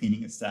dry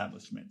cleaning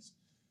establishments.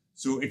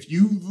 So if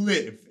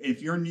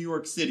you're in New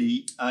York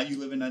City, you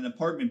live in an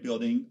apartment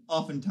building,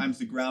 oftentimes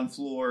the ground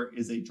floor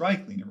is a dry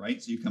cleaner,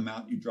 right? So you come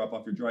out, you drop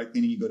off your dry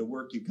cleaning, you go to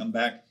work, you come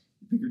back,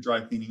 you pick your dry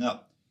cleaning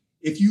up.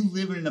 If you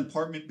live in an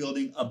apartment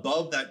building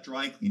above that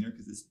dry cleaner,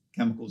 because this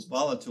chemical is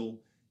volatile,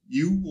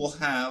 you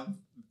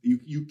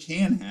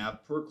can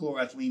have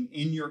perchloroethylene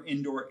in your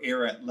indoor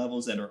air at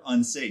levels that are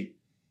unsafe.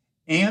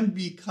 And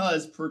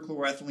because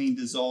perchloroethylene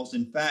dissolves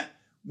in fat,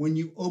 when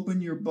you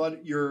open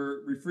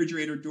your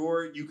refrigerator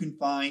door, you can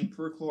find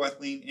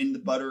perchloroethylene in the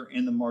butter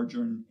and the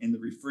margarine in the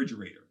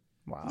refrigerator.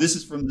 Wow. This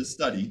is from the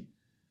study.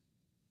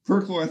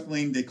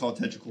 Perchloroethylene, they call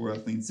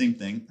tetrachloroethylene, same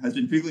thing, has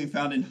been frequently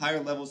found in higher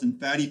levels in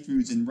fatty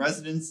foods in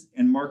residents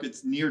and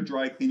markets near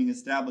dry cleaning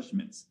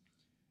establishments.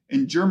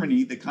 In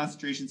Germany, the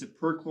concentrations of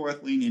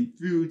perchloroethylene in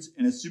foods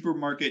in a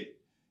supermarket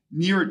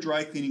near a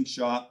dry cleaning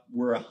shop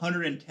were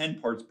 110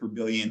 parts per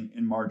billion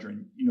in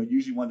margarine.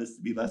 Usually want this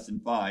to be less than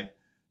 5.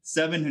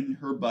 7 in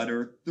herb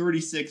butter,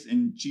 36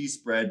 in cheese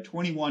spread,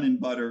 21 in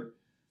butter,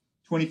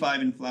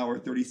 25 in flour,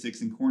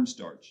 36 in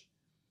cornstarch.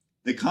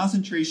 The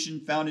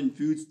concentration found in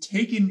foods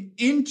taken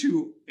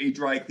into a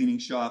dry cleaning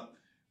shop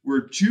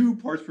were 2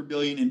 parts per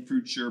billion in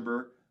fruit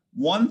sherbet,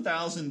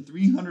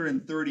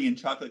 1,330 in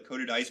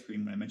chocolate-coated ice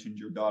cream, when I mentioned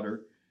your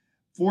daughter,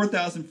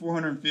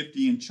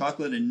 4,450 in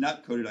chocolate and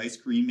nut-coated ice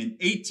cream, and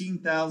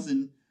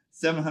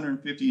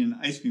 18,750 in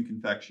ice cream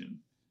confection.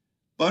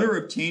 Butter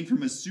obtained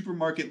from a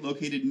supermarket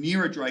located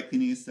near a dry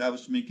cleaning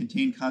establishment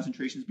contained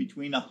concentrations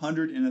between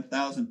 100 and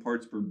 1,000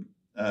 parts per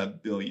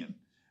billion,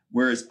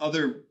 whereas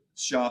other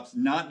shops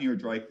not near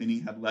dry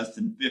cleaning have less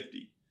than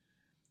 50.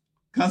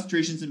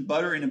 Concentrations in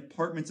butter in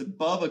apartments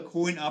above a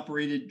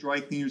coin-operated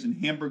dry cleaners in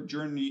Hamburg,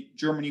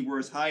 Germany were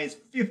as high as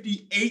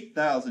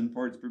 58,000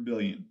 parts per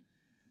billion.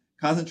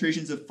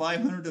 Concentrations of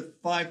 500 to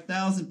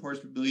 5,000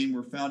 parts per billion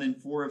were found in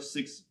 4 of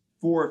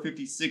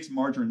 56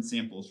 margarine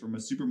samples from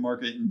a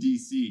supermarket in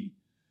D.C.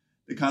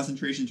 The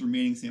concentrations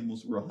remaining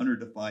samples were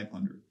 100 to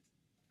 500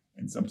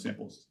 in some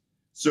samples.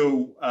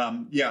 So,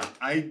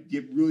 I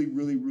get really,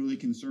 really, really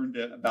concerned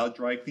about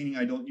dry cleaning.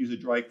 I don't use a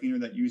dry cleaner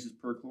that uses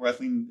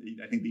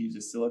perchloroethylene. I think they use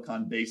a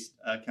silicon-based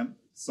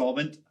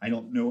solvent. I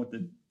don't know what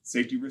the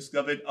safety risks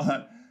of it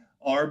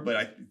are,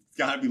 but it's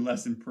got to be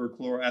less than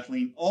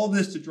perchloroethylene. All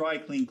this to dry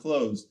clean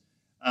clothes.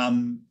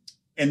 And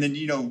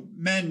then,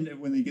 men,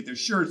 when they get their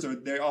shirts,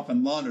 they're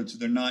often laundered, so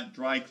they're not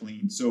dry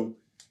clean. So,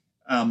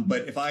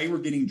 but if I were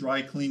getting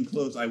dry clean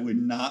clothes, I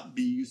would not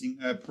be using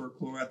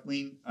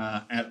perchloroethylene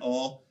at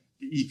all.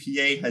 The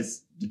EPA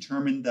has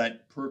determined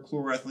that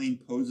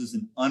perchloroethylene poses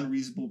an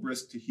unreasonable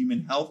risk to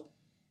human health,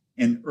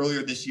 and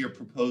earlier this year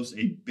proposed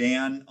a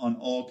ban on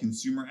all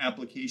consumer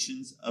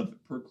applications of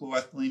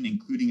perchloroethylene,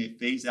 including a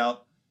phase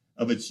out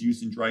of its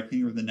use in dry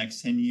cleaning over the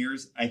next 10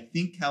 years. I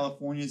think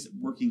California is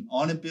working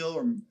on a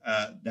bill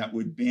that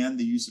would ban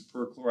the use of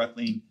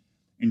perchloroethylene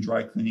in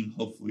dry cleaning,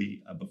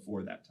 hopefully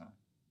before that time.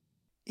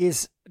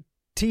 Is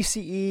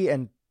TCE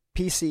and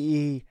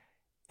PCE,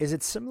 is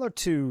it similar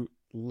to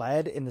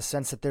lead in the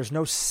sense that there's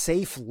no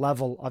safe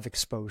level of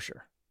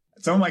exposure?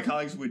 Some of my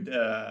colleagues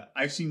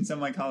I've seen some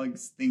of my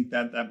colleagues think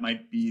that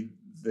might be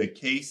the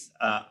case.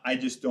 I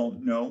just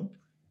don't know.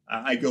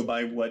 I go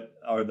by what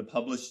are the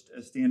published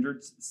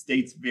standards.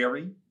 States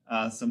vary.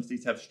 Some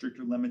states have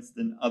stricter limits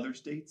than other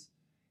states.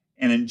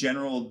 And in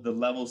general, the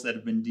levels that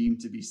have been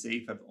deemed to be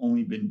safe have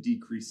only been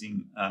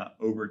decreasing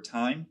over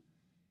time.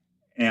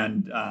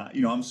 And,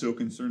 I'm so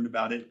concerned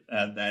about it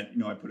that,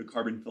 I put a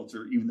carbon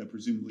filter, even though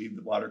presumably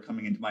the water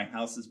coming into my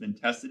house has been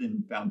tested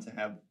and found to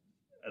have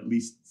at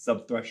least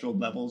subthreshold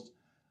levels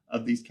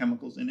of these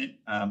chemicals in it.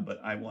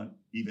 But I want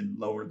even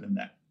lower than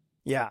that.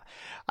 Yeah.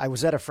 I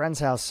was at a friend's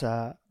house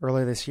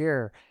earlier this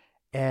year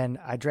and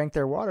I drank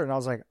their water and I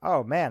was like,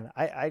 oh man,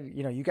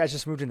 you guys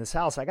just moved in this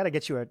house. I got to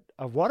get you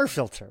a water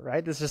filter,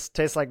 right? This just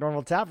tastes like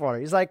normal tap water.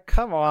 He's like,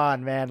 come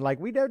on, man. Like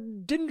we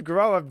didn't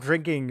grow up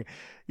drinking,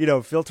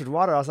 filtered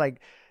water. I was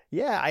like,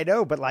 yeah, I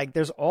know. But like,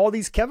 there's all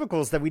these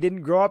chemicals that we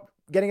didn't grow up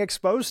getting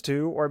exposed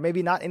to, or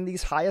maybe not in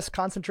these highest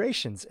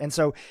concentrations. And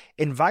so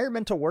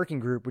Environmental Working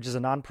Group, which is a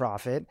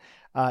nonprofit,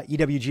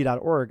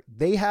 EWG.org,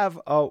 they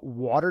have a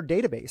water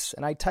database.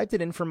 And I typed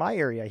it in for my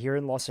area here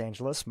in Los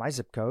Angeles, my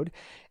zip code.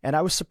 And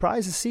I was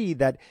surprised to see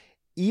that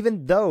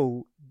even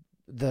though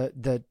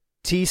the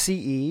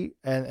TCE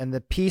and the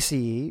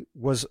PCE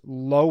was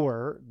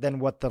lower than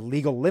what the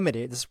legal limit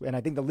is, and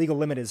I think the legal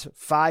limit is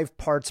 5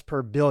 parts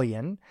per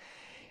billion,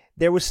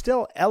 there was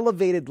still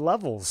elevated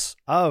levels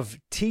of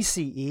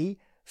TCE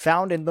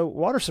found in the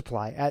water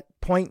supply at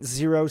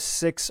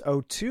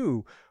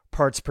 0.0602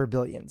 parts per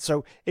billion.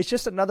 So it's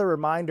just another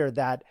reminder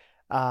that,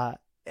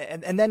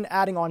 and then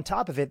adding on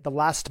top of it, the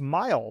last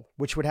mile,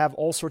 which would have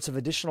all sorts of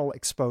additional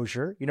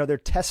exposure. They're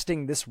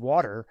testing this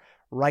water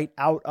right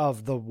out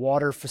of the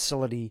water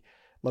facility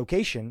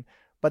location,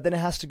 but then it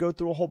has to go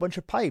through a whole bunch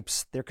of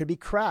pipes. There could be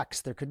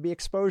cracks, there could be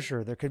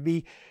exposure, there could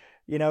be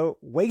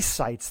waste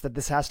sites that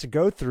this has to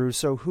go through.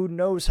 So who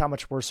knows how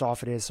much worse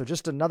off it is. So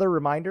just another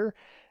reminder,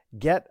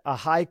 get a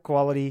high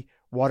quality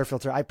water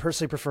filter. I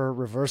personally prefer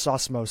reverse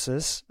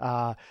osmosis.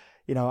 I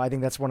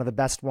think that's one of the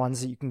best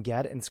ones that you can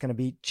get, and it's going to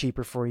be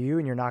cheaper for you.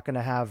 And you're not going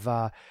to have,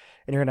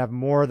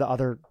 more of the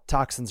other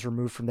toxins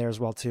removed from there as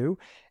well too.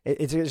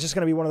 It's just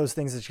going to be one of those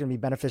things that's going to be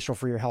beneficial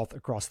for your health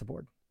across the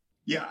board.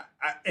 Yeah.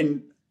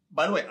 And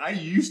by the way, I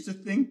used to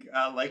think,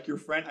 like your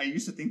friend, I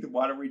used to think the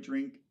water we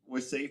drink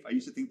was safe. I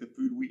used to think the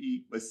food we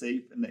eat was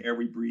safe and the air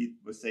we breathe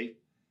was safe.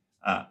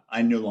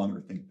 I no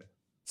longer think that.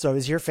 So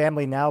is your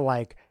family now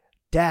like,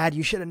 Dad,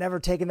 you should have never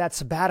taken that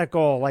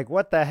sabbatical? Like,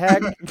 what the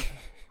heck?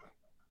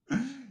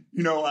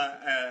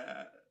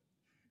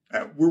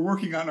 We're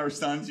working on our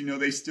sons.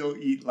 They still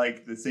eat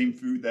like the same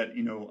food that,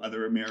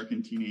 other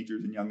American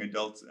teenagers and young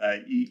adults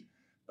eat.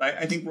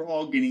 I think we're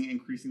all getting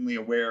increasingly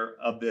aware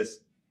of this.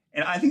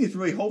 And I think it's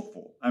really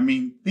hopeful. I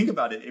mean, think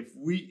about it.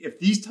 If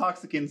these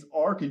toxicants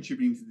are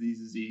contributing to these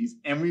disease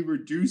and we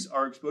reduce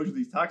our exposure to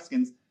these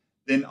toxicants,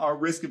 then our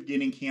risk of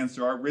getting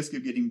cancer, our risk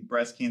of getting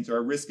breast cancer,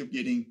 our risk of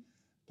getting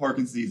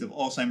Parkinson's disease, of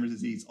Alzheimer's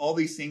disease, all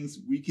these things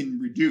we can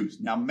reduce.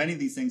 Now, many of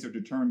these things are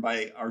determined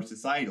by our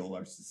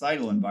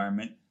societal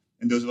environment.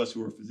 And those of us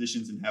who are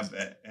physicians and have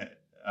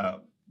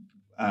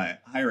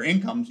higher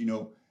incomes,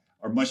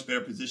 are much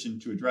better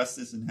positioned to address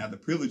this and have the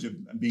privilege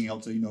of being able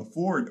to,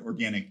 afford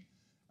organic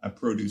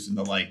produce and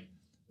the like.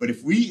 But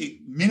if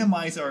we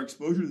minimize our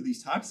exposure to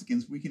these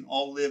toxicants, we can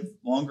all live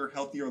longer,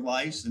 healthier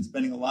lives and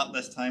spending a lot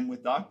less time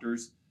with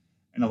doctors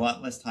and a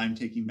lot less time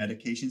taking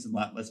medications and a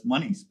lot less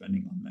money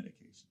spending on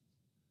medication.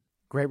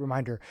 Great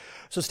reminder.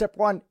 So step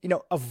one,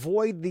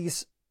 avoid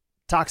these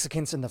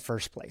toxicants in the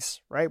first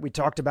place, right? We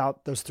talked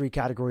about those three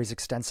categories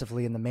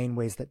extensively in the main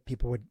ways that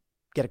people would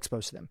get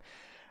exposed to them.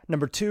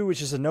 Number two,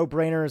 which is a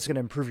no-brainer, it's going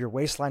to improve your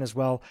waistline as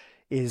well,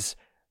 is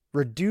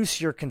reduce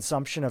your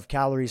consumption of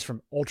calories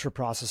from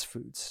ultra-processed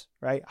foods,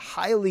 right?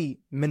 Highly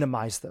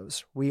minimize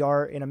those. We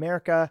are in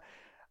America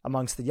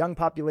amongst the young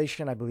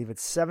population, I believe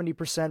it's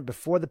 70%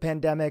 before the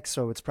pandemic.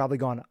 So it's probably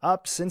gone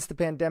up since the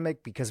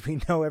pandemic because we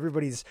know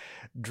everybody's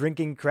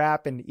drinking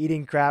crap and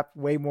eating crap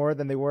way more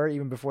than they were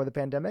even before the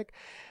pandemic.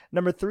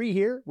 Number three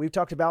here, we've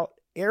talked about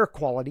air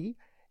quality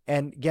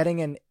and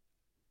getting an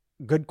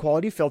good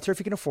quality filter if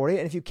you can afford it.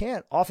 And if you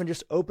can't, often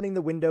just opening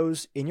the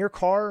windows in your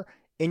car,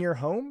 in your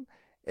home,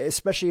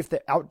 especially if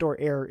the outdoor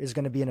air is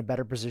going to be in a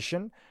better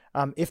position.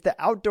 If the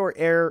outdoor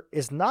air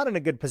is not in a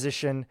good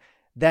position,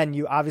 then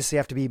you obviously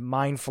have to be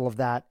mindful of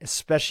that,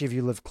 especially if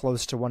you live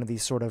close to one of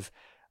these sort of,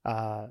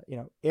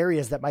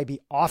 areas that might be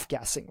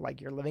off-gassing,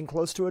 like you're living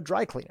close to a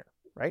dry cleaner,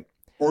 right?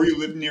 Or you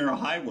live near a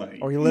highway.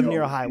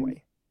 Near a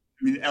highway.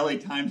 The LA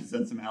Times has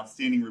done some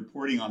outstanding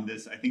reporting on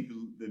this. I think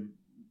the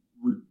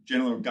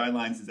general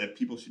guidelines is that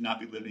people should not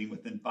be living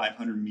within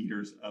 500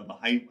 meters of a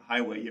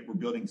highway, yet we're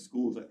building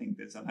schools, I think,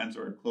 that sometimes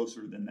are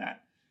closer than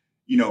that.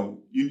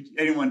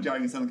 Anyone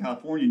driving in Southern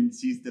California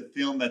sees the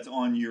film that's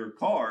on your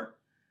car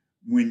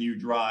when you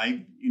drive.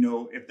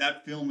 If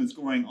that film is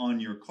going on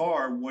your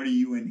car, what are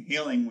you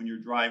inhaling when you're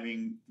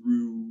driving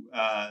through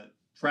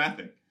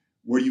traffic?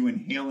 What are you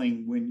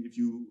inhaling if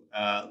you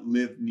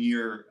live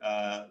near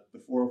the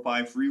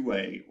 405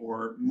 freeway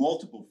or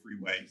multiple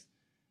freeways?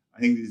 I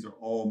think these are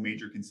all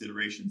major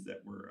considerations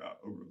that we're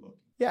overlooking.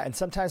 Yeah, and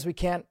sometimes we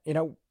can't,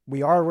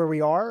 we are where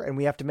we are and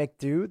we have to make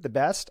do the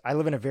best. I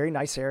live in a very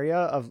nice area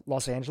of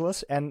Los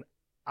Angeles, and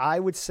I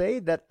would say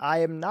that I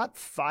am not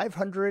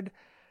 500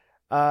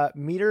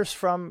 meters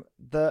from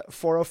the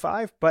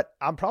 405, but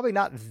I'm probably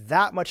not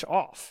that much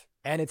off.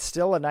 And it's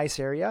still a nice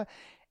area.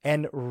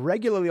 And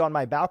regularly on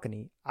my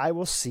balcony, I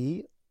will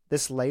see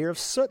this layer of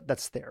soot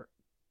that's there.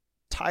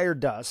 Tire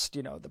dust,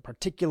 the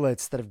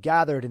particulates that have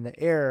gathered in the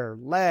air,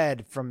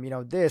 lead from,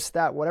 this,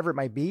 that, whatever it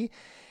might be.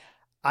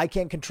 I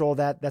can't control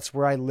that. That's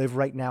where I live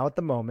right now at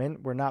the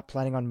moment. We're not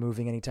planning on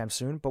moving anytime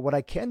soon. But what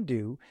I can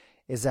do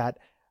is that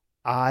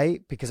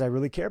because I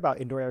really care about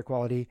indoor air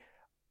quality,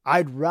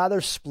 I'd rather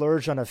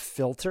splurge on a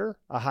filter,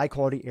 a high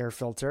quality air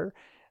filter,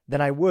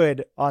 than I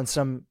would on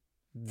some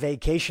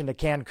vacation to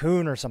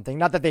Cancun or something.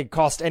 Not that they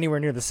cost anywhere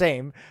near the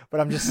same,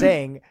 but I'm just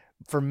saying,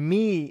 for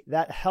me,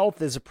 that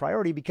health is a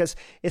priority because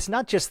it's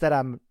not just that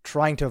I'm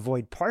trying to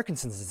avoid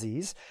Parkinson's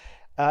disease.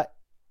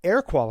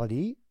 Air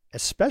quality,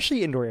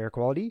 especially indoor air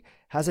quality,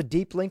 has a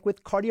deep link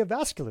with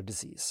cardiovascular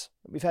disease.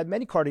 We've had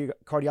many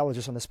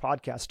cardiologists on this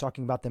podcast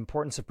talking about the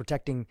importance of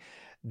protecting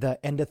the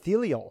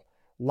endothelial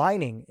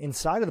lining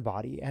inside of the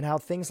body and how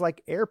things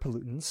like air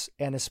pollutants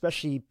and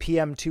especially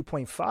PM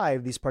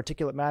 2.5, these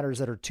particulate matters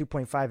that are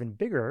 2.5 and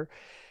bigger,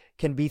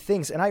 can be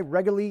things. And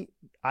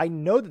I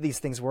know that these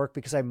things work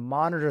because I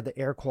monitor the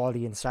air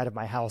quality inside of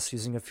my house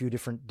using a few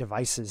different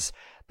devices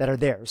that are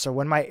there. So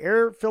when my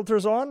air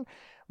filter's on,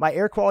 my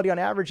air quality on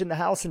average in the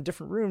house in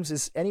different rooms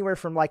is anywhere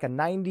from like a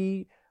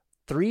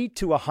 93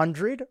 to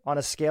 100 on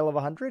a scale of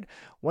 100.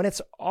 When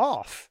it's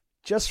off,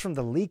 just from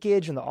the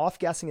leakage and the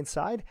off-gassing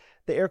inside,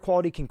 the air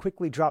quality can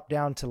quickly drop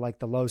down to like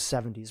the low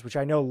 70s, which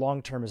I know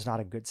long-term is not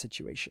a good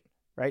situation,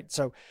 right?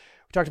 So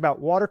we talked about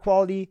water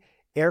quality,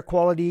 air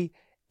quality,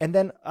 and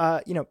then,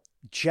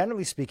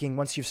 generally speaking,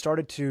 once you've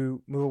started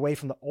to move away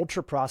from the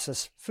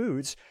ultra-processed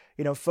foods,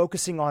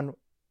 focusing on,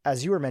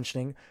 as you were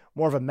mentioning,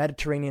 more of a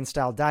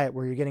Mediterranean-style diet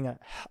where you're getting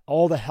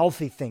all the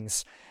healthy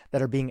things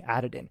that are being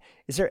added in.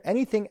 Is there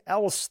anything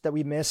else that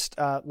we missed,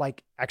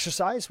 like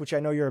exercise, which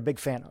I know you're a big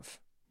fan of?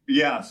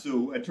 Yeah,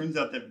 so it turns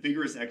out that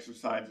vigorous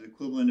exercise, the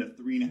equivalent of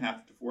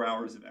 3.5 to 4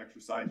 hours of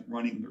exercise,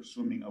 running or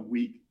swimming a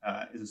week,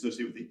 is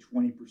associated with a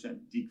 20%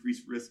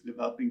 decreased risk of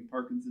developing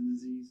Parkinson's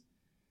disease.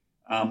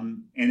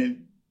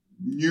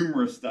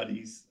 Numerous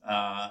studies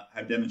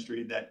have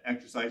demonstrated that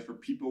exercise for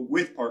people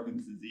with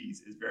Parkinson's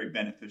disease is very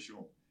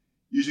beneficial.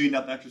 Usually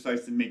enough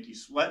exercise to make you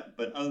sweat,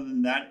 but other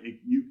than that,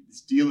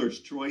 it's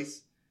dealer's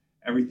choice.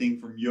 everything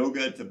from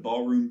yoga to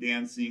ballroom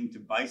dancing to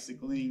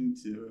bicycling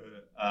to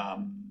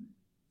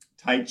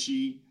Tai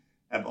Chi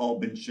have all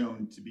been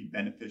shown to be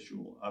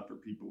beneficial for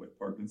people with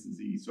Parkinson's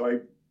disease. So I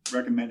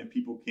recommend if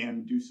people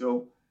can do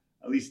so,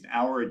 at least an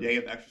hour a day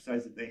of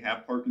exercise if they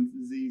have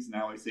Parkinson's disease. And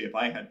I always say if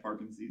I had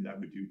Parkinson's disease, I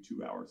would do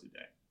 2 hours a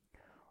day.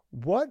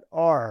 What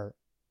are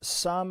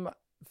some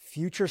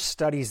future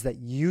studies that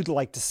you'd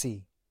like to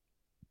see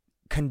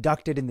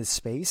conducted in the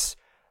space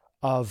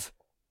of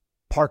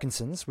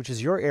Parkinson's, which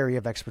is your area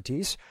of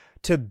expertise,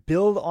 to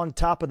build on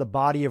top of the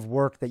body of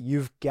work that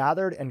you've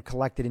gathered and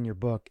collected in your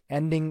book,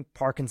 Ending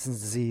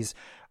Parkinson's Disease,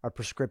 A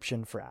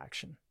Prescription for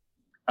Action?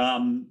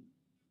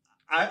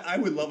 I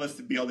would love us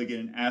to be able to get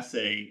an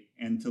assay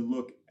and to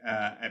look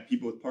at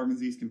people with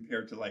Parkinson's disease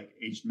compared to like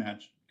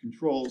age-matched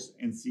controls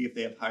and see if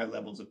they have higher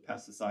levels of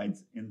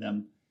pesticides in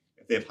them,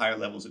 if they have higher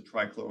levels of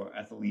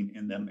trichloroethylene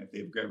in them, if they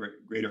have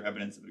greater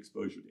evidence of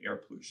exposure to air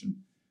pollution.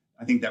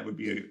 I think that would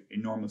be an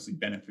enormously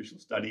beneficial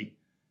study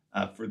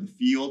for the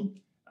field,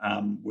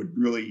 would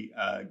really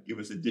give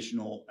us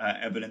additional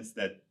evidence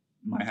that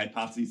my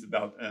hypothesis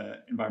about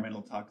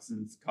environmental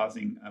toxins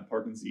causing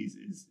Parkinson's disease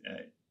is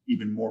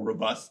even more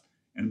robust.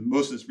 And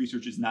most of this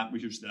research is not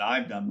research that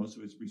I've done. Most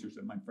of it's research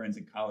that my friends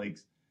and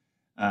colleagues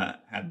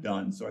have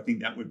done. So I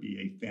think that would be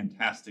a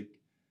fantastic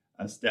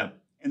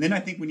step. And then I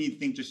think we need to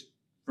think just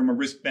from a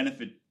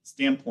risk-benefit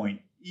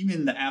standpoint,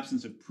 even the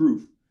absence of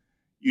proof.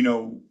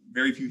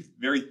 Very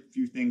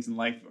few things in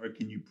life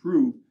can you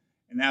prove.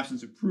 In the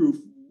absence of proof,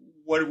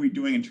 what are we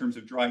doing in terms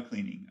of dry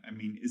cleaning? I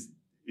mean,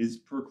 is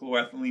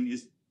perchloroethylene,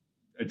 is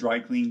a dry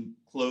clean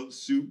clothes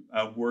suit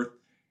worth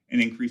an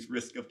increased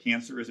risk of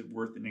cancer? Is it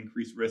worth an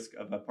increased risk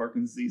of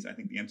Parkinson's disease? I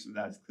think the answer to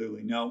that is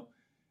clearly no.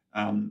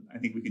 I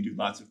think we can do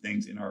lots of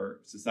things in our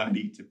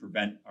society to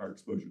prevent our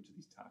exposure to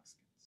these toxins.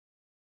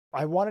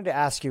 I wanted to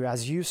ask you,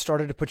 as you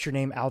started to put your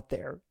name out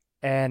there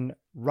and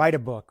write a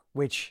book,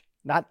 which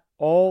not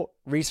all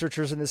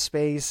researchers in this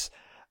space,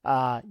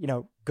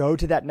 go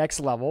to that next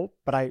level,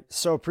 but I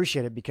so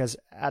appreciate it because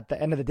at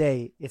the end of the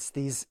day, it's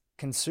these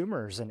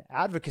consumers and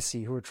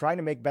advocacy who are trying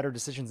to make better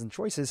decisions and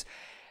choices.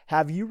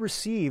 Have you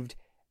received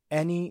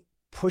any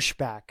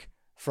pushback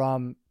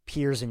from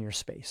peers in your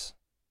space?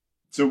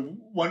 So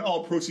when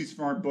all proceeds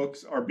from our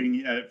books are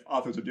being,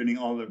 authors are donating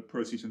all the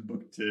proceeds from the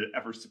book to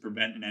efforts to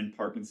prevent and end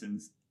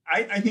Parkinson's.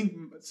 I think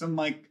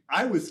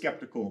I was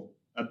skeptical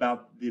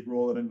about the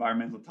role of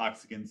environmental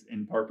toxicants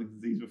in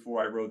Parkinson's disease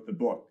before I wrote the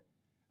book.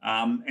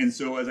 And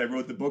so as I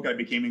wrote the book, I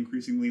became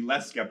increasingly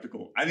less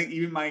skeptical. I think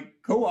even my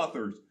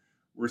co-authors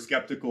were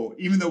skeptical,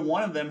 even though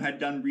one of them had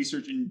done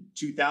research in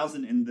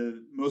 2000 in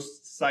the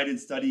most cited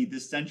study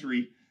this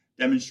century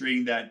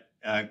demonstrating that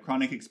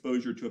chronic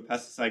exposure to a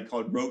pesticide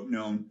called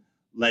rotenone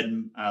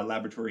led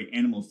laboratory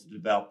animals to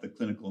develop the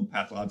clinical and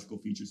pathological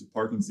features of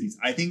Parkinson's disease.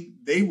 I think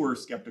they were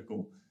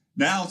skeptical.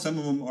 Now some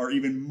of them are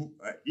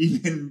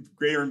even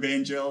greater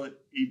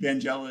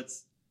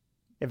evangelicals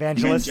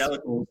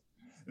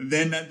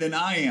than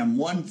I am.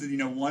 One's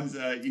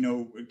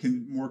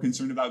more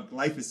concerned about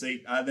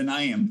glyphosate than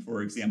I am,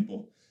 for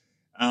example.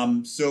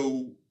 And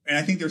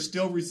I think there's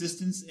still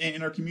resistance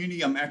in our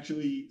community. I'm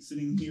actually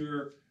sitting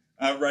here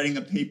writing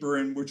a paper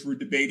in which we're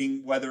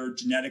debating whether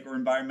genetic or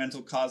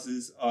environmental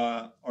causes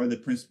are the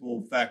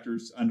principal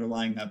factors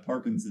underlying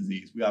Parkinson's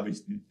disease. We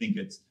obviously think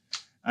it's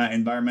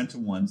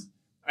environmental ones.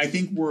 I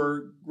think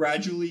we're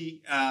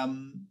gradually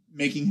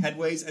making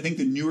headways. I think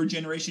the newer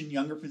generation,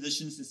 younger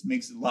physicians, this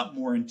makes a lot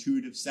more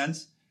intuitive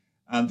sense.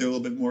 They're a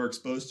little bit more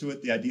exposed to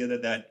it. The idea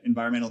that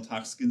environmental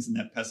toxins and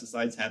that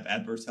pesticides have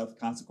adverse health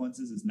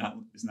consequences is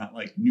not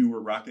like new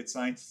or rocket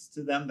science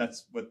to them.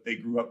 That's what they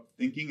grew up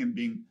thinking and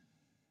being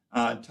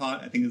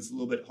taught. I think it's a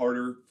little bit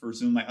harder for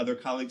some of my other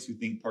colleagues who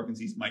think Parkinson's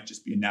disease might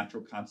just be a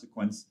natural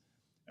consequence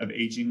of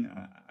aging.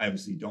 I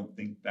obviously don't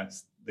think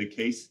that's the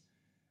case.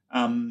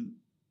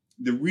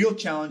 The real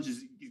challenge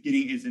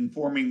is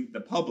informing the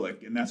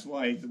public. And that's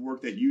why the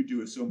work that you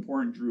do is so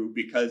important, Drew,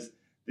 because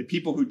the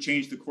people who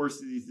change the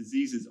course of these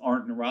diseases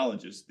aren't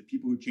neurologists. The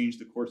people who change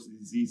the course of the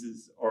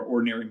diseases are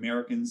ordinary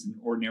Americans and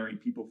ordinary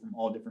people from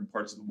all different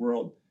parts of the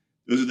world.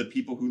 Those are the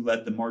people who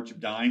led the March of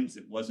Dimes.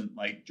 It wasn't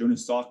like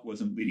Jonas Salk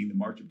wasn't leading the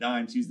March of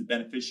Dimes. He's the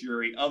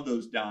beneficiary of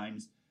those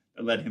dimes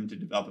that led him to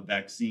develop a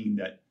vaccine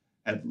that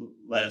had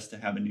led us to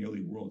have a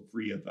nearly world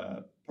free of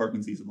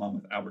Parkinson's disease, along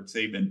with Albert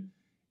Sabin.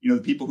 The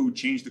people who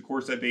changed the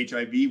course of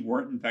HIV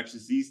weren't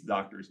infectious disease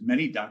doctors.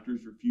 Many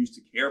doctors refused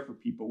to care for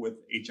people with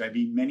HIV.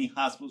 Many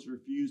hospitals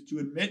refused to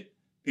admit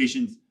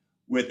patients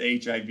with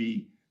HIV.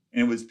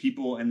 And it was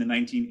people in the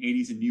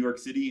 1980s in New York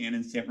City and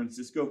in San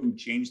Francisco who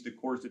changed the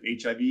course of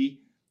HIV,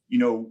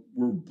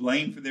 were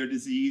blamed for their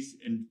disease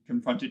and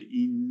confronted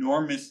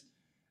enormous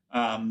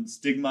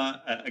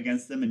stigma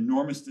against them,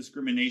 enormous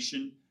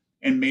discrimination,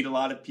 and made a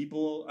lot of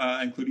people,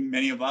 including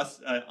many of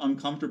us,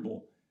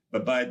 uncomfortable.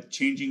 But by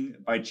changing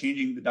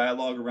the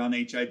dialogue around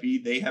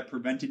HIV, they have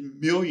prevented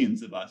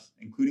millions of us,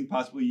 including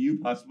possibly you,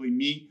 possibly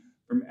me,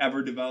 from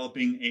ever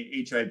developing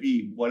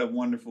HIV. What a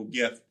wonderful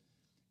gift.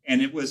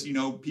 And it was,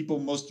 people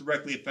most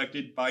directly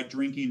affected by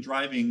drinking and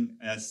driving,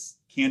 as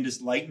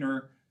Candace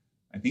Lightner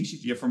I think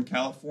she's from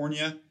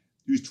California,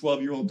 whose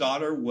 12-year-old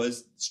daughter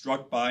was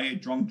struck by a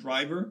drunk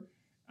driver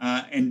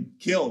and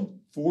killed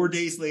 4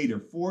 days later.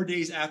 4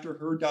 days after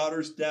her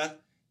daughter's death,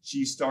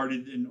 she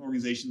started an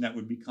organization that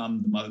would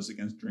become the Mothers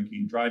Against Drinking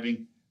and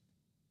Driving.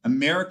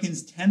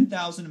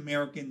 10,000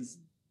 Americans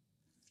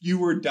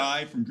fewer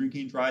die from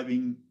drinking and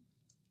driving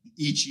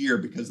each year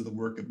because of the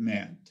work of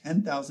MAD.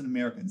 10,000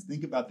 Americans.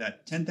 Think about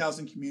that.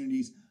 10,000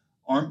 communities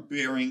aren't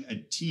burying a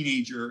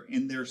teenager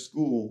in their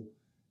school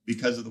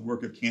because of the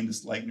work of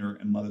Candace Lightner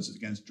and Mothers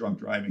Against Drunk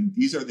Driving.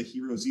 These are the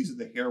heroes. These are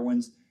the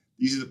heroines.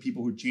 These are the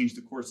people who change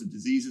the course of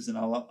diseases and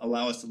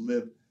allow us to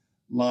live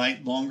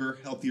longer,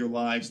 healthier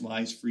lives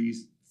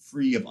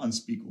free of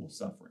unspeakable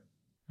suffering.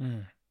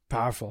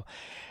 Powerful.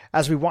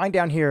 As we wind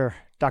down here,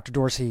 Dr.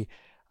 Dorsey,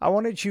 I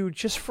wanted you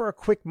just for a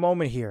quick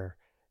moment here.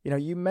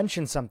 You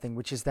mentioned something,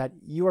 which is that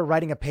you are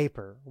writing a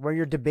paper where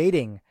you're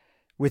debating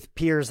with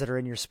peers that are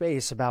in your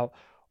space about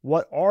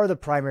what are the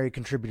primary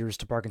contributors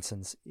to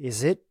Parkinson's.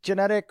 Is it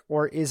genetic,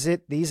 or is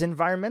it these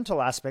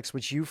environmental aspects,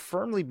 which you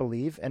firmly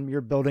believe, and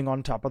you're building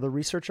on top of the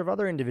research of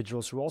other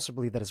individuals who also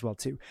believe that as well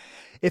too.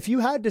 If you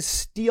had to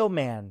steel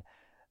man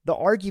the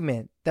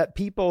argument that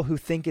people who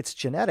think it's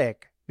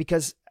genetic,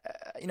 because,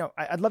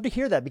 I'd love to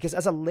hear that, because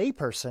as a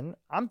layperson,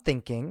 I'm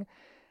thinking,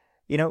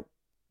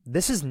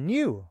 this is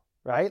new,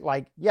 right?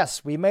 Like,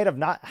 yes, we may have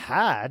not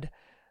had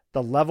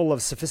the level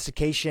of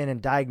sophistication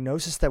and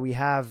diagnosis that we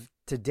have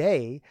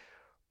today,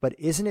 but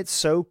isn't it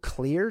so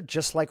clear,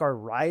 just like our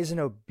rise in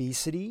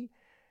obesity,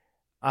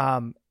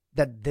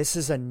 that this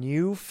is a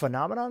new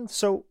phenomenon?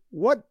 So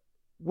what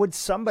would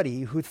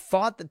somebody who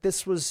thought that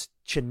this was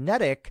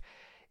genetic,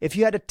 if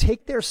you had to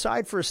take their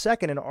side for a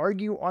second and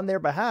argue on their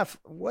behalf,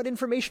 what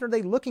information are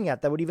they looking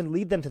at that would even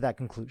lead them to that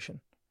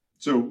conclusion?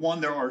 So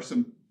one, there are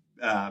some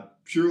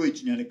purely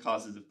genetic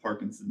causes of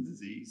Parkinson's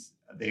disease.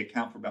 They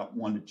account for about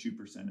 1% to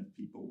 2% of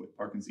people with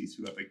Parkinson's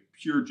who have a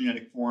pure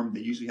genetic form. They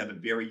usually have a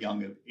very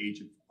young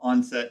age of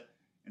onset.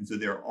 And so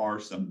there are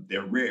some,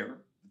 they're rare,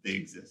 but they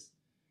exist.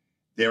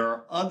 There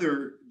are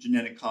other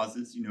genetic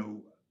causes,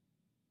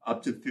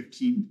 up to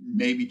 15,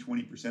 maybe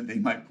 20%, they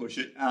might push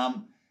it,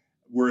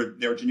 where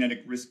there are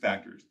genetic risk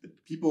factors. The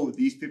people with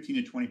these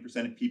 15 to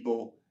 20% of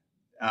people,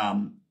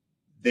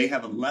 they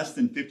have a less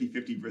than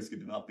 50-50 risk of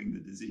developing the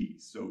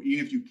disease. So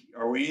even if you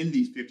are in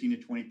these 15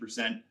 to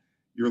 20%,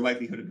 your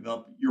likelihood of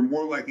developing, you're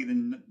more likely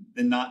than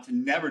not to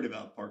never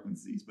develop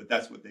Parkinson's disease, but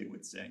that's what they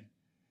would say.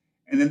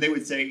 And then they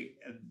would say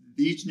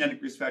these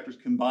genetic risk factors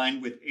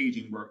combined with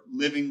aging, we're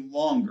living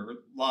longer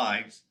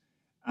lives.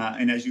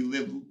 And as you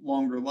live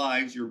longer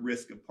lives, your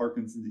risk of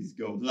Parkinson's disease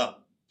goes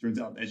up. Turns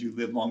out as you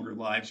live longer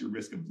lives, your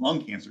risk of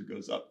lung cancer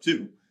goes up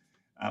too.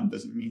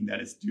 Doesn't mean that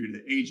it's due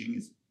to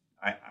aging.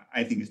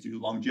 I think it's due to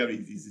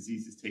longevity. These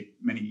diseases take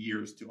many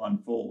years to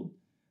unfold.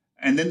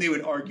 And then they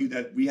would argue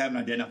that we haven't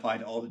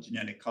identified all the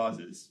genetic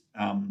causes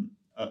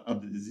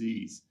of the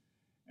disease.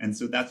 And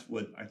so that's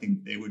what I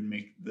think they would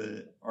make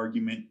the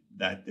argument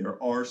that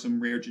there are some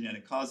rare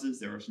genetic causes.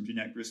 There are some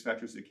genetic risk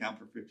factors that account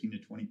for 15 to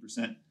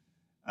 20%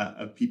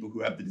 of people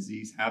who have the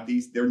disease have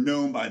these. They're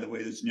known, by the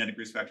way, those genetic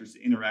risk factors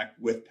to interact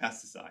with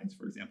pesticides,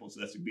 for example. So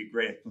that's would be a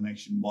great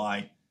explanation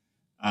why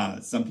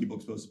some people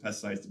exposed to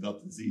pesticides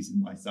develop the disease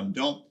and why some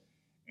don't.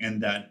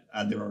 And that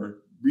there are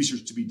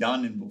research to be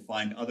done, and we'll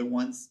find other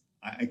ones.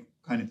 I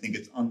kind of think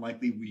it's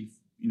unlikely. We've,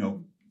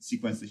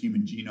 sequenced the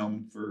human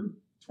genome for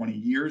 20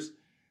 years,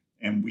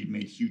 and we've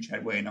made huge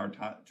headway in our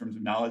terms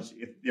of knowledge.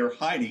 If they're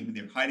hiding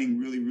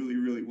really, really,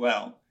 really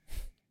well.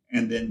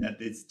 And then that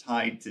it's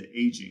tied to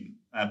aging.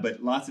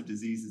 But lots of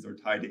diseases are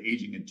tied to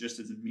aging. It just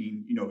doesn't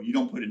mean, you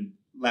don't put a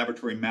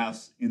laboratory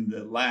mouse in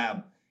the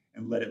lab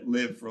and let it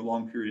live for a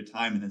long period of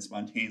time and then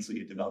spontaneously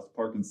it develops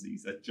Parkinson's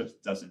disease. That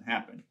just doesn't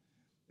happen.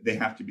 They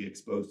have to be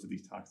exposed to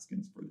these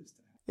toxins for this to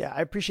happen. Yeah,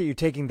 I appreciate you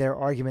taking their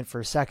argument for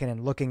a second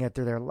and looking at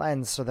through their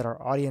lens so that our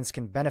audience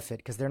can benefit,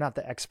 because they're not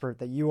the expert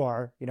that you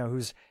are,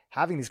 who's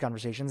having these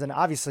conversations. And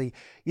obviously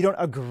you don't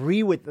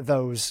agree with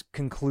those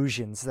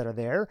conclusions that are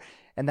there,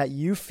 and that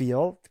you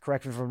feel,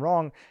 correct me if I'm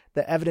wrong,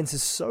 the evidence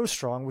is so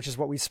strong, which is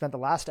what we spent the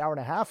last hour and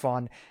a half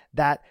on,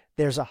 that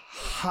there's a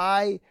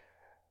high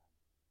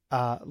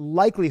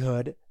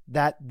likelihood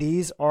that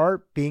these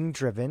are being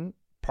driven,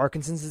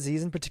 Parkinson's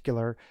disease in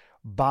particular,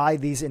 by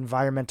these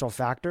environmental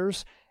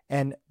factors.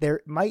 And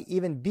there might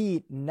even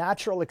be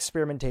natural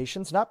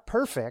experimentations, not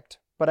perfect,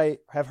 but I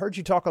have heard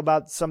you talk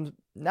about some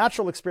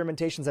natural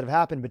experimentations that have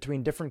happened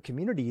between different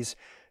communities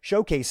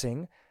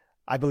showcasing,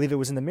 I believe it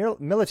was in the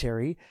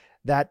military,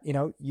 that,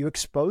 you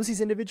expose these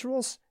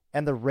individuals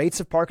and the rates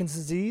of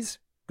Parkinson's disease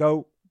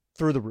go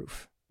through the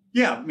roof.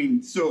 Yeah,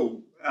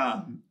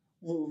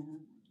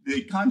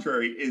 the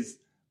contrary is,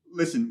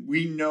 listen,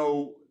 we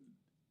know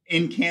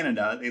in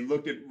Canada, they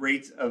looked at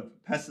rates of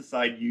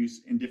pesticide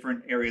use in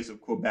different areas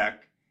of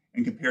Quebec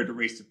and compared to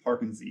rates of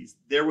Parkinson's disease.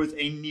 There was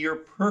a near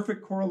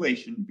perfect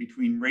correlation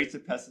between rates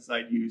of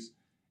pesticide use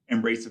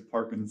and rates of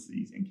Parkinson's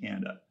disease in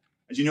Canada.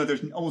 As you know,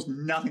 there's almost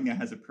nothing that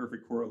has a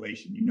perfect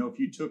correlation. If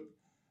you took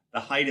the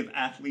height of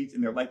athletes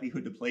and their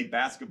likelihood to play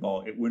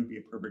basketball, it wouldn't be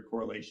a perfect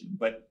correlation.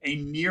 But a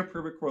near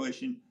perfect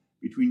correlation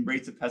between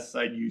rates of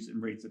pesticide use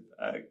and rates of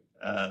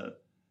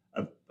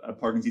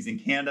Parkinson's disease in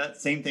Canada.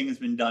 Same thing has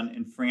been done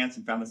in France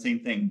and found the same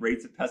thing.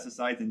 Rates of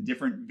pesticides in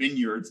different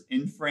vineyards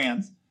in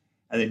France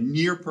had a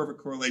near perfect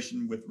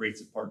correlation with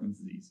rates of Parkinson's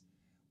disease.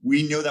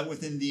 We know that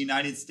within the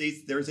United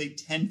States, there's a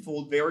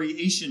tenfold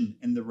variation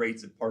in the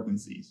rates of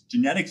Parkinson's disease.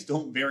 Genetics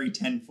don't vary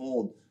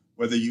tenfold,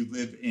 whether you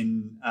live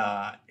in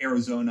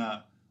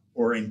Arizona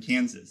or in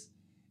Kansas.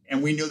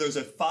 And we know there's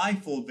a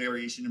fivefold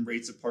variation in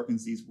rates of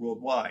Parkinson's disease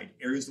worldwide.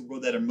 Areas of the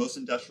world that are most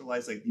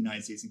industrialized, like the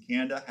United States and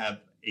Canada,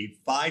 have a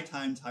 5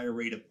 times higher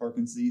rate of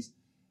Parkinson's disease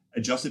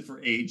adjusted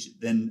for age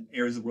than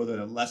areas of the world that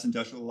are less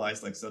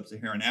industrialized, like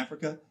sub-Saharan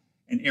Africa,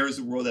 and areas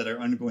of the world that are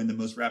undergoing the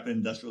most rapid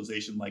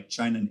industrialization, like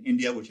China and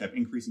India, which have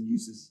increasing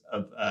uses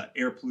of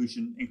air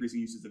pollution, increasing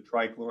uses of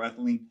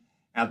trichloroethylene,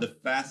 have the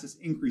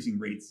fastest increasing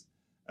rates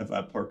of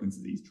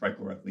Parkinson's disease,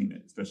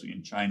 trichloroethylene, especially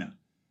in China.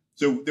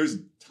 So there's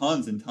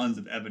tons and tons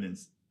of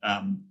evidence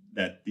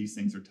that these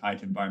things are tied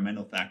to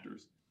environmental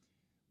factors.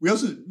 We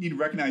also need to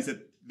recognize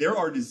that there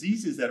are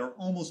diseases that are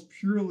almost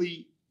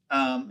purely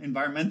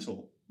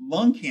environmental.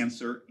 Lung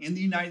cancer in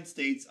the United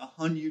States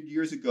 100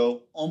 years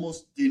ago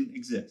almost didn't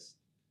exist.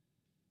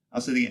 I'll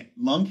say it again.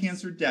 Lung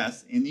cancer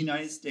deaths in the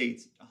United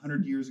States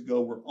 100 years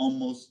ago were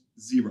almost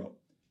zero.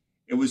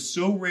 It was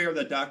so rare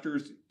that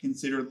doctors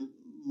considered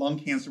lung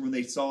cancer, when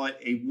they saw it,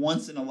 a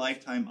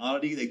once-in-a-lifetime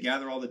oddity. They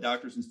gather all the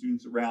doctors and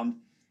students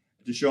around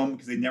to show them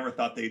because they never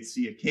thought they'd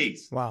see a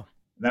case. Wow.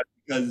 That's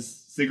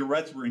because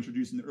cigarettes were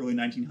introduced in the early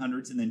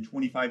 1900s, and then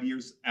 25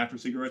 years after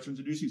cigarettes were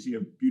introduced, you see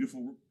a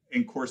beautiful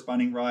and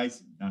corresponding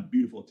rise, not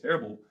beautiful,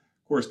 terrible,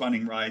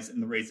 corresponding rise in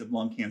the rates of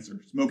lung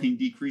cancer. Smoking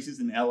decreases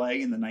in LA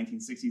in the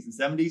 1960s and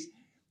 70s,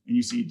 and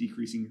you see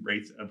decreasing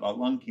rates of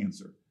lung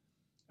cancer.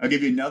 I'll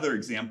give you another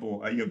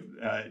example. You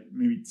have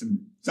maybe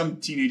some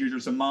teenagers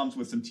or some moms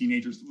with some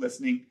teenagers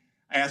listening.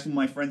 I asked one of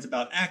my friends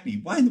about acne.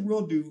 Why in the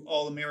world do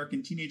all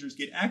American teenagers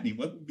get acne?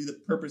 What would be the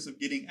purpose of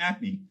getting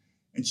acne?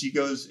 And she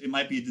goes, it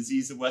might be a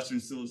disease of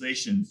Western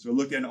civilization. So I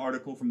looked at an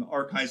article from the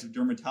Archives of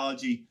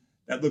Dermatology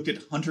that looked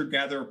at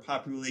hunter-gatherer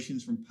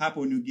populations from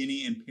Papua New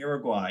Guinea and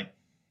Paraguay.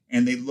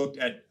 And they looked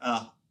at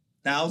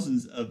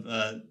thousands of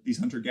these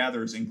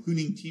hunter-gatherers,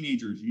 including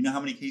teenagers. You know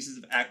how many cases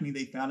of acne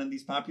they found in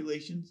these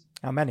populations?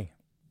 How many?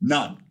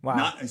 None. Wow.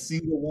 Not a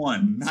single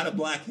one. Not a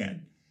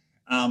blackhead.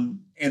 And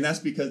that's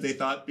because they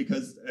thought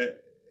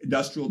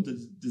industrial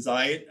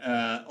diet,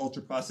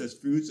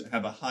 ultra-processed foods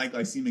have a high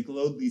glycemic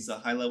load, leads to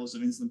high levels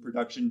of insulin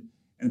production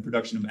and the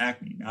production of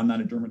acne. Now, I'm not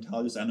a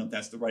dermatologist. I don't know if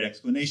that's the right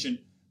explanation.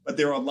 But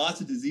there are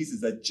lots of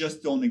diseases that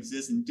just don't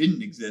exist and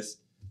didn't exist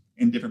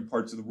in different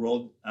parts of the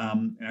world.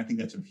 And I think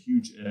that's a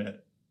huge,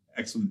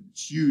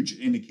 huge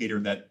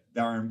indicator that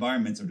our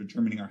environments are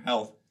determining our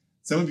health.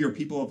 Some of your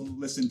people have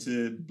listened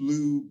to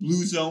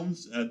Blue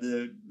Zones,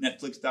 the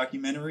Netflix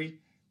documentary,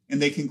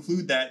 and they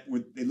conclude that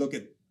they look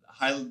at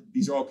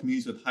these are all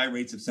communities with high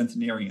rates of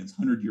centenarians,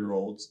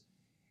 100-year-olds.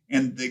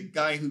 And the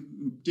guy who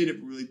did a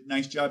really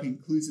nice job, he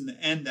concludes in the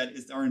end that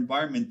it's our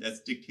environment that's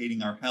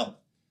dictating our health.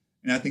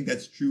 And I think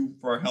that's true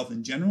for our health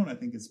in general, and I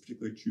think it's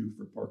particularly true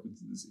for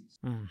Parkinson's disease.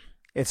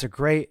 It's a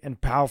great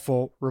and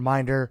powerful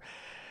reminder.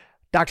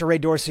 Dr. Ray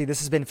Dorsey, this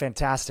has been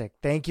fantastic.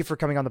 Thank you for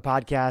coming on the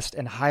podcast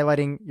and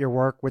highlighting your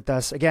work with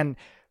us. Again,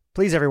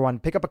 please, everyone,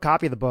 pick up a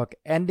copy of the book,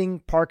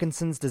 Ending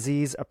Parkinson's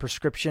Disease, A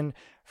Prescription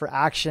for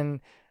Action.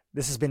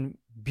 This has been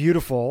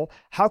beautiful.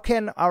 How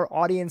can our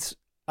audience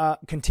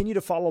continue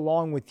to follow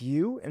along with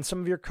you and some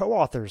of your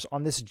co-authors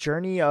on this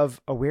journey of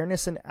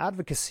awareness and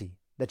advocacy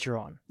that you're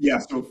on? Yeah,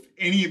 so if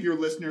any of your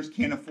listeners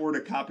can't afford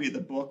a copy of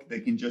the book,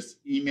 they can just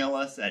email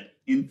us at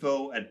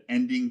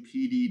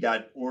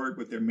info@endingpd.org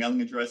with their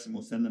mailing address, and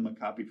we'll send them a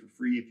copy for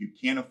free. If you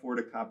can't afford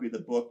a copy of the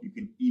book, you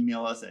can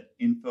email us at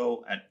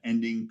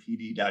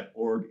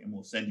info@endingpd.org, and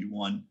we'll send you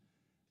one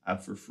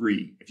for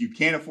free. If you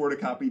can't afford a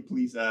copy,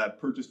 please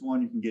purchase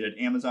one. You can get it at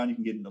Amazon. You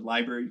can get it in the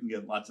library. You can get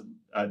it at lots of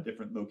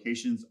different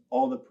locations.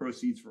 All the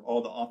proceeds for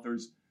all the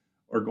authors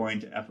are going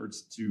to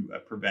efforts to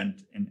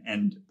prevent and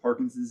end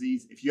Parkinson's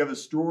disease. If you have a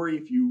story,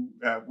 if you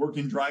worked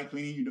in dry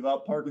cleaning, you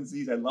developed Parkinson's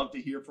disease, I'd love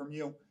to hear from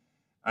you.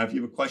 If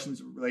you have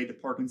questions related to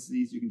Parkinson's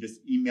disease, you can just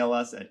email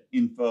us at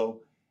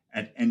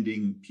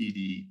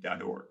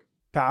info@endingpd.org.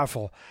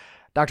 Powerful.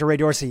 Dr. Ray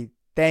Dorsey,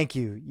 thank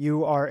you.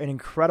 You are an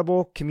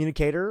incredible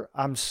communicator.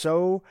 I'm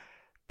so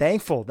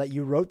thankful that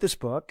you wrote this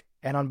book.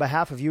 And on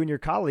behalf of you and your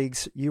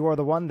colleagues, you are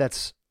the one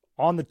that's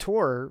on the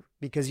tour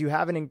because you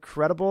have an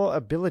incredible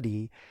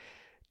ability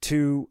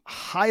to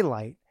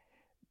highlight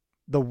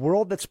the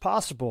world that's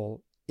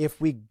possible if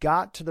we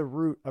got to the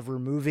root of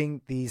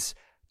removing these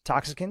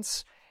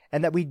toxicants,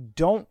 and that we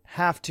don't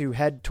have to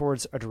head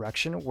towards a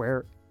direction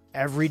where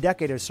every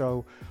decade or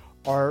so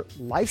our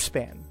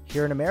lifespan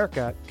here in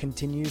America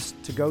continues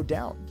to go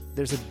down.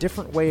 There's a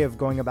different way of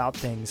going about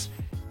things,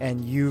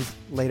 and you've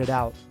laid it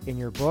out in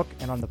your book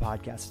and on the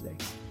podcast today.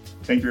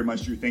 Thank you very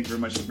much, Drew. Thank you very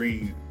much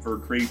for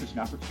creating such an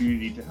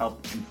opportunity to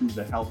help improve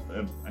the health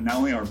of not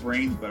only our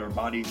brains, but our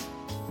bodies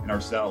and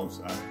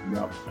ourselves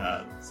throughout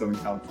Southern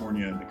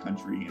California, the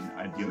country, and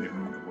ideally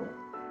around the world.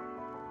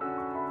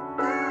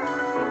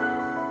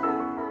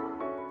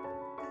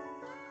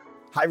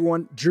 Hi,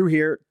 everyone. Drew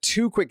here.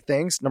 Two quick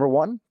things. Number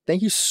one,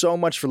 thank you so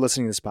much for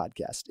listening to this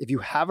podcast. If you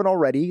haven't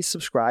already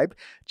subscribed,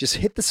 just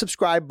hit the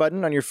subscribe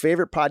button on your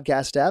favorite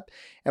podcast app.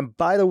 And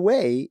by the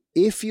way,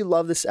 if you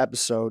love this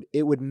episode,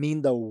 it would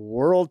mean the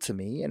world to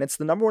me. And it's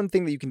the number one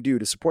thing that you can do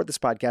to support this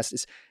podcast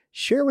is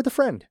share it with a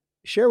friend.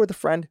 Share it with a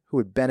friend who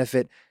would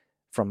benefit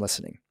from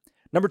listening.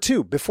 Number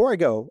two, before I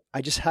go,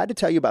 I just had to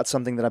tell you about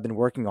something that I've been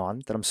working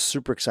on that I'm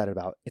super excited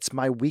about. It's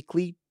my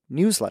weekly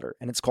newsletter,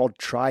 and it's called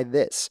Try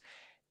This.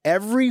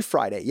 Every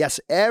Friday, yes,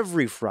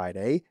 every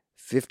Friday,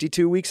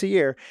 52 weeks a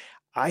year,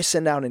 I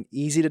send out an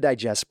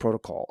easy-to-digest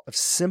protocol of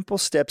simple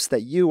steps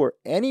that you or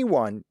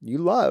anyone you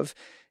love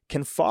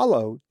can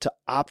follow to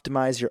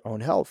optimize your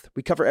own health.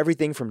 We cover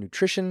everything from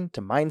nutrition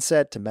to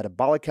mindset to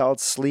metabolic health,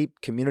 sleep,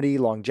 community,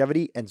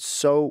 longevity, and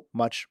so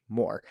much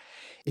more.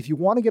 If you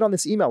want to get on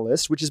this email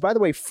list, which is, by the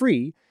way,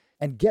 free,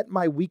 and get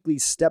my weekly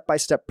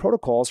step-by-step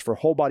protocols for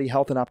whole body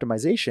health and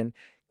optimization,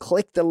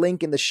 click the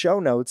link in the show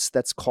notes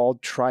that's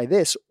called Try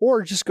This,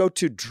 or just go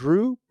to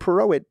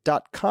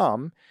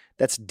drewpurohit.com.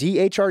 That's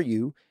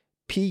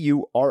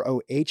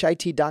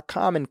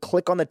DRUPUROHIT.com and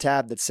click on the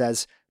tab that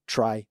says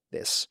Try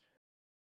This.